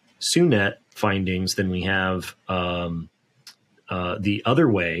the SUNET findings than we have the other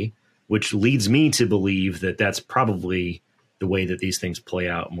way, which leads me to believe that that's probably the way that these things play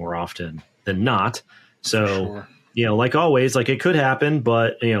out more often than not. So, like always, like it could happen,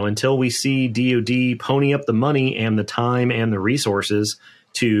 but until we see DoD pony up the money and the time and the resources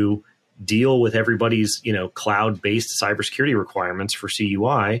to deal with everybody's, cloud-based cybersecurity requirements for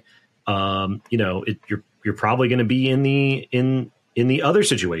CUI, you're probably going to be in the other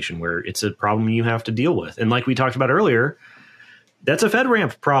situation where it's a problem you have to deal with. And like we talked about earlier, that's a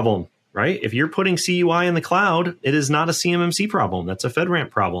FedRAMP problem. right? If you're putting CUI in the cloud, it is not a CMMC problem. That's a FedRAMP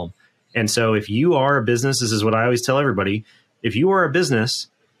problem. And so if you are a business, this is what I always tell everybody, if you are a business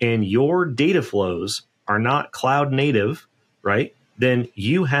and your data flows are not cloud native, right, then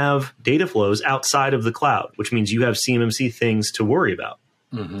you have data flows outside of the cloud, which means you have CMMC things to worry about.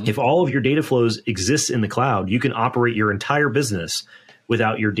 Mm-hmm. If all of your data flows exist in the cloud, you can operate your entire business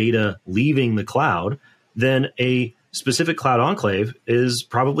without your data leaving the cloud, then a specific cloud enclave is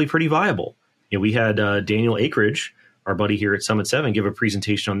probably pretty viable. You know, we had Daniel Akridge, our buddy here at Summit 7, give a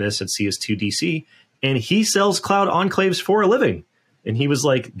presentation on this at CS2DC, and he sells cloud enclaves for a living. And he was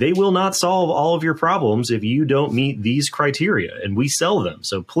like, they will not solve all of your problems if you don't meet these criteria, and we sell them.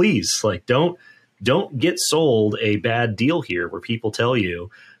 So please, like, don't get sold a bad deal here where people tell you,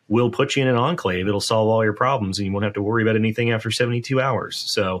 we'll put you in an enclave, it'll solve all your problems, and you won't have to worry about anything after 72 hours.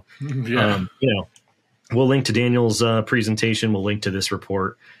 So, we'll link to Daniel's presentation. We'll link to this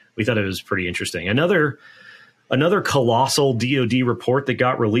report. We thought it was pretty interesting. Another colossal DoD report that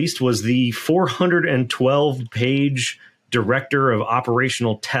got released was the 412-page Director of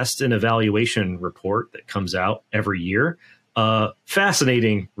Operational Test and Evaluation report that comes out every year.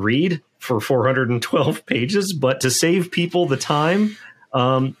 Fascinating read for 412 pages, but to save people the time,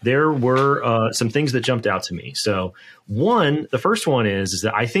 there were some things that jumped out to me. So the first one is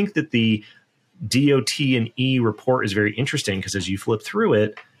that I think that the DOT and E report is very interesting because as you flip through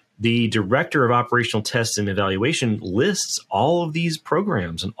it, the Director of Operational Test and Evaluation lists all of these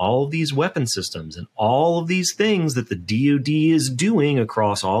programs and all of these weapon systems and all of these things that the DoD is doing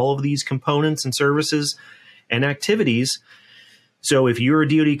across all of these components and services and activities. So if you're a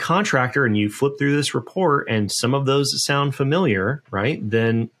DoD contractor and you flip through this report and some of those sound familiar, right,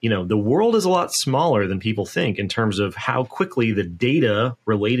 then, the world is a lot smaller than people think in terms of how quickly the data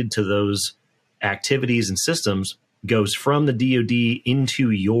related to those activities and systems goes from the DoD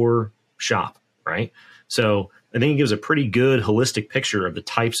into your shop, right? So I think it gives a pretty good holistic picture of the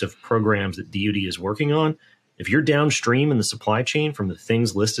types of programs that DoD is working on. If you're downstream in the supply chain from the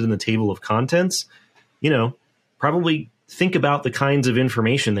things listed in the table of contents, probably think about the kinds of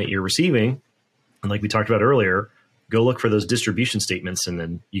information that you're receiving. And like we talked about earlier, go look for those distribution statements, and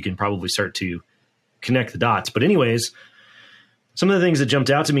then you can probably start to connect the dots. But anyways, some of the things that jumped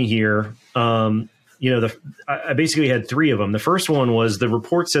out to me here, I basically had three of them. The first one was the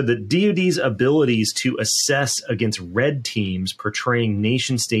report said that DoD's abilities to assess against red teams portraying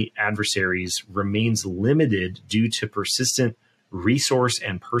nation-state adversaries remains limited due to persistent resource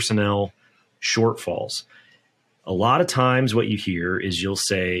and personnel shortfalls. A lot of times what you hear is you'll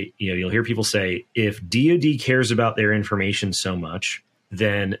hear people say, if DoD cares about their information so much,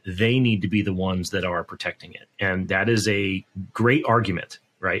 then they need to be the ones that are protecting it. And that is a great argument,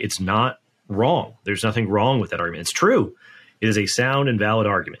 right? It's not wrong. There's nothing wrong with that argument. It's true. It is a sound and valid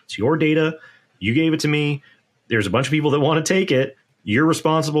argument. It's your data. You gave it to me. There's a bunch of people that want to take it. You're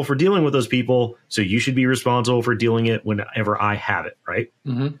responsible for dealing with those people. So you should be responsible for dealing it whenever I have it, right?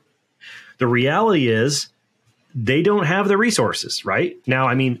 Mm-hmm. The reality is they don't have the resources, right? Now,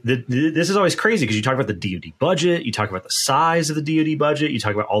 I mean, this is always crazy because you talk about the DoD budget, you talk about the size of the DoD budget, you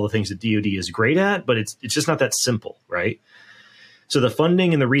talk about all the things that DoD is great at, but it's just not that simple, right? So the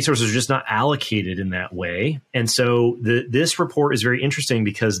funding and the resources are just not allocated in that way. And so this report is very interesting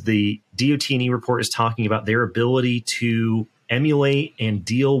because the DOT&E report is talking about their ability to emulate and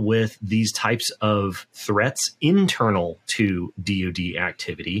deal with these types of threats internal to DoD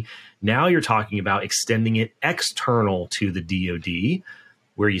activity. Now you're talking about extending it external to the DoD,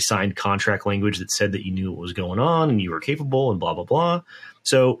 where you signed contract language that said that you knew what was going on and you were capable and blah, blah, blah.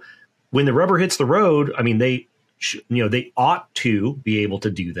 So when the rubber hits the road, I mean, they ought to be able to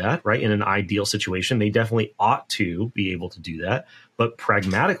do that, right? In an ideal situation, they definitely ought to be able to do that. But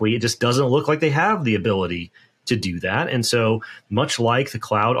pragmatically, it just doesn't look like they have the ability to do that. And so much like the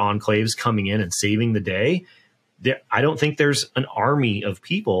cloud enclaves coming in and saving the day, I don't think there's an army of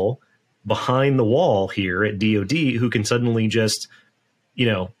people behind the wall here at DoD who can suddenly just,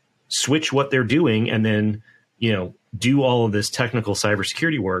 switch what they're doing and then, do all of this technical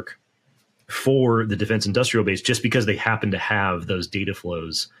cybersecurity work for the defense industrial base just because they happen to have those data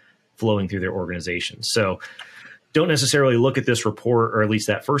flows flowing through their organization. So don't necessarily look at this report, or at least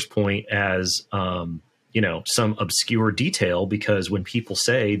that first point, as some obscure detail, because when people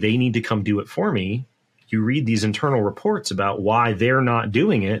say they need to come do it for me, you read these internal reports about why they're not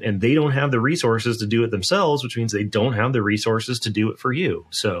doing it, and they don't have the resources to do it themselves, which means they don't have the resources to do it for you.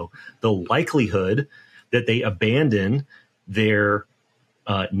 So the likelihood that they abandon their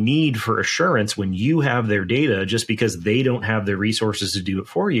need for assurance when you have their data just because they don't have the resources to do it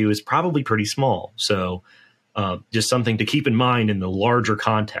for you is probably pretty small. So just something to keep in mind in the larger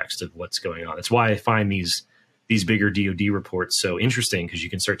context of what's going on. That's why I find these bigger DoD reports so interesting, because you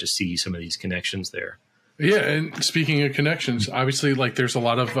can start to see some of these connections there. Yeah, and speaking of connections, obviously, like there's a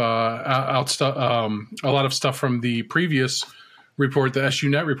lot of stuff from the previous report, the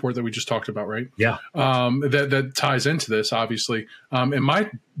SUNet report that we just talked about, right? Yeah. That ties into this, obviously. And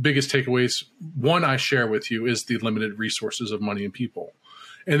my biggest takeaways, one I share with you, is the limited resources of money and people.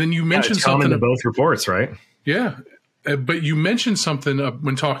 And then you mentioned it's common something to both reports, right? Yeah. But you mentioned something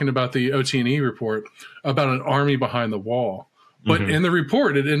when talking about the OT&E report about an army behind the wall. But in the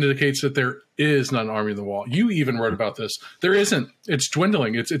report, it indicates that there is not an army in the wall. You even wrote about this. There isn't. It's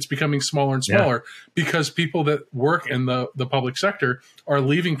dwindling. It's becoming smaller and smaller because people that work in the public sector are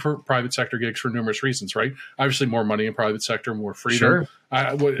leaving for private sector gigs for numerous reasons, right? Obviously, more money in private sector, more freedom. Sure.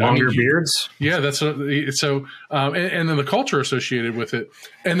 Longer beards. Yeah, that's so. And then the culture associated with it.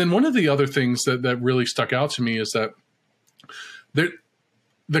 And then one of the other things that really stuck out to me is that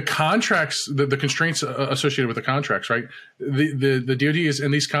the contracts, the constraints associated with the contracts, right? The DoD is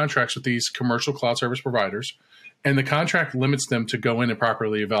in these contracts with these commercial cloud service providers, and the contract limits them to go in and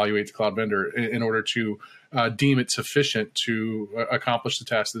properly evaluate the cloud vendor in order to deem it sufficient to accomplish the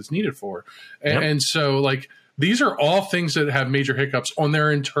task that it's needed for. And so, like, these are all things that have major hiccups on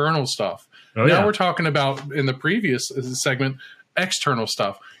their internal stuff. Now we're talking about, in the previous segment, external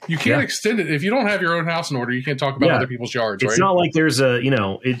stuff. You can't extend it. If you don't have your own house in order, you can't talk about other people's yards, It's not like there's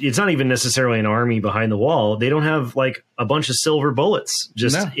it's not even necessarily an army behind the wall. They don't have like a bunch of silver bullets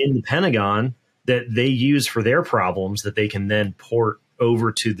just in the Pentagon that they use for their problems that they can then port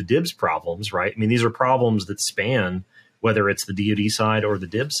over to the DIBS problems, right? I mean, these are problems that span whether it's the DoD side or the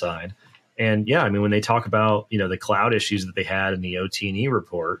DIBS side. And I mean, when they talk about, the cloud issues that they had in the OT&E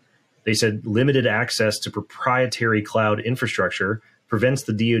report, they said limited access to proprietary cloud infrastructure prevents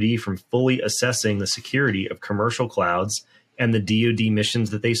the DoD from fully assessing the security of commercial clouds and the DoD missions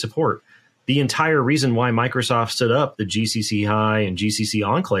that they support. The entire reason why Microsoft stood up the GCC High and GCC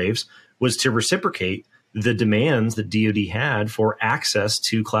enclaves was to reciprocate the demands that DoD had for access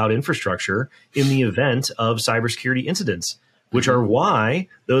to cloud infrastructure in the event of cybersecurity incidents, which are why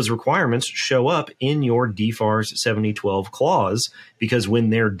those requirements show up in your DFARS 7012 clause, because when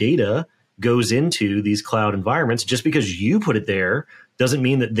their data goes into these cloud environments, just because you put it there doesn't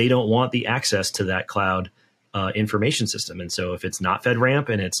mean that they don't want the access to that cloud information system. And so if it's not FedRAMP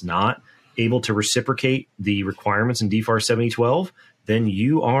and it's not able to reciprocate the requirements in DFARS 7012, then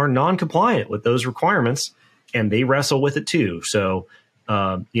you are non-compliant with those requirements, and they wrestle with it too. So,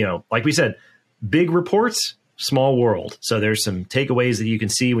 like we said, big reports, small world. So there's some takeaways that you can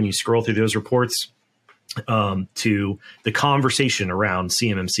see when you scroll through those reports to the conversation around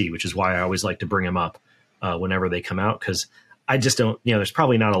CMMC, which is why I always like to bring them up whenever they come out, because I just don't, there's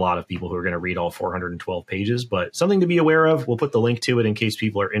probably not a lot of people who are going to read all 412 pages, but something to be aware of. We'll put the link to it in case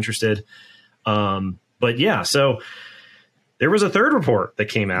people are interested. So there was a third report that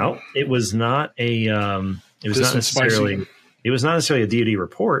came out. It was not necessarily a DoD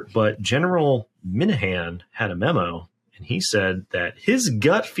report, but General Minahan had a memo, and he said that his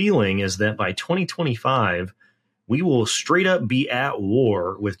gut feeling is that by 2025, we will straight up be at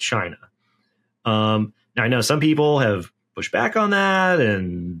war with China. Now, I know some people have pushed back on that,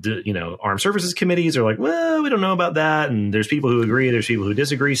 and armed services committees are like, well, we don't know about that. And there's people who agree, there's people who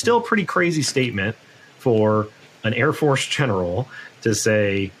disagree. Still a pretty crazy statement for an Air Force general to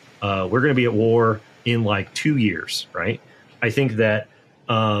say we're going to be at war in like 2 years, right? I think that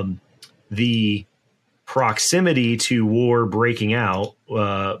the proximity to war breaking out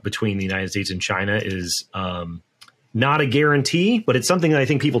between the United States and China is not a guarantee, but it's something that I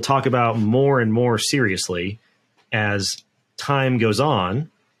think people talk about more and more seriously as time goes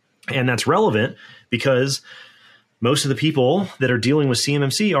on. And that's relevant because most of the people that are dealing with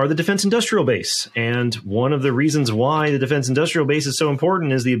CMMC are the Defense Industrial Base. And one of the reasons why the Defense Industrial Base is so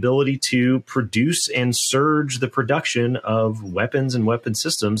important is the ability to produce and surge the production of weapons and weapon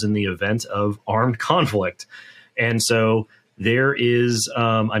systems in the event of armed conflict. And so there is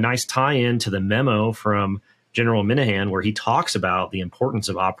a nice tie-in to the memo from General Minahan, where he talks about the importance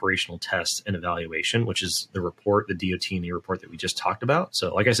of operational tests and evaluation, which is the report, the DOT&E report that we just talked about.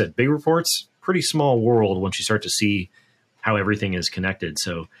 So like I said, big reports, pretty small world once you start to see how everything is connected.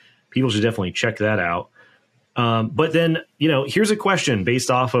 So people should definitely check that out. But then, here's a question based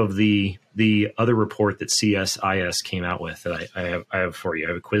off of the other report that CSIS came out with that I have for you. I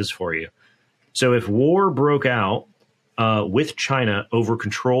have a quiz for you. So if war broke out with China over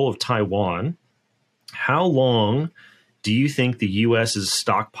control of Taiwan, how long do you think the U.S.'s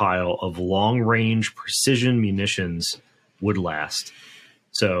stockpile of long-range precision munitions would last?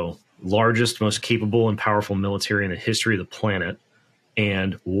 So largest, most capable and powerful military in the history of the planet,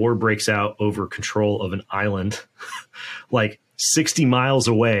 and war breaks out over control of an island like 60 miles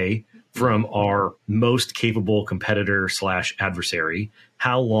away from our most capable competitor / adversary,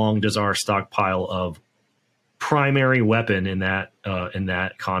 how long does our stockpile of primary weapon in that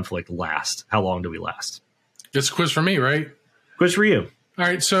conflict last? How long do we last? It's a quiz for me, right? Quiz for you. All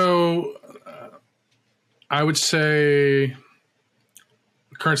right. So I would say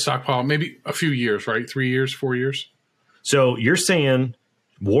current stockpile, maybe a few years, right? 3 years, 4 years. So you're saying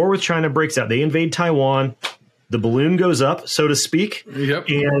war with China breaks out. They invade Taiwan. The balloon goes up, so to speak. Yep.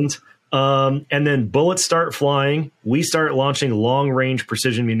 And then bullets start flying. We start launching long-range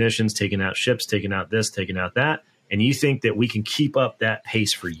precision munitions, taking out ships, taking out this, taking out that. And you think that we can keep up that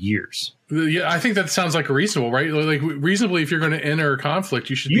pace for years? Yeah, I think that sounds like reasonable, right? Like reasonably, if you're going to enter a conflict,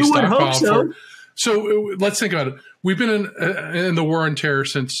 you should be stockpiled. You would hope so. So let's think about it. We've been in the war on terror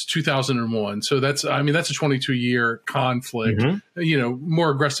since 2001. So that's a 22-year conflict. Mm-hmm. More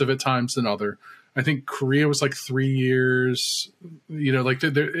aggressive at times than other. I think Korea was like 3 years.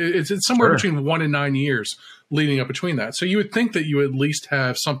 It's somewhere between 1 and 9 years leading up between that. So you would think that you at least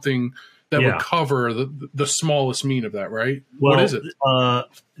have something that would cover the smallest mean of that, right? Well, what is it?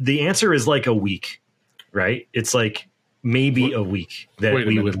 The answer is like a week, right? It's like maybe a week that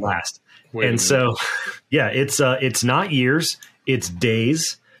we would last. And so, it's not years, it's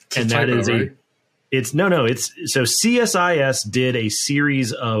days. And that is right? So CSIS did a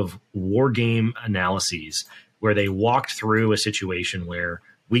series of war game analyses where they walked through a situation where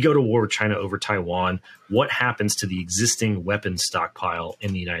we go to war with China over Taiwan. What happens to the existing weapons stockpile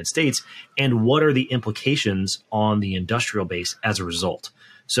in the United States? And what are the implications on the industrial base as a result?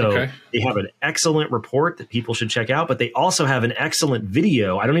 So they have an excellent report that people should check out, but they also have an excellent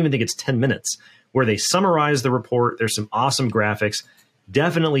video. I don't even think it's 10 minutes where they summarize the report. There's some awesome graphics.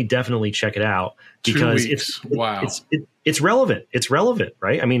 Definitely check it out because it's relevant. It's relevant,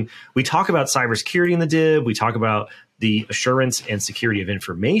 right? I mean, we talk about cybersecurity in the DIB. We talk about the assurance and security of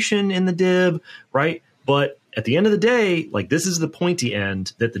information in the DIB, right? But at the end of the day, like this is the pointy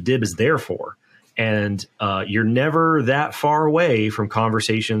end that the DIB is there for. And you're never that far away from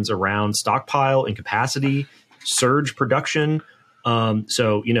conversations around stockpile and capacity, surge production.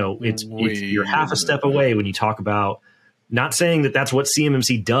 So, you're half a step away when you talk about, not saying that that's what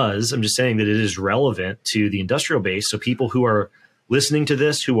CMMC does. I'm just saying that it is relevant to the industrial base. So people who are listening to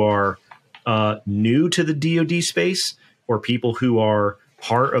this, who are new to the DoD space, or people who are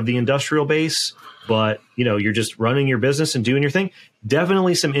part of the industrial base, but you're just running your business and doing your thing,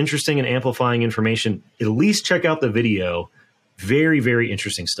 definitely some interesting and amplifying information. At least check out the video. Very, very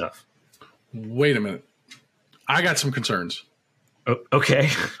interesting stuff. Wait a minute. I got some concerns. Oh, okay.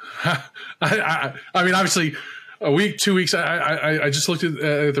 I mean, obviously, a week, 2 weeks. I just looked at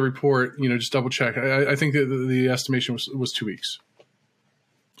the report. Just double check. I think that the estimation was 2 weeks.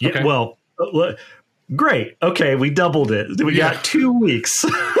 Yeah. Okay. Well, great. Okay, we doubled it. We got 2 weeks.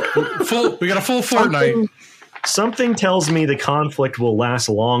 We got a full fortnight. Something tells me the conflict will last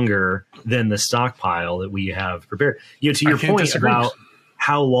longer than the stockpile that we have prepared. To your point about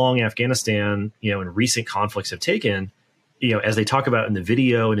how long Afghanistan, and recent conflicts have taken, as they talk about in the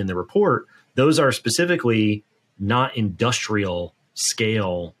video and in the report, those are specifically not industrial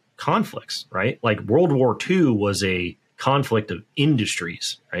scale conflicts, right? Like World War II was a conflict of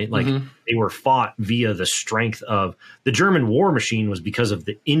industries, right? Like they were fought via the strength of the German war machine was because of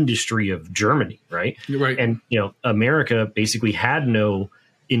the industry of Germany, right? Right. And, America basically had no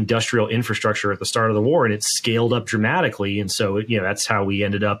industrial infrastructure at the start of the war, and it scaled up dramatically. And so, that's how we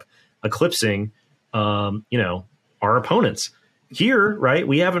ended up eclipsing, our opponents. Here, right,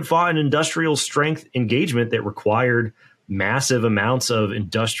 we haven't fought an industrial strength engagement that required massive amounts of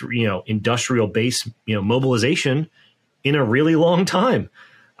industrial base, mobilization in a really long time,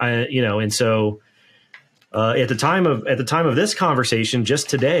 and so at the time of this conversation, just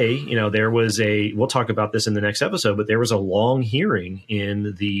today, there was we'll talk about this in the next episode, but there was a long hearing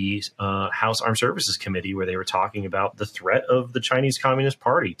in the House Armed Services Committee where they were talking about the threat of the Chinese Communist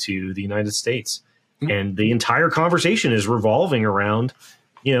Party to the United States. And the entire conversation is revolving around,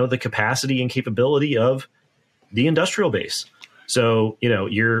 the capacity and capability of the industrial base. So,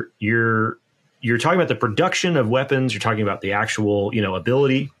 you're talking about the production of weapons. You're talking about the actual,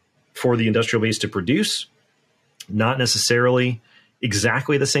 ability for the industrial base to produce. Not necessarily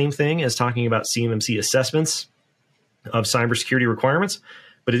exactly the same thing as talking about CMMC assessments of cybersecurity requirements,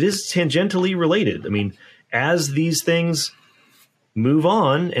 but it is tangentially related. I mean, as these things move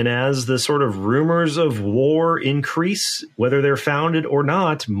on and as the sort of rumors of war increase, whether they're founded or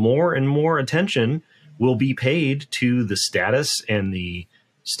not, more and more attention will be paid to the status and the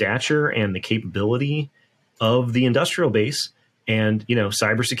stature and the capability of the industrial base. And,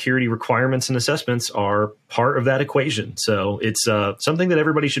 cybersecurity requirements and assessments are part of that equation. So it's something that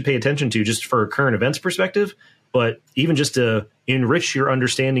everybody should pay attention to just for a current events perspective, but even just to enrich your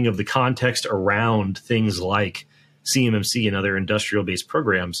understanding of the context around things like CMMC and other industrial-based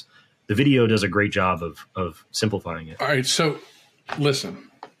programs. The video does a great job of simplifying it. All right. So listen,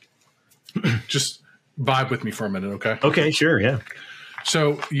 just vibe with me for a minute. Okay. Okay. Sure. Yeah.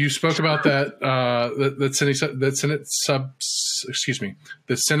 So you spoke about the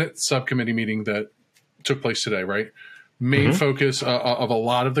Senate subcommittee meeting that took place today, right? Main focus of a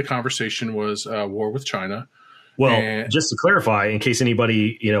lot of the conversation was war with China. Well, just to clarify, in case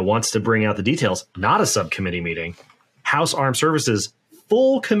anybody wants to bring out the details, not a subcommittee meeting. House Armed Services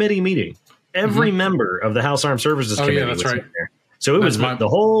full committee meeting. Every member of the House Armed Services committee was right there. So it was the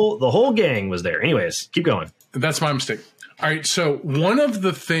whole gang was there. Anyways, keep going. That's my mistake. All right. So one of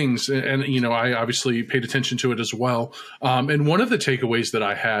the things, and I obviously paid attention to it as well. And one of the takeaways that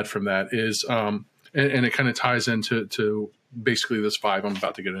I had from that is, and it kind of ties into basically this vibe I'm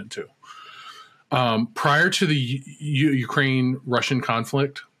about to get into. Prior to the Ukraine-Russian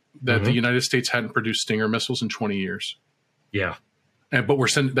conflict, that the United States hadn't produced Stinger missiles in 20 years. Yeah. But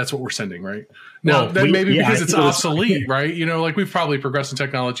that's what we're sending, right? Now, because it's obsolete, right? We've probably progressed in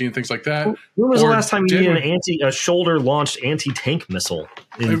technology and things like that. When was the last time you needed a shoulder-launched anti-tank missile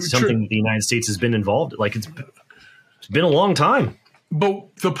in something the United States has been involved in? It's been a long time.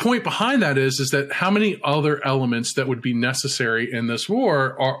 But the point behind that is that how many other elements that would be necessary in this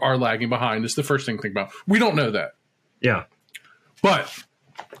war are lagging behind is the first thing to think about. We don't know that. Yeah. But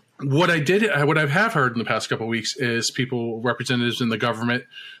what I have heard in the past couple of weeks is representatives in the government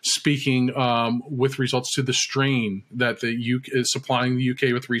speaking with results to the strain that the UK is supplying the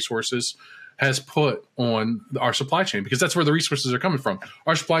UK with resources has put on our supply chain, because that's where the resources are coming from.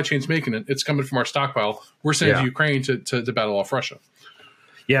 Our supply chain's making it. It's coming from our stockpile. We're sending to Ukraine to battle off Russia.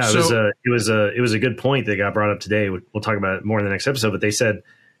 Yeah, it was a good point that got brought up today. We'll talk about it more in the next episode. But they said,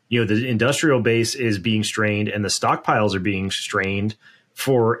 the industrial base is being strained and the stockpiles are being strained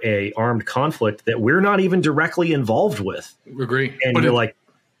for a armed conflict that we're not even directly involved with. Agree. And you're like,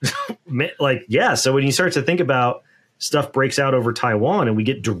 yeah. So when you start to think about stuff breaks out over Taiwan and we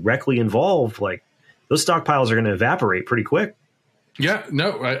get directly involved, those stockpiles are going to evaporate pretty quick. Yeah,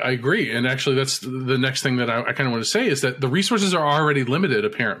 no, I agree. And actually, that's the next thing that I kind of want to say is that the resources are already limited,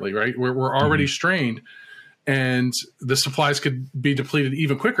 apparently, right? We're already strained, and the supplies could be depleted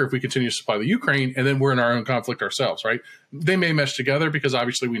even quicker if we continue to supply the Ukraine, and then we're in our own conflict ourselves, right? They may mesh together because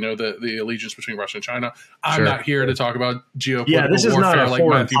obviously we know the allegiance between Russia and China. I'm not here to talk about geopolitical this is warfare not a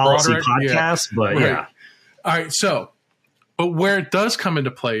foreign policy podcast, but right. All right, but where it does come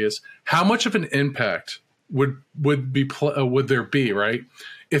into play is how much of an impact would there be, right,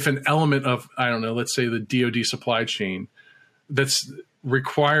 if an element of, I don't know, let's say the DoD supply chain that's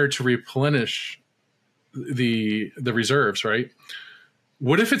required to replenish the reserves, right?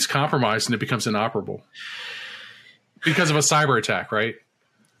 What if it's compromised and it becomes inoperable because of a cyber attack, right?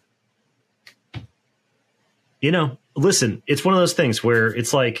 Listen, it's one of those things where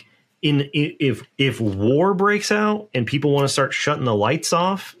it's like, if war breaks out and people want to start shutting the lights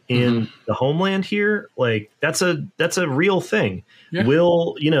off in the homeland here, that's a real thing. Yeah.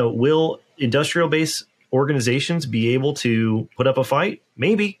 Will industrial base organizations be able to put up a fight?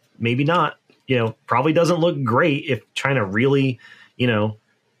 Maybe not. Probably doesn't look great if China really, doesn't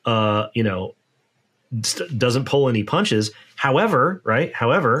pull any punches. However,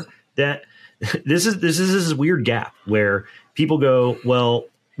 that this is this weird gap where people go, well,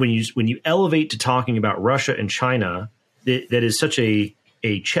 when you elevate to talking about Russia and China, that is such a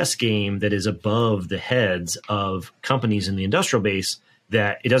chess game that is above the heads of companies in the industrial base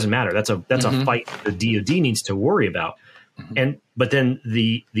that it doesn't matter. That's a fight the DoD needs to worry about. But then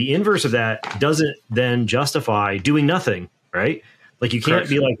the inverse of that doesn't then justify doing nothing, right? You can't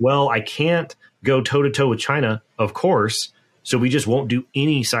be like, well, I can't go toe to toe with China, of course, so we just won't do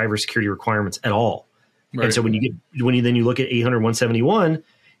any cybersecurity requirements at all. Right. And so when you look at 800-171,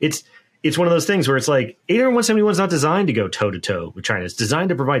 it's one of those things where it's like 800-171 is not designed to go toe to toe with China. It's designed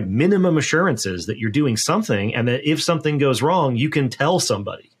to provide minimum assurances that you're doing something, and that if something goes wrong, you can tell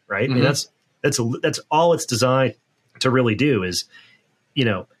somebody, right? I mean, that's all it's designed to really do is,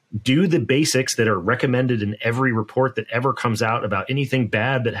 do the basics that are recommended in every report that ever comes out about anything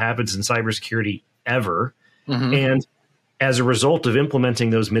bad that happens in cybersecurity ever. And as a result of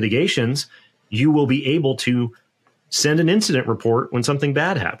implementing those mitigations, you will be able to send an incident report when something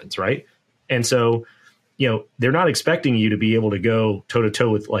bad happens, right? And so, they're not expecting you to be able to go toe to toe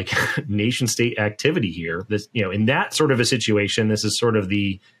with like nation state activity here. This, in that sort of a situation, this is sort of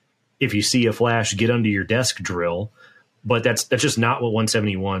the, if you see a flash, get under your desk drill. But that's just not what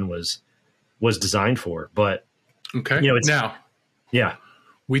 171 was designed for. But okay, now, yeah,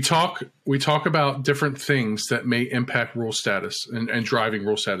 we talk about different things that may impact rule status and driving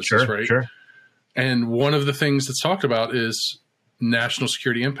rule statuses, right? Sure. And one of the things that's talked about is national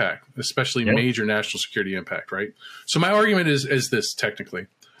security impact, especially major national security impact, right? So my argument is this technically.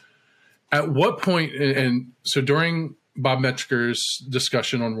 At what point, and so during Bob Metzger's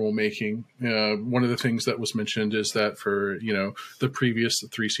discussion on rulemaking, one of the things that was mentioned is that for, the previous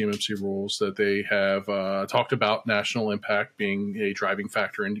 3 CMMC rules that they have talked about national impact being a driving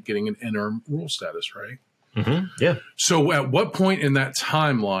factor into getting an interim rule status, right? Mm-hmm. Yeah. So at what point in that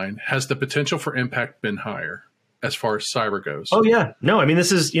timeline has the potential for impact been higher as far as cyber goes? Oh, yeah. No, I mean,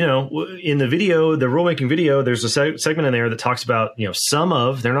 this is, in the video, the rulemaking video, there's a segment in there that talks about, some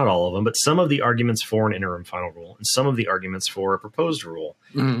of, they're not all of them, but some of the arguments for an interim final rule and some of the arguments for a proposed rule.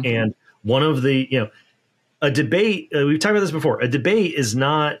 Mm-hmm. And one of the, a debate, we've talked about this before, a debate is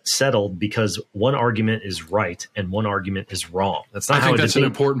not settled because one argument is right and one argument is wrong. That's not I think that's an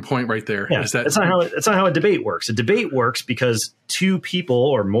important point right there. Yeah, that's not how a debate works. A debate works because 2 people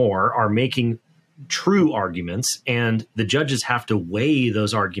or more are making true arguments, and the judges have to weigh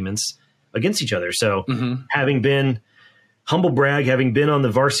those arguments against each other. So having been, humble brag, having been on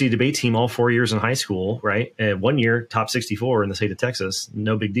the varsity debate team all 4 years in high school, right? 1 year, top 64 in the state of Texas,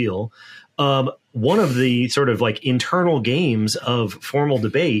 no big deal. One of the sort of like internal games of formal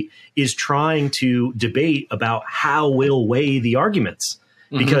debate is trying to debate about how we'll weigh the arguments,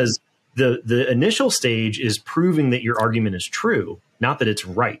 because the initial stage is proving that your argument is true, not that it's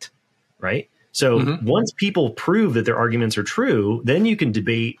right. So once people prove that their arguments are true, then you can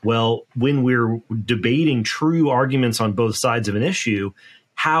debate, well, when we're debating true arguments on both sides of an issue,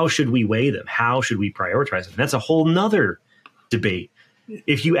 how should we weigh them? How should we prioritize them? That's a whole nother debate.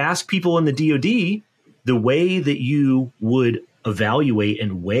 If you ask people in the DoD, the way that you would evaluate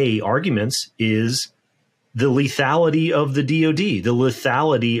and weigh arguments is the lethality of the DoD, the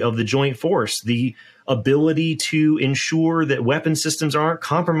lethality of the joint force, the ability to ensure that weapon systems aren't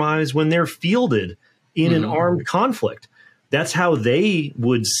compromised when they're fielded in an armed conflict. That's how they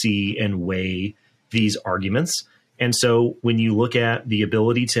would see and weigh these arguments. And so when you look at the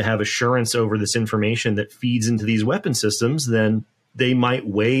ability to have assurance over this information that feeds into these weapon systems, then they might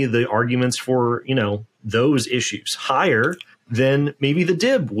weigh the arguments for, those issues higher than maybe the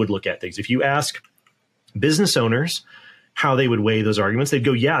DIB would look at things. If you ask business owners how they would weigh those arguments, they'd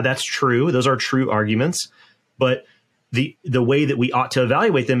go, yeah, that's true. Those are true arguments. But the way that we ought to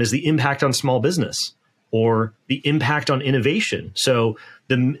evaluate them is the impact on small business or the impact on innovation. So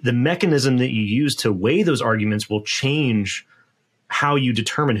the mechanism that you use to weigh those arguments will change how you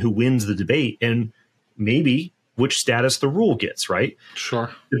determine who wins the debate and maybe which status the rule gets, right? Sure.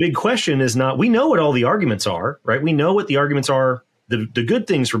 The big question is not, we know what all the arguments are, right? We know what the arguments are. The good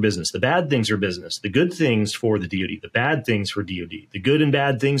things for business, the bad things for business, the good things for the DoD, the bad things for DoD, the good and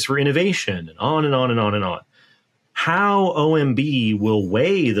bad things for innovation, and on and on and on and on. How OMB will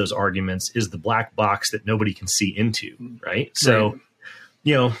weigh those arguments is the black box that nobody can see into, right? So,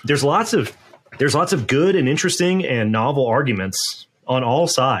 there's lots of good and interesting and novel arguments on all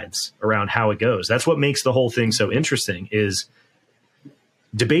sides around how it goes. That's what makes the whole thing so interesting. Is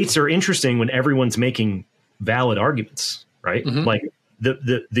debates are interesting when everyone's making valid arguments. Right. Like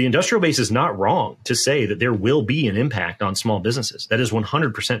the industrial base is not wrong to say that there will be an impact on small businesses. That is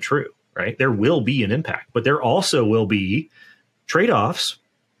 100% true. Right. There will be an impact, but there also will be trade-offs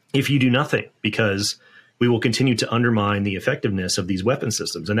if you do nothing, because we will continue to undermine the effectiveness of these weapon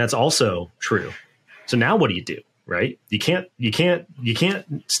systems. And that's also true. So now what do you do? Right. You can't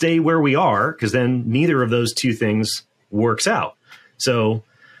stay where we are, because then neither of those two things works out. So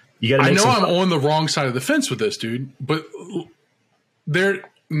I know I'm on the wrong side of the fence with this, dude, but there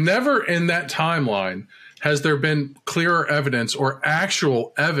never in that timeline has there been clearer evidence or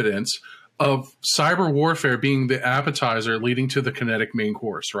actual evidence of cyber warfare being the appetizer leading to the kinetic main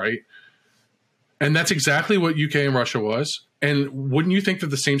course, right? And that's exactly what UK and Russia was. And wouldn't you think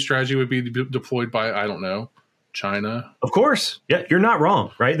that the same strategy would be deployed by, I don't know, China? Of course. Yeah, you're not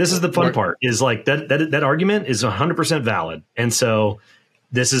wrong, right? This is the fun part, is like that argument is 100% valid. And so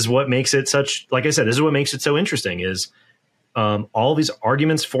this is what makes it such, like I said, this is what makes it so interesting is all these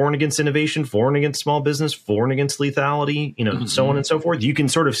arguments for and against innovation, for and against small business, for and against lethality, so on and so forth. You can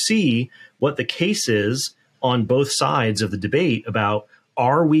sort of see what the case is on both sides of the debate about,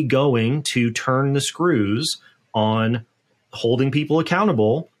 are we going to turn the screws on holding people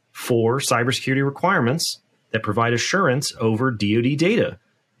accountable for cybersecurity requirements that provide assurance over DoD data,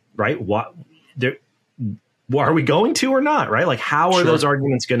 right? Are we going to or not, right? Like, how are those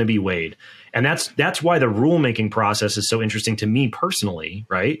arguments going to be weighed? And that's why the rulemaking process is so interesting to me personally,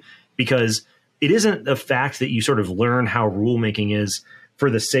 right? Because it isn't the fact that you sort of learn how rulemaking is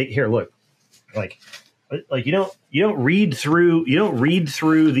for the sake. Here, look, like you don't read through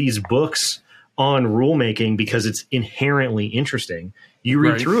these books on rulemaking because it's inherently interesting. You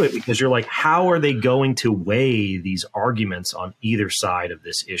read through it because you're like, how are they going to weigh these arguments on either side of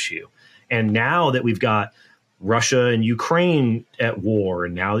this issue? And now that we've got Russia and Ukraine at war,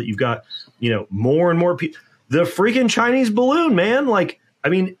 and now that you've got, more and more people, the freaking Chinese balloon, man, like, I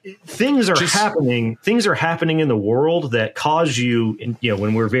mean, things are happening in the world that cause you,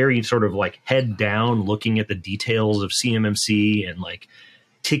 when we're very sort of like head down looking at the details of CMMC and like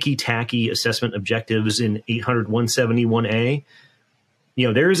ticky-tacky assessment objectives in 800-171A,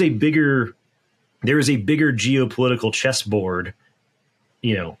 there is a bigger geopolitical chessboard,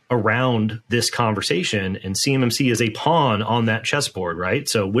 around this conversation, and CMMC is a pawn on that chessboard, right?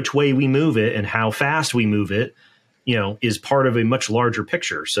 So which way we move it and how fast we move it, is part of a much larger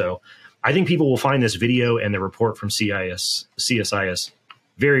picture. So I think people will find this video and the report from CSIS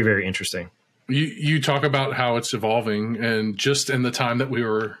very, very interesting. You talk about how it's evolving, and just in the time that we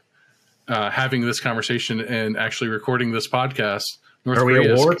were having this conversation and actually recording this podcast, Are we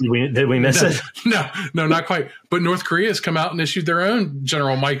at war? Did we miss it? No, not quite. But North Korea has come out and issued their own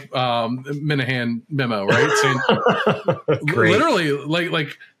General Mike Minahan memo, right? Saying literally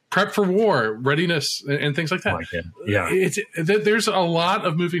like prep for war, readiness, and things like that. Like it. Yeah, there's a lot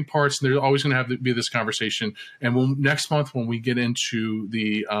of moving parts, and there's always going to have to be this conversation. And next month, when we get into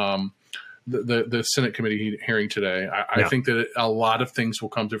the Senate committee hearing today, I think that a lot of things will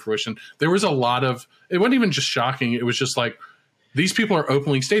come to fruition. There was a lot of, it wasn't even just shocking. It was just like, these people are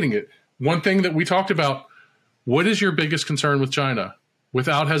openly stating it. One thing that we talked about, what is your biggest concern with China?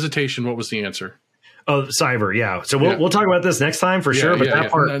 Without hesitation, what was the answer? Oh, cyber, yeah. So we'll talk about this next time for sure. But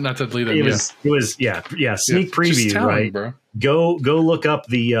that part, not to lead in, it was sneak preview, right? Bro. Go look up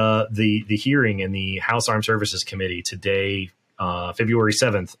the hearing in the House Armed Services Committee today, February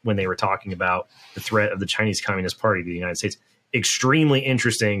 7th, when they were talking about the threat of the Chinese Communist Party to the United States. Extremely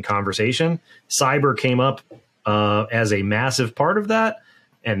interesting conversation. Cyber came up as a massive part of that,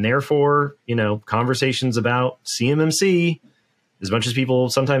 and therefore, conversations about CMMC, as much as people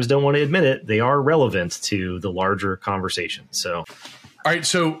sometimes don't want to admit it, they are relevant to the larger conversation. So, all right.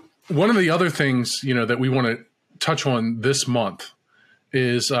 So one of the other things, that we want to touch on this month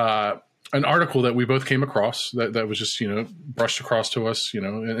is an article that we both came across that was just, brushed across to us,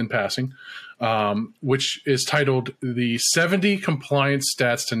 in passing, which is titled "The 70 Compliance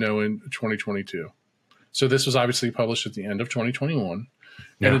Stats to Know in 2022." So this was obviously published at the end of 2021.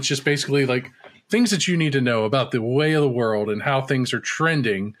 And it's just basically like things that you need to know about the way of the world and how things are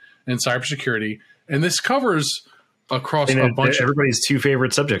trending in cybersecurity. And this covers across a bunch of everybody's two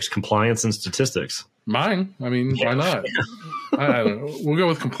favorite subjects, compliance and statistics. Mine. I mean, why not? I don't know. We'll go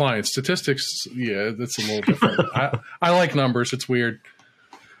with compliance. Statistics, yeah, that's a little different. I like numbers. It's weird.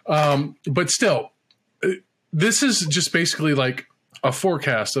 But still, this is just basically like a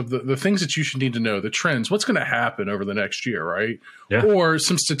forecast of the things that you should need to know, the trends, what's going to happen over the next year, right? Yeah. Or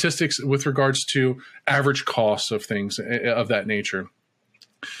some statistics with regards to average costs of things of that nature.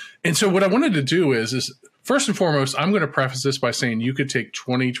 And so what I wanted to do is first and foremost, I'm going to preface this by saying you could take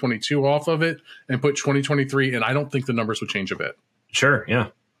 2022 off of it and put 2023, and I don't think the numbers would change a bit. Sure, yeah.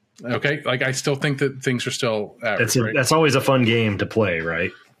 Okay? Like, I still think that things are still average, right? That's always a fun game to play,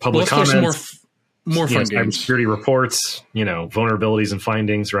 right? Public comments. More fun games. Cybersecurity reports, vulnerabilities and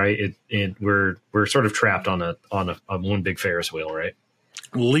findings, right? We're sort of trapped on a one big Ferris wheel, right?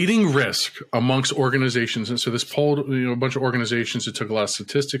 Leading risk amongst organizations. And so this polled, a bunch of organizations. It took a lot of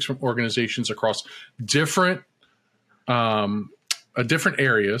statistics from organizations across different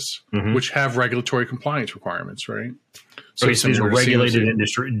areas, which have regulatory compliance requirements, right? So these are regulated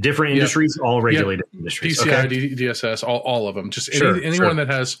industry, different industries, all regulated industries. PCI, DSS, all of them. Just anyone that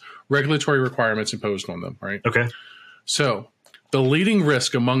has regulatory requirements imposed on them, right? Okay. So the leading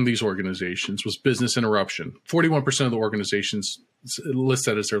risk among these organizations was business interruption. 41% of the organizations list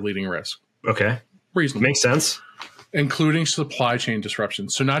that as their leading risk. Okay. Reasonable. Makes sense. Including supply chain disruption.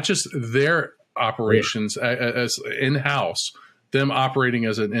 So not just their operations as in-house, them operating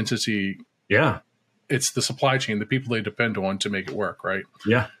as an entity. Yeah. It's the supply chain, the people they depend on to make it work, right?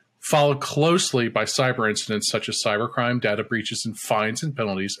 Yeah. Followed closely by cyber incidents such as cybercrime, data breaches, and fines and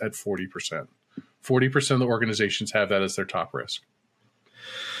penalties at 40%. 40% of the organizations have that as their top risk.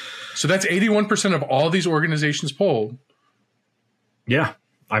 So that's 81% of all these organizations polled. Yeah.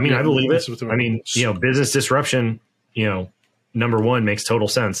 I mean, I believe it. I mean, business disruption, number one makes total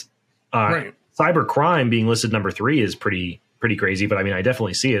sense. Right. Cyber crime being listed number 3 is pretty crazy, but I mean, I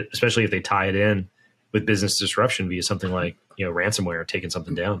definitely see it, especially if they tie it in with business disruption via something like, ransomware, taking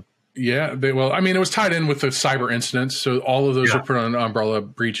something down. Yeah. It was tied in with the cyber incidents. So all of those are put on an umbrella: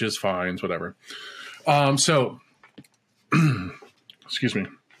 breaches, fines, whatever. Excuse me.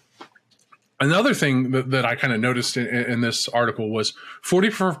 Another thing that I kind of noticed in this article was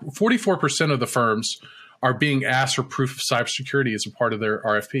 44% of the firms are being asked for proof of cybersecurity as a part of their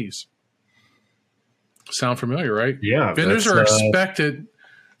RFPs. Sound familiar, right? Yeah. Vendors are expecting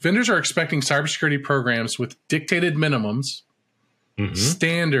cybersecurity programs with dictated minimums,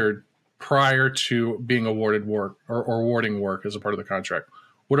 standard, prior to being awarded work or awarding work as a part of the contract.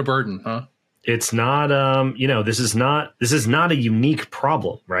 What a burden, huh? It's not, this is not a unique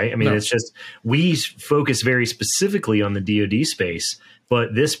problem, right? I mean, It's just, we focus very specifically on the DoD space,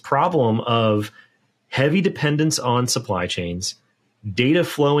 but this problem of heavy dependence on supply chains, data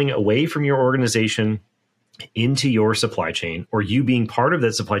flowing away from your organization into your supply chain, or you being part of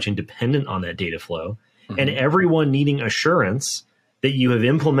that supply chain dependent on that data flow, and everyone needing assurance that you have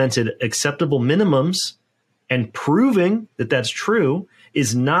implemented acceptable minimums and proving that that's true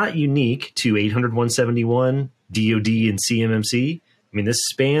is not unique to 800-171, DoD, and CMMC. I mean, this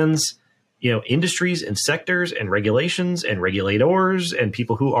spans, industries and sectors and regulations and regulators and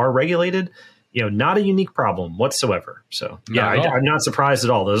people who are regulated. Not a unique problem whatsoever. So, I'm not surprised at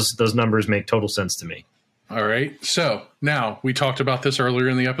all. Those numbers make total sense to me. All right. So now we talked about this earlier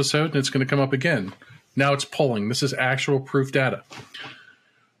in the episode, and it's going to come up again. Now it's polling. This is actual proof data.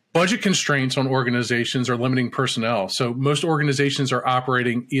 Budget constraints on organizations are limiting personnel. So most organizations are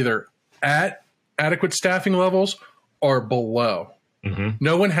operating either at adequate staffing levels or below.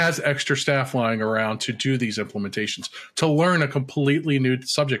 No one has extra staff lying around to do these implementations, to learn a completely new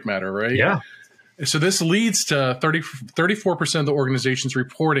subject matter, right? Yeah. So this leads to 34% of the organizations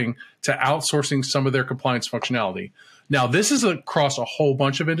reporting to outsourcing some of their compliance functionality. Now, this is across a whole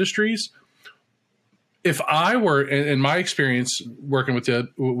bunch of industries. If I were, in my experience working with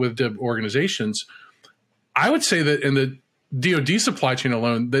the organizations, I would say that in the DoD supply chain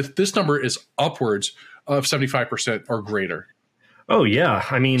alone, that this number is upwards of 75% or greater. Oh, yeah.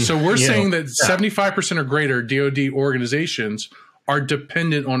 I mean, so we're saying that 75% or greater DoD organizations are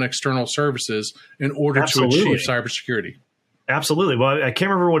dependent on external services in order to achieve cybersecurity. Absolutely. Well, I can't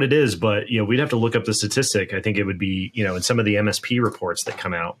remember what it is, but we'd have to look up the statistic. I think it would be, in some of the MSP reports that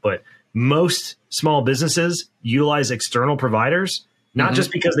come out. But most small businesses utilize external providers, not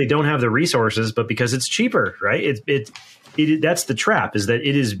just because they don't have the resources, but because it's cheaper, right? That's the trap, is that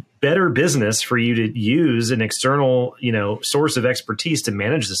it is better business for you to use an external, source of expertise to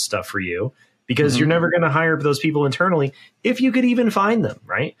manage this stuff for you, because you're never going to hire those people internally if you could even find them,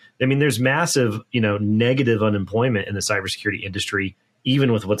 right? I mean, there's massive, negative unemployment in the cybersecurity industry,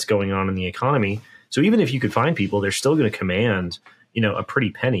 even with what's going on in the economy. So even if you could find people, they're still going to command, a pretty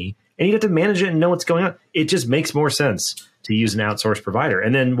penny, and you have to manage it and know what's going on. It just makes more sense to use an outsourced provider.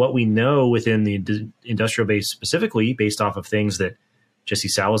 And then what we know within the industrial base specifically, based off of things that Jesse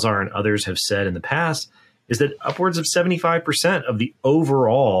Salazar and others have said in the past, is that upwards of 75% of the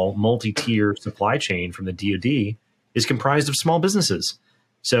overall multi-tier supply chain from the DoD is comprised of small businesses.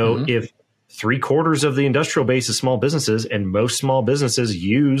 So if 3/4 of the industrial base is small businesses, and most small businesses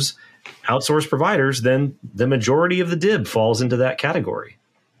use outsourced providers, then the majority of the DIB falls into that category.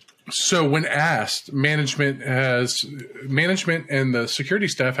 So when asked, management and the security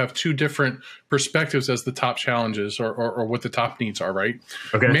staff have two different perspectives as the top challenges or what the top needs are, right?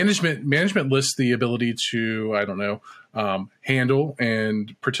 Okay. Management lists the ability to, handle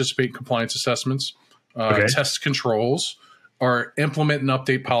and participate in compliance assessments, test controls, or implement and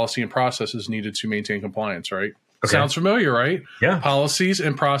update policy and processes needed to maintain compliance, right? Okay. Sounds familiar, right? Yeah. Policies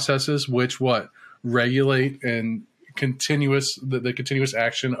and processes which regulate and the continuous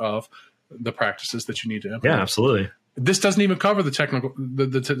action of the practices that you need to implement. Yeah, absolutely. This doesn't even cover the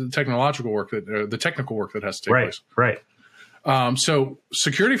technological work the technical work that has to take place. Right. So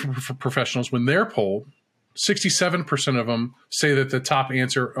security professionals, when they're polled, 67% of them say that the top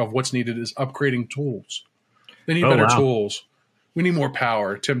answer of what's needed is upgrading tools. They need better tools. We need more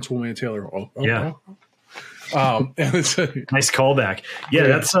power. Tim Toolman Taylor. Nice callback.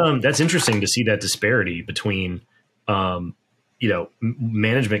 Yeah, that's interesting to see that disparity between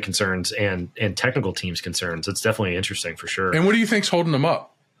management concerns and technical teams concerns. It's definitely interesting for sure. And what do you think's holding them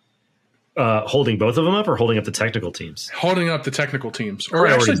up? Holding both of them up, or holding up the technical teams? Holding up the technical teams, or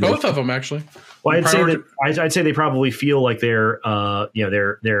actually both of them. Actually, well, I'd say they probably feel like they're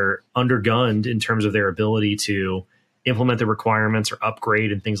they're undergunned in terms of their ability to implement the requirements or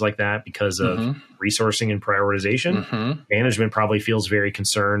upgrade and things like that because of resourcing and prioritization. Management probably feels very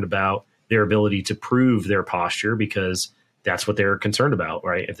concerned about their ability to prove their posture because that's what they're concerned about,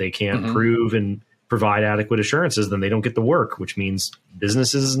 right? If they can't prove and provide adequate assurances, then they don't get the work, which means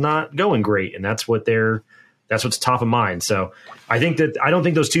business is not going great. And that's what's top of mind. So I don't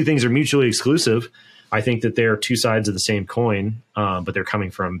think those two things are mutually exclusive. I think that they're two sides of the same coin, but they're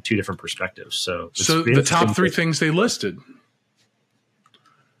coming from two different perspectives. So the top three things they listed: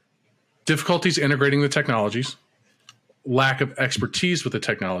 difficulties integrating the technologies, lack of expertise with the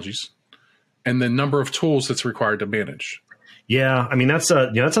technologies, and the number of tools that's required to manage. Yeah, I mean that's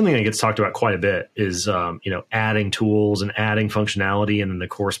something that gets talked about quite a bit is adding tools and adding functionality and then the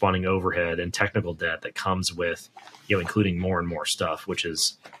corresponding overhead and technical debt that comes with including more and more stuff, which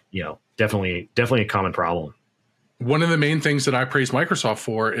is definitely a common problem. One of the main things that I praise Microsoft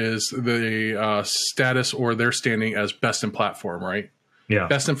for is the status or their standing as best in platform, right? Yeah,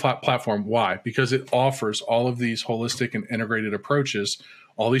 best in platform. Why? Because it offers all of these holistic and integrated approaches.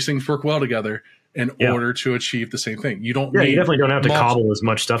 All these things work well together in order to achieve the same thing. You definitely don't have to cobble as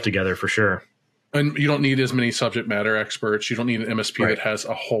much stuff together for sure. And you don't need as many subject matter experts. You don't need an MSP that has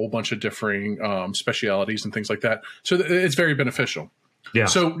a whole bunch of differing specialities and things like that. So it's very beneficial. Yeah.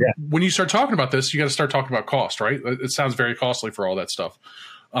 So when you start talking about this, you got to start talking about cost, right? It sounds very costly for all that stuff.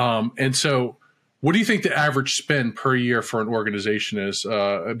 And so what do you think the average spend per year for an organization is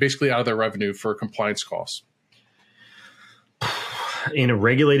basically out of their revenue for compliance costs? In a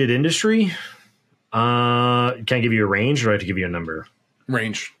regulated industry, can I give you a range or do I have to give you a number?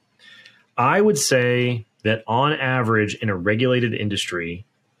 Range. I would say that on average in a regulated industry,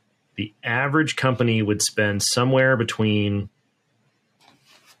 the average company would spend somewhere between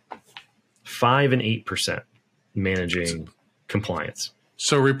 5 and 8% managing compliance.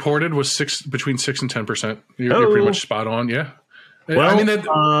 So reported was between 6 and 10%. You're pretty much spot on. Yeah. Well, I mean,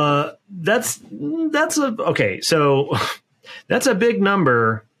 so that's a big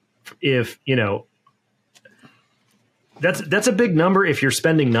number. If that's a big number if you're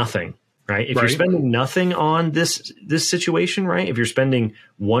spending nothing, right? If you're spending nothing on this situation, right? If you're spending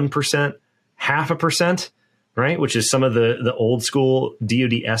 1%, 0.5%, right? Which is some of the old school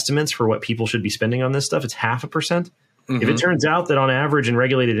DoD estimates for what people should be spending on this stuff. It's 0.5%. If it turns out that on average in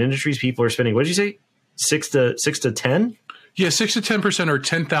regulated industries, people are spending, what did you say? 6 to 10? Yeah, 6 to 10% or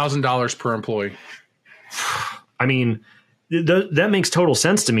 $10,000 per employee. I mean, that makes total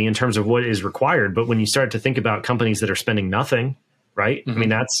sense to me in terms of what is required. But when you start to think about companies that are spending nothing, right? I mean,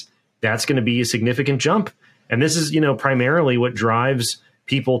 that's going to be a significant jump. And this is, primarily what drives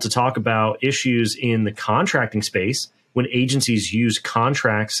people to talk about issues in the contracting space when agencies use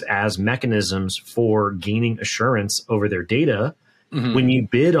contracts as mechanisms for gaining assurance over their data. When you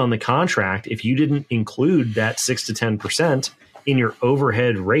bid on the contract, if you didn't include that 6 to 10% in your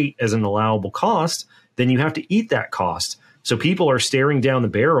overhead rate as an allowable cost, then you have to eat that cost. So people are staring down the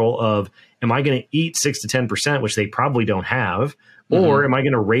barrel of, am I going to eat 6 to 10%, which they probably don't have, or am I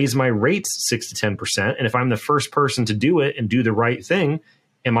going to raise my rates 6 to 10%? And if I'm the first person to do it and do the right thing,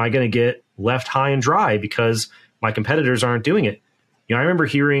 am I going to get left high and dry because my competitors aren't doing it? I remember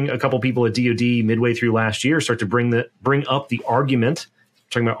hearing a couple people at DoD midway through last year start to bring up the argument,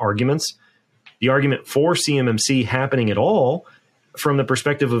 talking about arguments, the argument for CMMC happening at all from the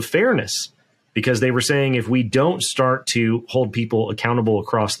perspective of fairness, because they were saying if we don't start to hold people accountable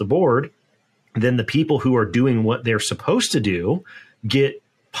across the board, then the people who are doing what they're supposed to do get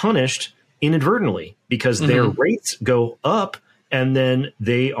punished inadvertently because their rates go up. And then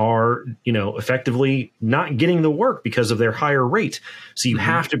they are, effectively not getting the work because of their higher rate. So you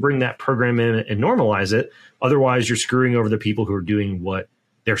have to bring that program in and normalize it. Otherwise, you're screwing over the people who are doing what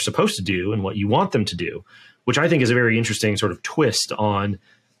they're supposed to do and what you want them to do, which I think is a very interesting sort of twist on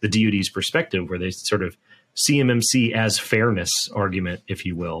the DoD's perspective, where they sort of CMMC as fairness argument, if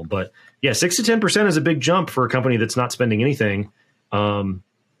you will. But yeah, 6 to 10% is a big jump for a company that's not spending anything.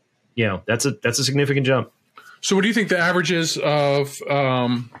 That's a significant jump. So what do you think the average is of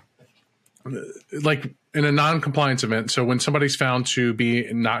like in a non-compliance event? So when somebody's found to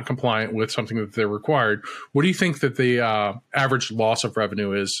be not compliant with something that they're required, what do you think that the average loss of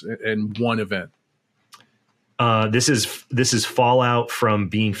revenue is in one event? This is fallout from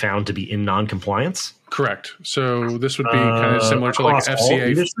being found to be in non-compliance? Correct. So this would be kind of similar to like FCA.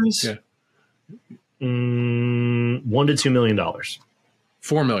 Industries? Yeah. $1 to $2 million.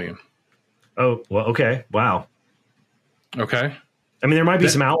 $4 million. Oh, well, okay. Wow. Okay. I mean, there might be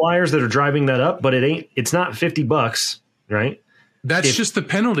some outliers that are driving that up, but it's not $50, right? That's just the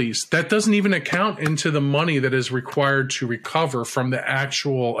penalties. That doesn't even account into the money that is required to recover from the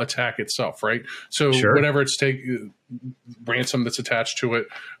actual attack itself, right? So whatever it's ransom that's attached to it,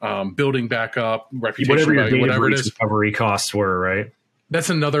 building back up, reputation value, whatever it is. Recovery costs were, right? That's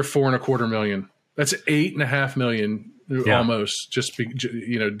another $4.25 million. That's $8.5 million. Almost just dealing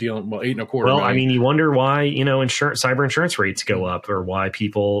 $8.25 million. I mean, you wonder why cyber insurance rates go up, or why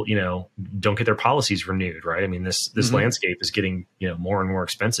people don't get their policies renewed, right? I mean, this landscape is getting more and more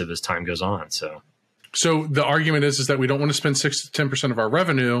expensive as time goes on. So the argument is that we don't want to spend 6 to 10% of our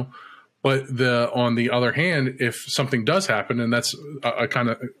revenue, but on the other hand, if something does happen, and that's a kind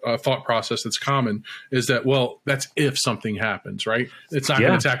of a thought process that's common, is that, well, that's if something happens, right? It's not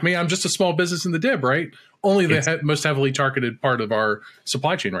going to attack me. I'm just a small business in the DIB, right? Only the most heavily targeted part of our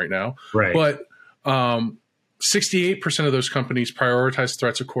supply chain right now. Right. But 68% of those companies prioritize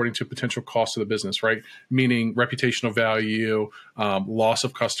threats according to potential cost of the business, right? Meaning reputational value, loss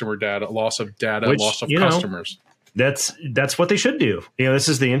of customer data, loss of loss of customers. That's what they should do. This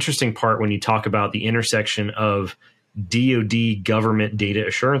is the interesting part when you talk about the intersection of DoD government data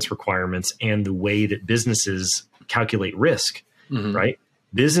assurance requirements and the way that businesses calculate risk, right?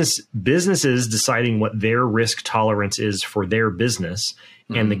 Businesses deciding what their risk tolerance is for their business,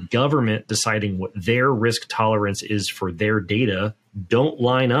 and the government deciding what their risk tolerance is for their data don't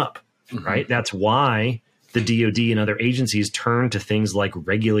line up, right? That's why the DoD and other agencies turn to things like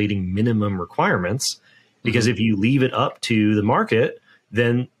regulating minimum requirements, because if you leave it up to the market,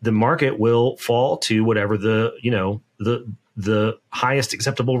 then the market will fall to whatever the highest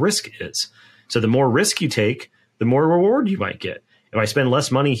acceptable risk is. So the more risk you take, the more reward you might get. If I spend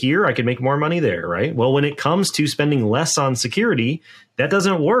less money here, I can make more money there, right? Well, when it comes to spending less on security, that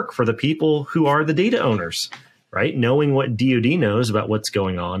doesn't work for the people who are the data owners, right? Knowing what DoD knows about what's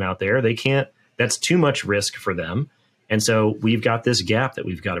going on out there, they can't, that's too much risk for them. And so we've got this gap that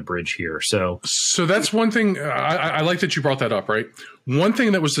we've got to bridge here. So that's one thing. I like that you brought that up, right? One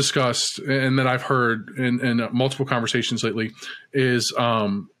thing that was discussed and that I've heard in multiple conversations lately is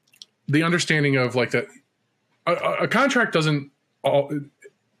the understanding of like that a contract doesn't,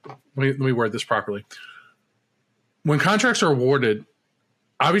 let me word this properly. When contracts are awarded,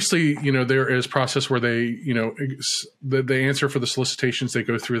 obviously, there is process where they, they answer for the solicitations. They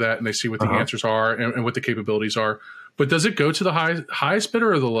go through that and they see what the answers are and what the capabilities are. But does it go to the highest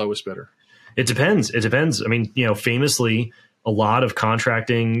bidder or the lowest bidder? It depends. I mean, famously, a lot of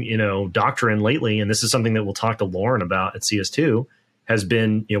contracting, doctrine lately, and this is something that we'll talk to Lauren about at CS2, has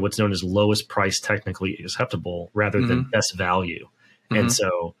been, what's known as lowest price technically acceptable rather than best value. And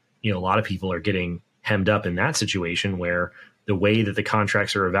so, a lot of people are getting hemmed up in that situation where the way that the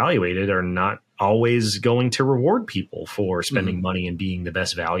contracts are evaluated are not always going to reward people for spending money and being the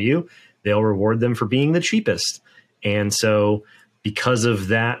best value. They'll reward them for being the cheapest. And so because of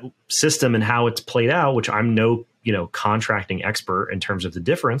that system and how it's played out, which I'm no, contracting expert in terms of the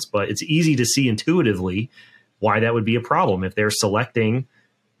difference, but it's easy to see intuitively why that would be a problem. If they're selecting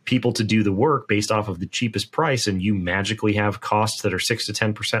people to do the work based off of the cheapest price and you magically have costs that are 6 to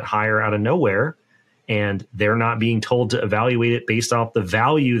 10% higher out of nowhere, and they're not being told to evaluate it based off the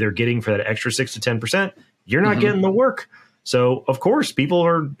value they're getting for that extra 6 to 10%, you're not getting the work. So of course, people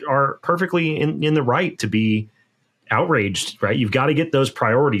are perfectly in the right to be outraged, right? You've got to get those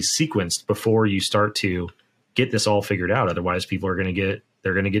priorities sequenced before you start to get this all figured out. Otherwise, people are going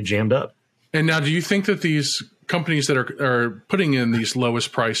to get jammed up. And now, do you think that these companies that are putting in these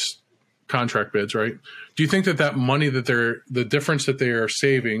lowest price contract bids, right? Do you think that money that the difference that they are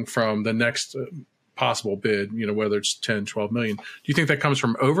saving from the next possible bid, whether it's 10, 12 million, do you think that comes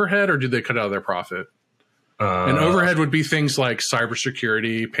from overhead or do they cut out of their profit? And overhead would be things like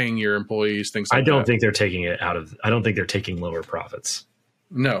cybersecurity, paying your employees, things like that. I don't think they're taking lower profits.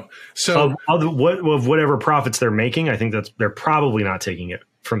 No. So of whatever profits they're making, I think they're probably not taking it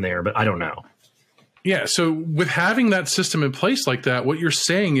from there, but I don't know. Yeah. So with having that system in place like that, what you're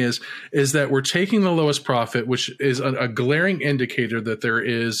saying is that we're taking the lowest profit, which is a glaring indicator that there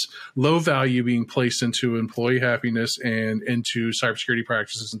is low value being placed into employee happiness and into cybersecurity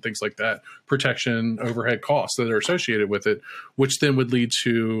practices and things like that, protection, overhead costs that are associated with it, which then would lead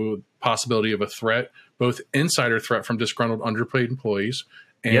to possibility of a threat, both insider threat from disgruntled underpaid employees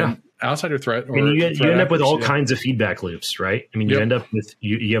and outsider threat. Or you end up with all kinds of feedback loops, right? I mean, you end up with,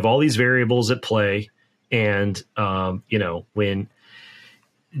 you have all these variables at play. And, when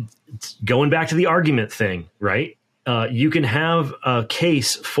going back to the argument thing, right? You can have a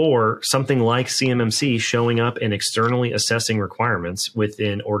case for something like CMMC showing up and externally assessing requirements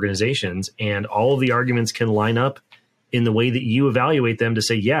within organizations. And all of the arguments can line up in the way that you evaluate them to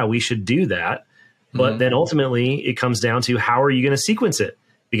say, yeah, we should do that. But then ultimately it comes down to how are you going to sequence it?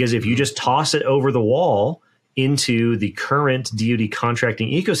 Because if you just toss it over the wall into the current DoD contracting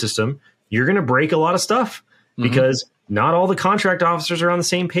ecosystem, you're going to break a lot of stuff because not all the contract officers are on the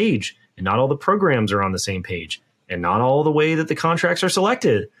same page, and not all the programs are on the same page, and not all the way that the contracts are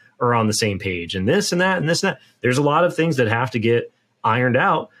selected are on the same page, and this and that and this and that. There's a lot of things that have to get ironed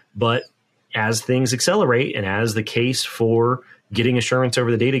out, but as things accelerate and as the case for getting assurance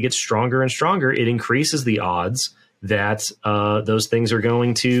over the data gets stronger and stronger, it increases the odds that those things are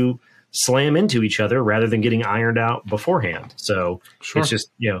going to slam into each other rather than getting ironed out beforehand. So it's just,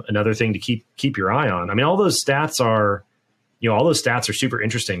 another thing to keep your eye on. I mean, all those stats are super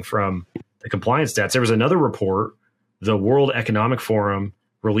interesting from the compliance stats. There was another report, the World Economic Forum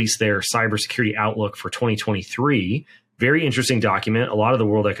released their cybersecurity outlook for 2023. Very interesting document. A lot of the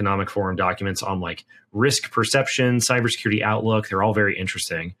World Economic Forum documents on like risk perception, cybersecurity outlook, they're all very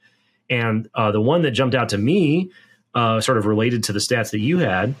interesting. And the one that jumped out to me, sort of related to the stats that you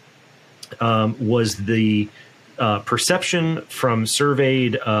had, was the perception from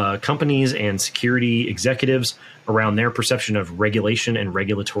surveyed companies and security executives around their perception of regulation and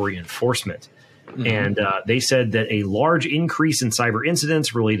regulatory enforcement. And they said that a large increase in cyber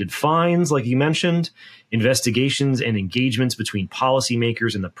incidents, related fines, like you mentioned, investigations and engagements between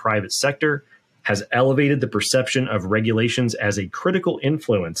policymakers and the private sector has elevated the perception of regulations as a critical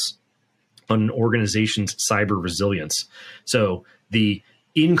influence on an organization's cyber resilience. So the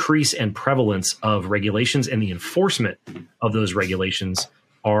increase and prevalence of regulations and the enforcement of those regulations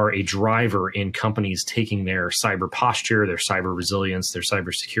are a driver in companies taking their cyber posture, their cyber resilience, their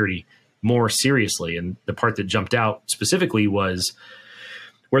cybersecurity more seriously. And the part that jumped out specifically was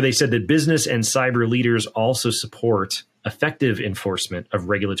where they said that business and cyber leaders also support effective enforcement of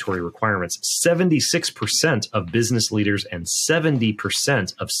regulatory requirements. 76% of business leaders and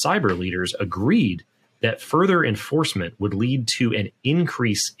 70% of cyber leaders agreed that further enforcement would lead to an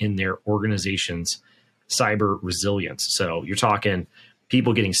increase in their organization's cyber resilience. So you're talking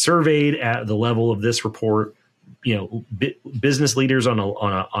people getting surveyed at the level of this report, business leaders on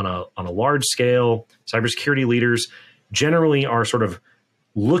a large scale, cybersecurity leaders generally are sort of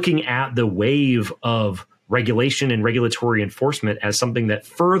looking at the wave of regulation and regulatory enforcement as something that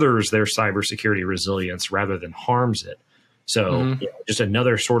furthers their cybersecurity resilience rather than harms it. So just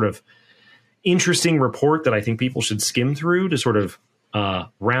another sort of interesting report that I think people should skim through to sort of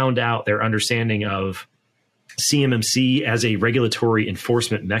round out their understanding of CMMC as a regulatory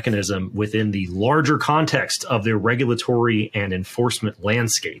enforcement mechanism within the larger context of their regulatory and enforcement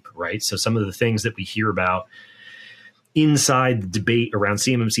landscape, right? So some of the things that we hear about inside the debate around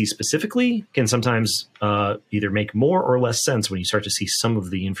CMMC specifically can sometimes either make more or less sense when you start to see some of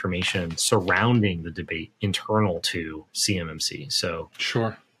the information surrounding the debate internal to CMMC. So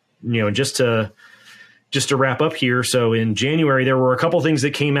just to wrap up here. So in January, there were a couple things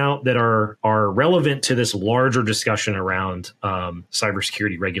that came out that are relevant to this larger discussion around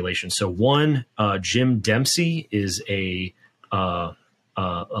cybersecurity regulation. So one, Jim Dempsey is a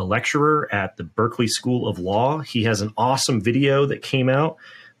lecturer at the Berkeley School of Law. He has an awesome video that came out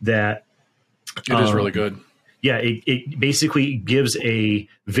that it is really good. Yeah, it basically gives a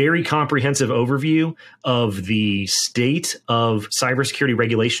very comprehensive overview of the state of cybersecurity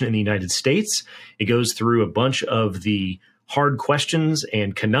regulation in the United States. It goes through a bunch of the hard questions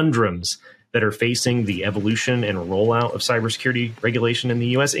and conundrums that are facing the evolution and rollout of cybersecurity regulation in the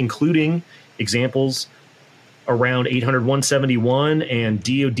U.S., including examples around 800-171 and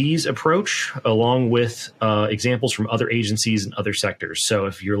DoD's approach, along with examples from other agencies and other sectors. So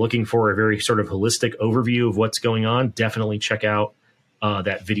if you're looking for a very sort of holistic overview of what's going on, definitely check out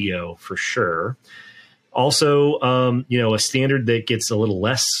that video for sure. Also, a standard that gets a little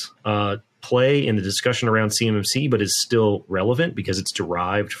less play in the discussion around CMMC, but is still relevant because it's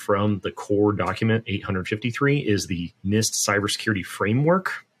derived from the core document 853 is the NIST cybersecurity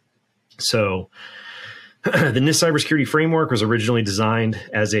framework. So the NIST cybersecurity framework was originally designed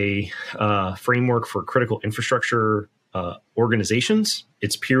as a framework for critical infrastructure organizations.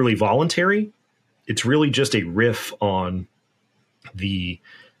 It's purely voluntary. It's really just a riff on the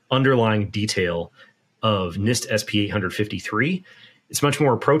underlying detail of NIST SP 853. It's much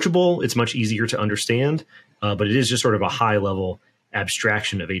more approachable. It's much easier to understand, but it is just sort of a high-level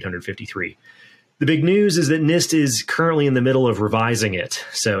abstraction of 853. The big news is that NIST is currently in the middle of revising it.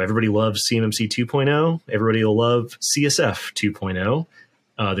 So everybody loves CMMC 2.0. Everybody will love CSF 2.0.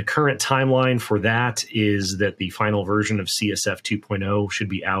 The current timeline for that is that the final version of CSF 2.0 should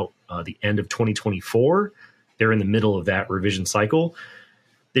be out the end of 2024. They're in the middle of that revision cycle.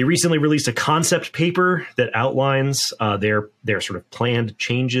 They recently released a concept paper that outlines their sort of planned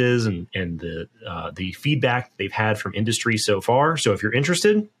changes and the feedback they've had from industry so far. So if you're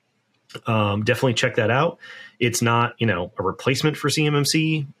interested, definitely check that out. It's not, a replacement for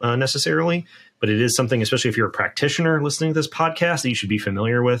CMMC necessarily, but it is something, especially if you're a practitioner listening to this podcast, that you should be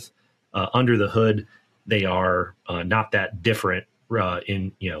familiar with. Under the hood, they are not that different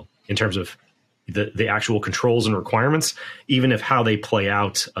in terms of the actual controls and requirements, even if how they play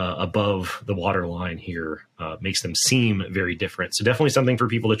out above the water line here makes them seem very different. So definitely something for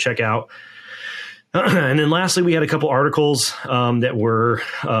people to check out. And then lastly, we had a couple articles that were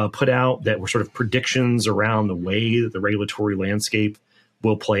put out that were sort of predictions around the way that the regulatory landscape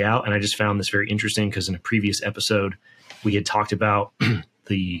will play out. And I just found this very interesting because in a previous episode, we had talked about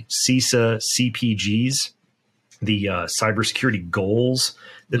the CISA CPGs, the cybersecurity goals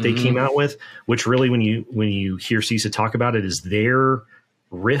that they came out with, which really, when you hear CISA talk about it, is their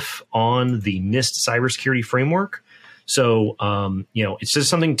riff on the NIST cybersecurity framework. So, it's just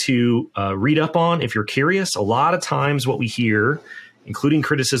something to read up on if you're curious. A lot of times what we hear, including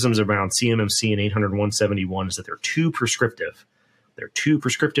criticisms around CMMC and 800-171, is that they're too prescriptive.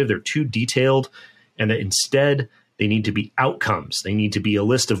 They're too detailed, and that instead they need to be outcomes. They need to be a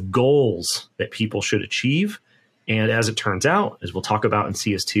list of goals that people should achieve. And as it turns out, as we'll talk about in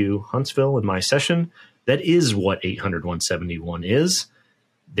CS2 Huntsville in my session, that is what 800-171 is.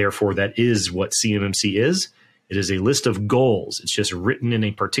 Therefore, that is what CMMC is. It is a list of goals. It's just written in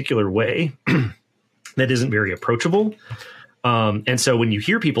a particular way that isn't very approachable. And so when you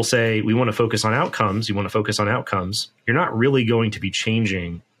hear people say, we want to focus on outcomes, you're not really going to be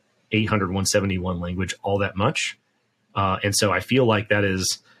changing 800-171 language all that much. And so I feel like that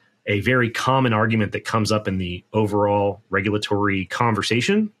is a very common argument that comes up in the overall regulatory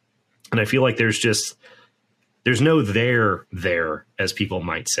conversation. And I feel like there's no there, as people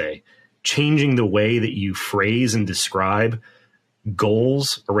might say. Changing the way that you phrase and describe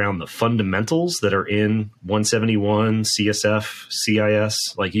goals around the fundamentals that are in 171, CSF,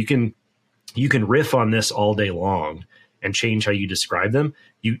 CIS. Like you can riff on this all day long and change how you describe them.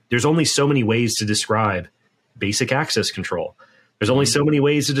 There's only so many ways to describe basic access control. There's only so many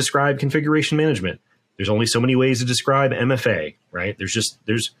ways to describe configuration management. There's only so many ways to describe MFA, right?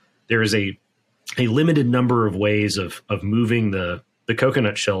 There is a limited number of ways of moving the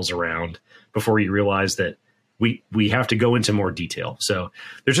coconut shells around before you realize that we have to go into more detail. So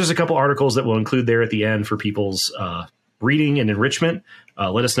there's just a couple articles that we'll include there at the end for people's reading and enrichment.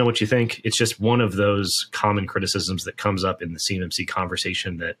 Let us know what you think. It's just one of those common criticisms that comes up in the CMMC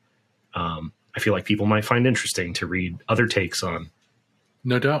conversation that I feel like people might find interesting to read other takes on.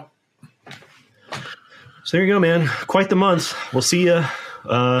 No doubt. So there you go, man. Quite the month. We'll see you.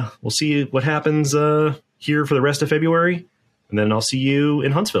 We'll see what happens here for the rest of February. And then I'll see you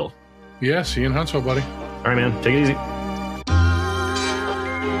in Huntsville. Yeah, see you in Huntsville, buddy. All right, man. Take it easy.